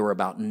 but there were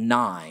about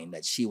 9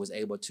 that she was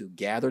able to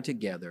gather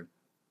together.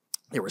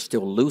 They were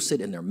still lucid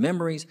in their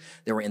memories.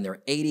 They were in their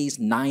 80s,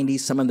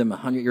 90s, some of them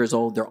 100 years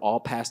old. They're all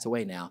passed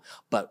away now.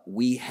 But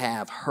we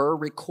have her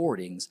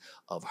recordings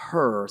of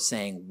her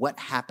saying, what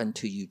happened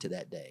to you to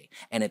that day?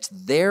 And it's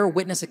their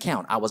witness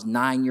account. I was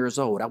 9 years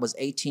old. I was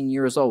 18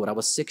 years old. I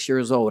was 6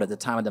 years old at the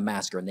time of the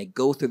massacre. And they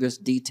go through this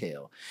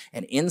detail.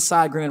 And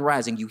inside Greenwood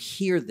Rising, you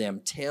hear them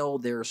tell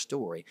their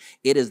story.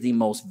 It is the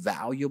most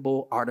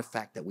valuable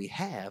artifact that we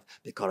have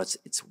because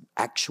it's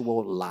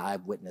actual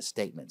live witness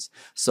statements.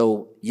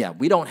 So yeah,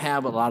 we don't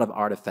have a lot of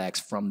artifacts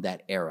from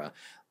that era.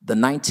 The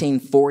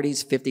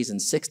 1940s, 50s, and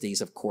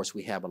 60s, of course,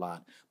 we have a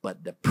lot,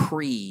 but the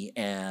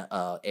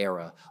pre-era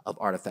of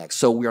artifacts.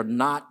 So we're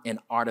not an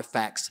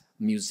artifacts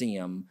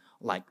museum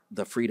like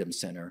the Freedom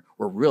Center.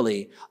 We're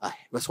really,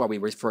 that's why we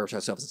refer to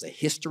ourselves as a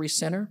history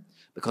center,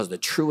 because the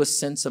truest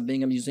sense of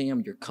being a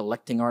museum, you're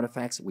collecting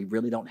artifacts. We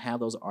really don't have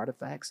those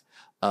artifacts.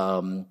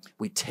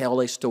 We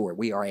tell a story.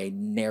 We are a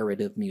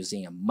narrative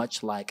museum,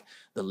 much like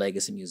the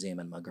Legacy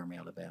Museum in Montgomery,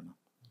 Alabama.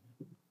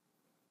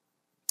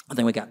 I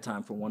think we got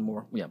time for one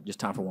more. Yeah, just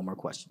time for one more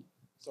question.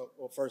 So,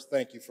 well, first,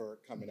 thank you for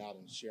coming out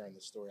and sharing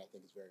this story. I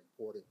think it's very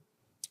important.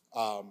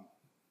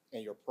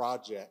 And your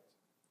project,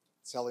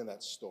 telling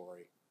that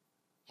story,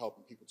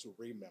 helping people to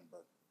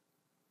remember,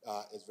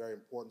 is very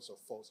important so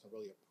folks can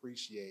really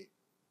appreciate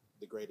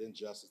the great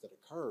injustice that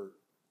occurred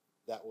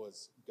that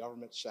was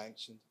government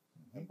sanctioned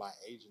and by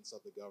agents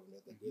of the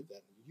government that did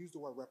that. And you used the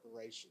word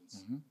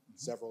reparations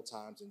several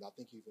times, and I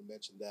think you even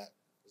mentioned that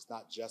it's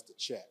not just a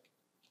check.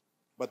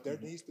 But there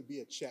needs to be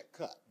a check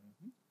cut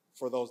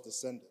for those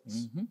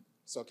descendants.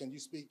 So can you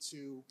speak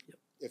to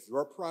if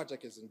your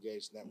project is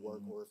engaged in that work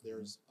or if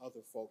there's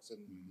other folks in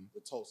the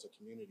Tulsa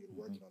community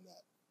working on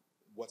that,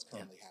 what's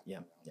currently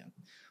happening?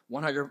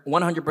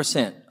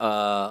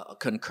 100%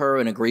 concur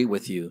and agree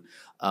with you.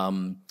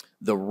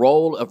 The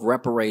role of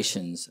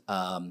reparations,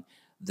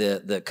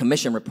 the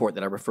commission report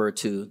that I referred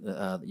to,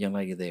 the young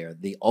lady there,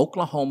 the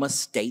Oklahoma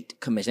State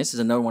Commission, this is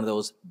another one of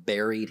those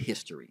buried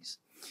histories.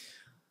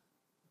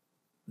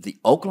 The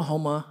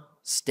Oklahoma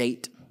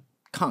State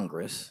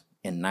Congress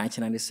in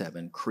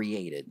 1997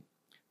 created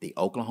the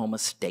Oklahoma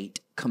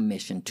State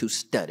Commission to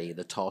study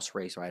the Tulsa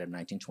race riot of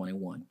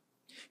 1921.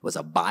 It was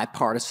a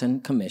bipartisan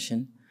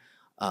commission.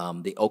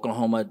 The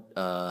Oklahoma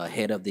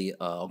head of the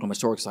Oklahoma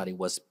Historical Society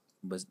was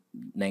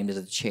named as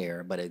the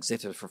chair, but it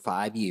existed for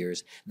 5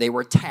 years. They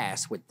were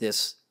tasked with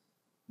this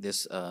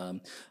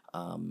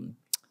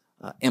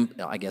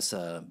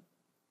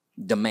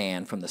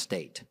demand from the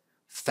state.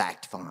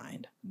 Fact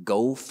find.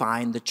 Go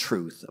find the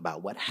truth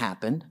about what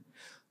happened,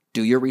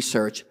 do your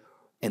research,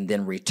 and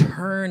then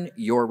return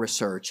your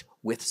research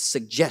with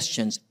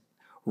suggestions,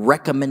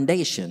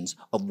 recommendations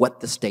of what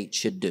the state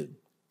should do.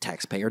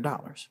 taxpayer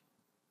dollars.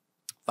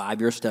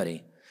 5-year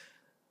study,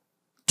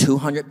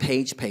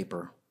 200-page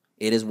paper.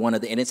 It is one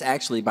of the, and it's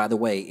actually, by the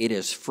way, it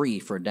is free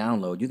for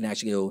download. You can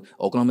actually go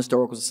Oklahoma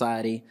Historical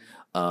Society,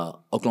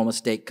 Oklahoma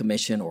State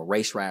Commission, or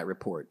Race Riot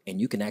Report, and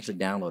you can actually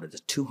download it.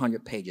 It's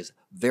 200 pages,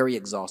 very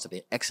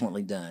exhaustive,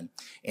 excellently done.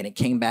 And it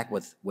came back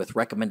with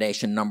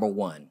recommendation number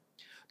 1.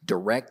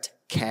 Direct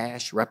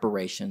cash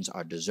reparations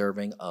are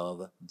deserving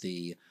of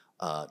the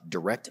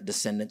direct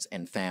descendants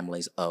and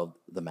families of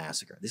the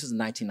massacre. This is in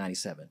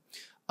 1997.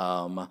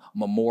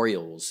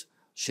 Memorials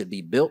should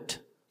be built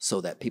so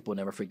that people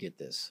never forget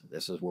this.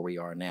 This is where we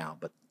are now,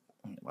 but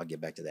I'll get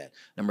back to that.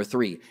 Number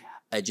 3,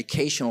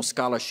 educational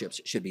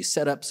scholarships should be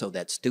set up so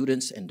that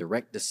students and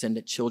direct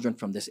descendant children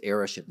from this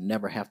era should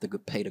never have to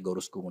pay to go to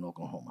school in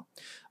Oklahoma.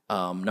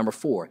 Number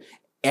 4,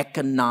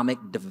 economic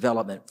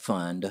development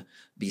fund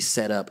be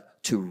set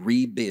up to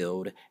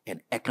rebuild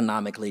and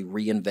economically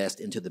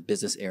reinvest into the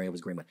business area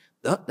of Greenwood.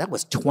 That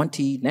was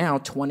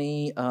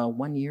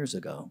 21 years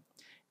ago.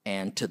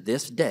 And to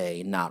this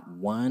day, not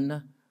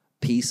one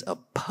piece of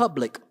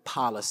public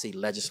policy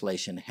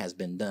legislation has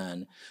been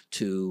done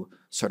to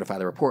certify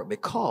the report,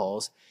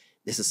 because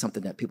this is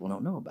something that people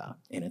don't know about,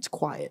 and it's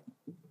quiet.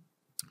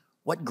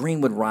 What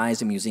Greenwood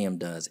Rising Museum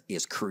does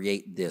is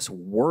create this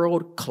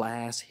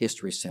world-class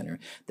history center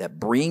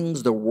that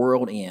brings the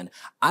world in.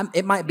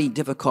 It might be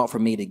difficult for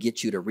me to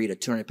get you to read a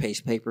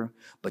 200-page paper,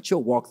 but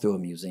you'll walk through a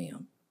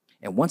museum.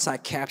 And once I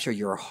capture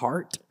your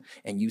heart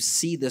and you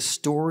see this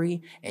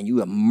story and you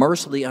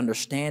immersively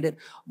understand it,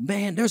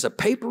 man, there's a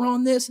paper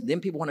on this.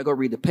 Then people want to go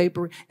read the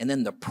paper. And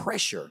then the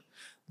pressure,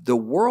 the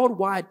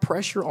worldwide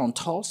pressure on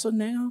Tulsa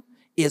now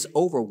is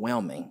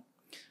overwhelming.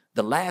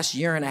 The last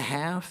year and a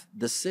half,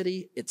 the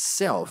city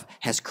itself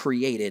has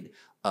created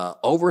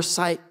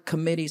oversight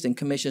committees and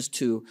commissions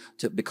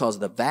because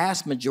the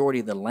vast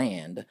majority of the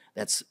land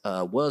that's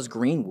was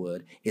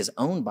Greenwood is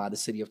owned by the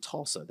city of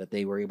Tulsa, that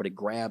they were able to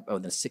grab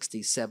in the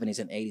 60s, 70s,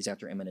 and 80s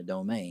after eminent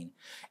domain.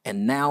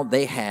 And now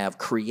they have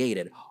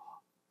created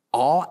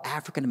all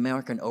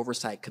African-American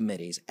oversight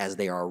committees as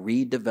they are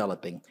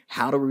redeveloping.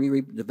 How do we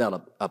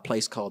redevelop a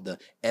place called the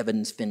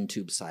Evans Fin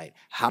Tube site?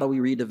 How do we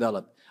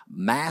redevelop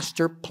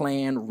master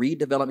plan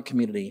redevelopment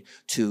community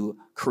to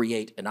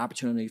create an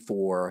opportunity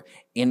for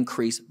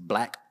increased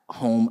Black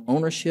home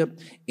ownership,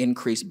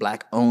 increased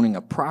Black owning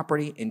of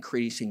property,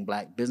 increasing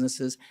Black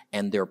businesses,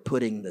 and they're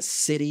putting the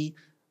city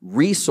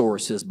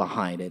resources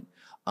behind it,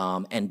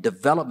 and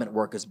development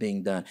work is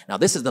being done. Now,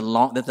 this is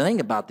the thing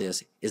about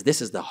this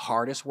is the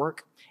hardest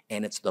work,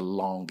 and it's the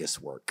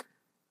longest work.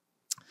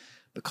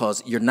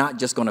 Because you're not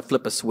just going to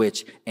flip a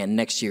switch and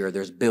next year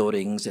there's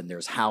buildings and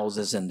there's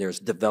houses and there's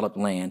developed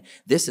land.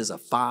 This is a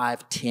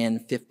 5,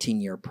 10,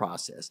 15-year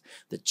process.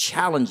 The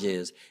challenge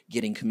is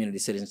getting community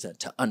citizens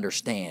to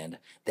understand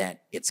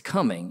that it's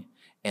coming,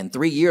 and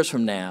 3 years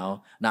from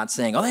now, not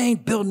saying, oh, they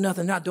ain't building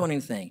nothing, not doing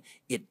anything.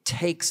 It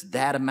takes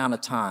that amount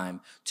of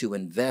time to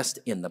invest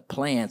in the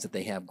plans that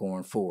they have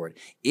going forward.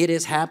 It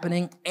is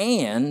happening,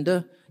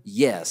 and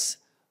yes,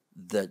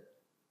 the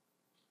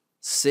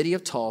City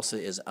of Tulsa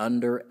is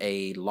under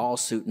a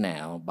lawsuit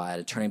now by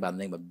an attorney by the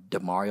name of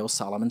Demario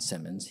Solomon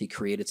Simmons. He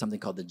created something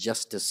called the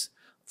Justice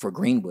for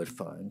Greenwood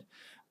Fund,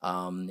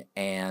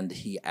 and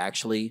he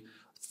actually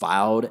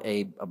filed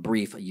a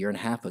brief a year and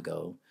a half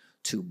ago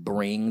to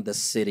bring the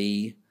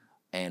city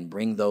and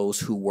bring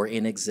those who were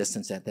in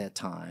existence at that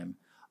time,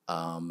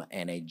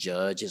 and a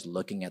judge is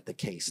looking at the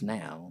case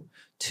now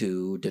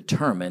to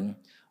determine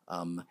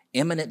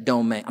eminent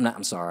domain.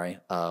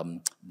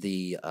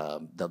 The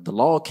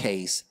law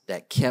case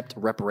that kept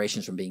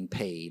reparations from being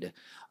paid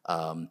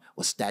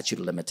was statute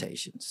of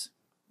limitations.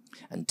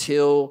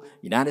 Until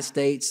United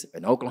States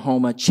and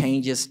Oklahoma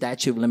changes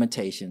statute of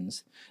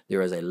limitations,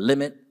 there is a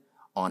limit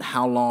on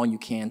how long you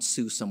can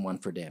sue someone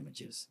for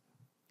damages.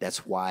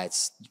 That's why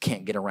you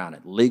can't get around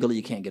it. Legally,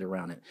 you can't get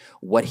around it.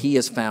 What he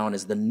has found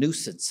is a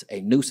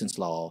nuisance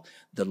law,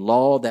 the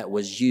law that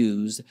was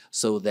used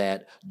so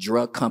that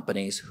drug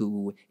companies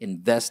who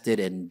invested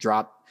and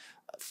dropped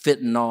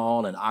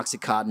fentanyl and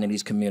Oxycontin in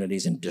these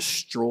communities and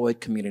destroyed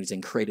communities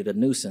and created a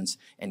nuisance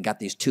and got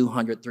these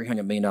 $200,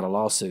 $300 million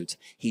lawsuits.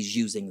 He's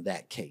using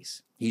that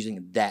case. He's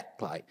using that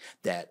plight,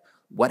 that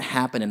what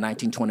happened in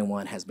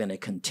 1921 has been a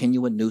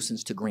continuing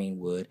nuisance to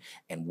Greenwood,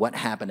 and what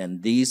happened,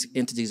 and these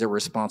entities are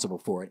responsible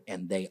for it,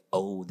 and they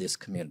owe this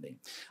community.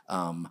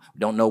 We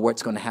don't know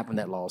what's going to happen in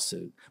that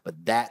lawsuit,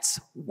 but that's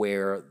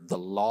where the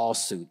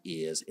lawsuit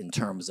is in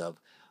terms of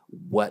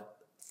what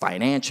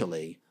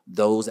financially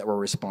those that were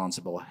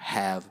responsible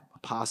have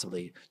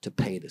possibly to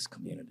pay this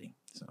community.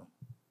 So,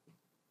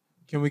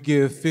 can we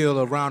give Phil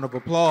a round of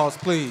applause,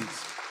 please?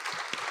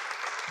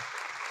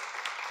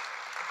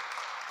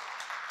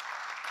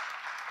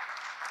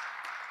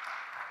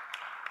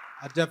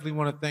 I definitely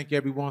want to thank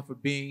everyone for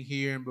being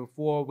here. And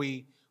before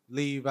we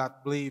leave, I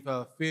believe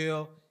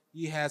Phil,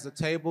 he has a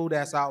table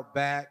that's out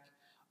back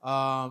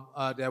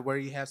where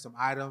he has some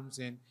items.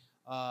 And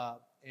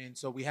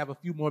so we have a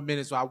few more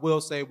minutes. So I will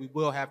say we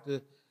will have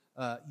to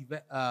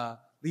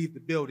leave the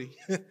building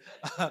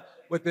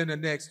within the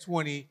next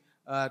 20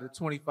 the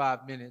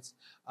 25 minutes,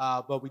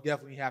 but we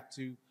definitely have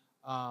to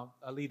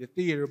lead a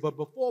theater. But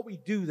before we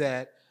do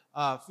that,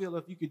 Phil,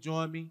 if you could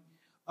join me.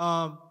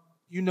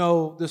 You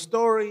know, the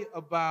story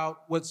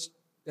about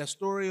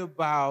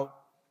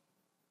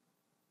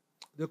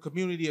the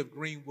community of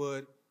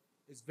Greenwood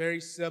is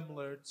very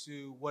similar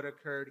to what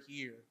occurred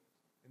here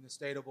in the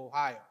state of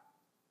Ohio.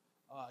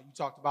 You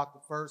talked about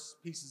the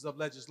first pieces of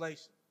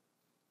legislation.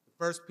 The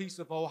first piece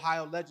of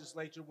Ohio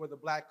legislature were the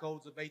Black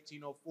Codes of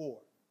 1804.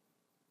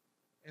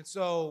 And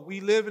so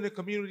we live in a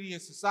community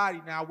and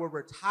society now where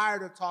we're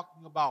tired of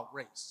talking about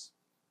race.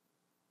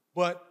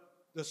 But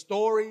the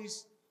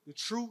stories, the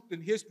truth,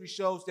 and history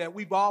shows that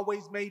we've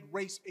always made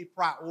race a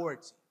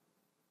priority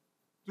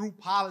through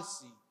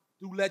policy,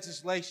 through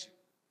legislation,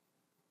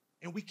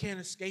 and we can't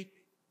escape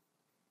it.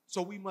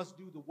 So we must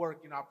do the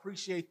work, and I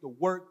appreciate the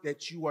work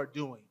that you are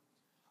doing.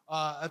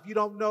 If you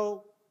don't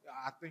know,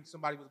 I think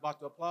somebody was about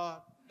to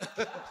applaud.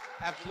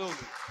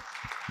 Absolutely.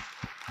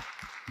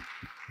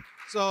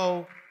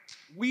 So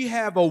we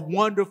have a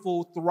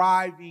wonderful,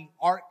 thriving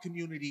art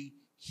community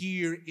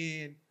here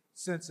in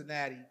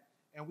Cincinnati,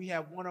 and we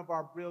have one of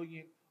our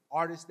brilliant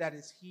artists that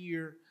is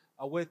here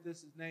with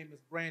us. His name is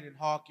Brandon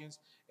Hawkins,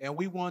 and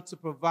we want to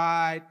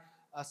provide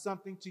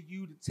something to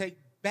you to take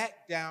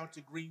back down to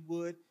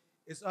Greenwood.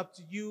 It's up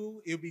to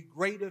you. It would be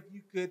great if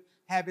you could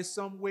have it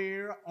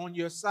somewhere on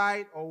your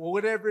site or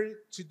whatever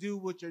to do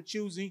what you're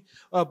choosing.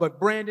 But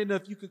Brandon,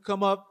 if you could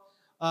come up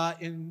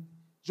and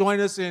join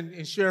us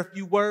and share a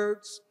few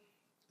words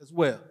as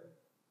well.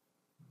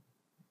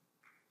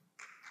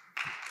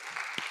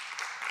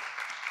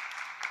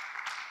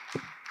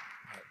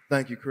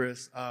 Thank you,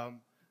 Chris. I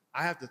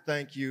have to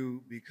thank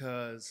you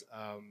because,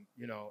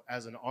 you know,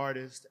 as an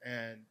artist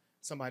and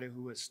somebody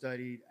who has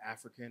studied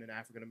African and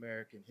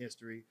African-American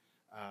history,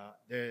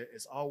 there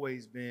has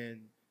always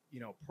been, you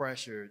know,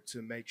 pressure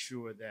to make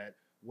sure that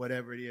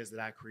whatever it is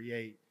that I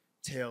create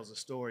tells a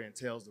story and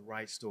tells the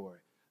right story.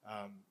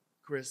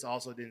 Chris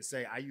also didn't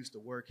say I used to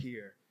work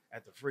here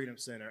at the Freedom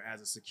Center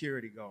as a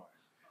security guard,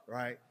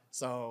 right?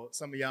 So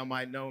some of y'all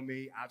might know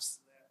me.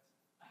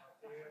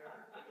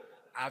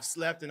 I've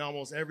slept in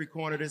almost every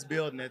corner of this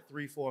building at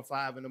 3, 4,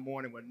 5 in the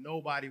morning when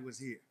nobody was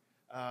here.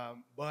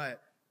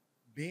 But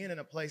being in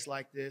a place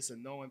like this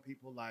and knowing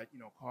people like, you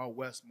know, Carl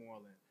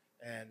Westmoreland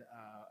and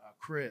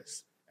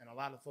Chris and a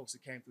lot of folks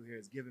that came through here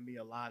has given me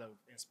a lot of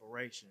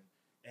inspiration.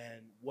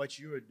 And what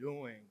you're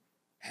doing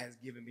has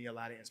given me a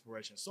lot of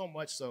inspiration. So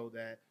much so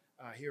that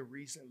here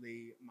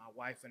recently, my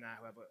wife and I,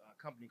 who have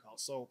a company called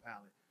Soul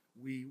Palette,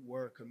 we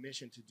were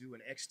commissioned to do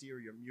an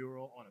exterior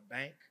mural on a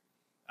bank.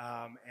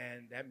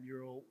 And that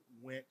mural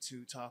went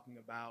to talking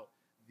about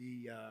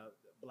the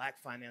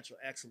Black financial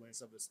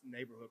excellence of a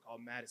neighborhood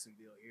called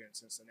Madisonville here in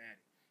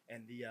Cincinnati.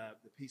 And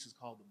the piece is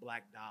called the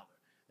Black Dollar.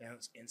 Now,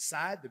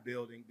 inside the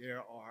building, there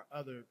are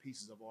other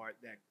pieces of art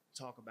that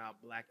talk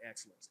about Black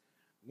excellence,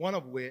 one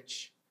of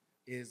which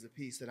is the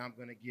piece that I'm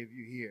going to give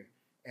you here.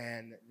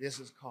 And this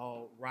is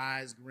called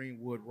Rise,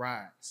 Greenwood,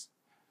 Rise.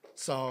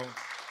 So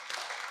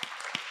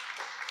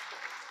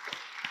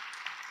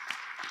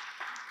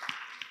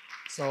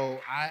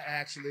I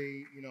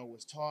actually, you know,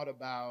 was taught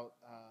about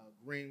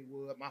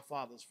Greenwood. My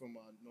father's from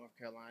North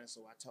Carolina,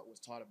 so I was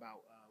taught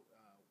about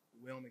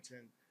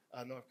Wilmington,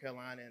 North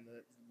Carolina, and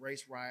the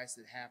race riots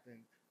that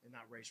happened, and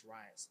not race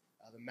riots,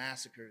 the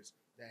massacres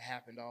that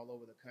happened all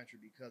over the country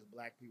because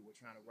Black people were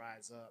trying to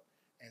rise up.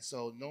 And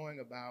so knowing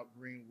about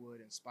Greenwood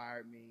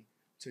inspired me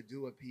to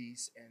do a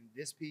piece, and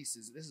this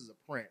is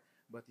a print,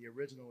 but the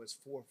original is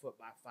 4 foot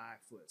by 5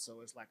 foot.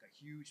 So it's like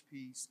a huge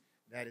piece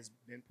that has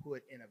been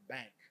put in a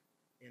bank,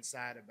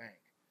 inside a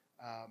bank.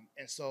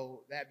 And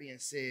so that being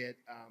said,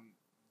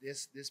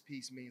 this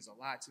piece means a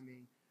lot to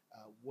me.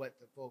 What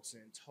the folks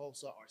in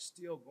Tulsa are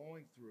still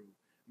going through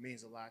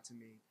means a lot to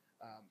me.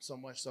 So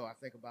much so I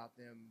think about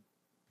them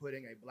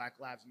putting a Black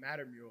Lives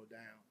Matter mural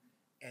down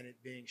and it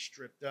being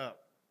stripped up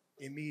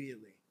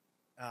immediately.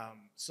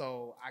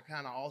 So I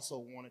kind of also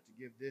wanted to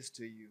give this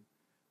to you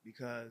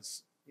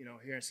because, you know,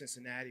 here in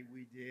Cincinnati,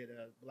 we did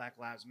a Black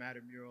Lives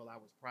Matter mural. I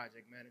was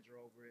project manager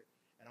over it.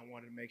 And I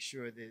wanted to make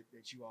sure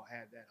that you all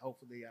had that.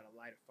 Hopefully at a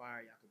light of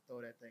fire, y'all can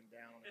throw that thing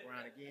down on the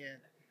ground again,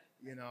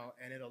 you know,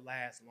 and it'll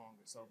last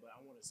longer. So, but I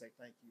want to say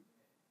thank you.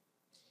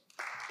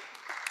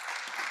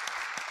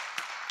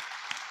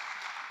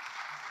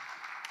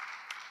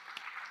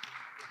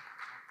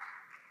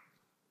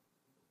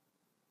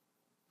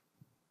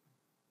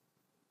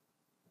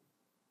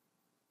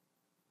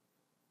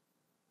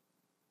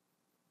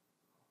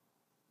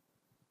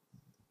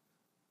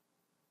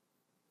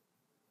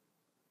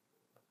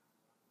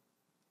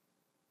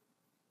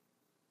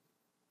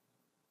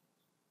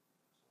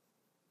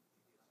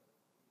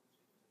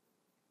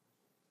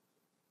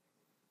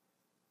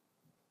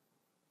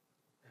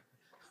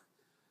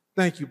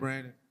 Thank you,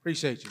 Brandon.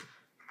 Appreciate you.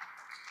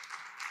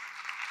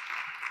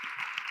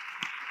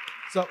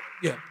 So,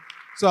 yeah.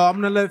 So I'm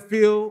going to let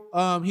Phil,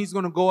 he's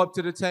going to go up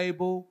to the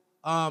table.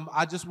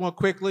 I just want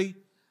quickly,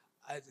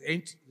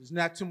 there's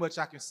not too much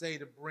I can say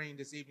to bring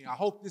this evening. I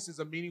hope this is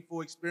a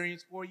meaningful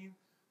experience for you.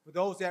 For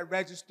those that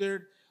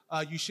registered,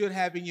 You should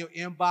have in your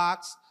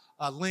inbox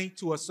a link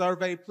to a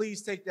survey.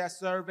 Please take that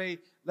survey.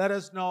 Let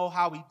us know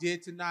how we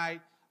did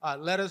tonight.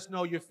 Let us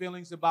know your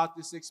feelings about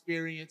this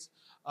experience,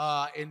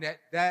 and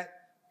that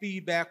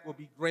feedback will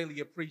be greatly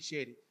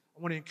appreciated.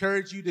 I want to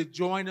encourage you to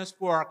join us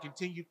for our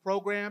continued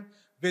program.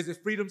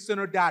 Visit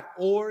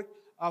freedomcenter.org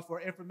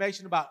for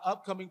information about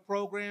upcoming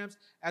programs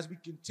as we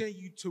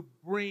continue to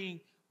bring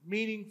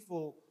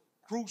meaningful,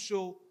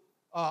 crucial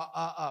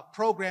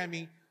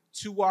programming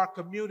to our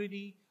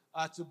community,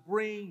 to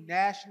bring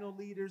national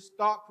leaders,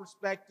 thought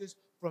perspectives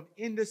from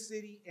in the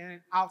city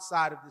and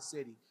outside of the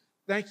city.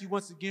 Thank you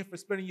once again for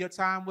spending your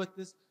time with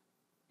us.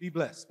 Be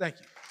blessed. Thank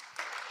you.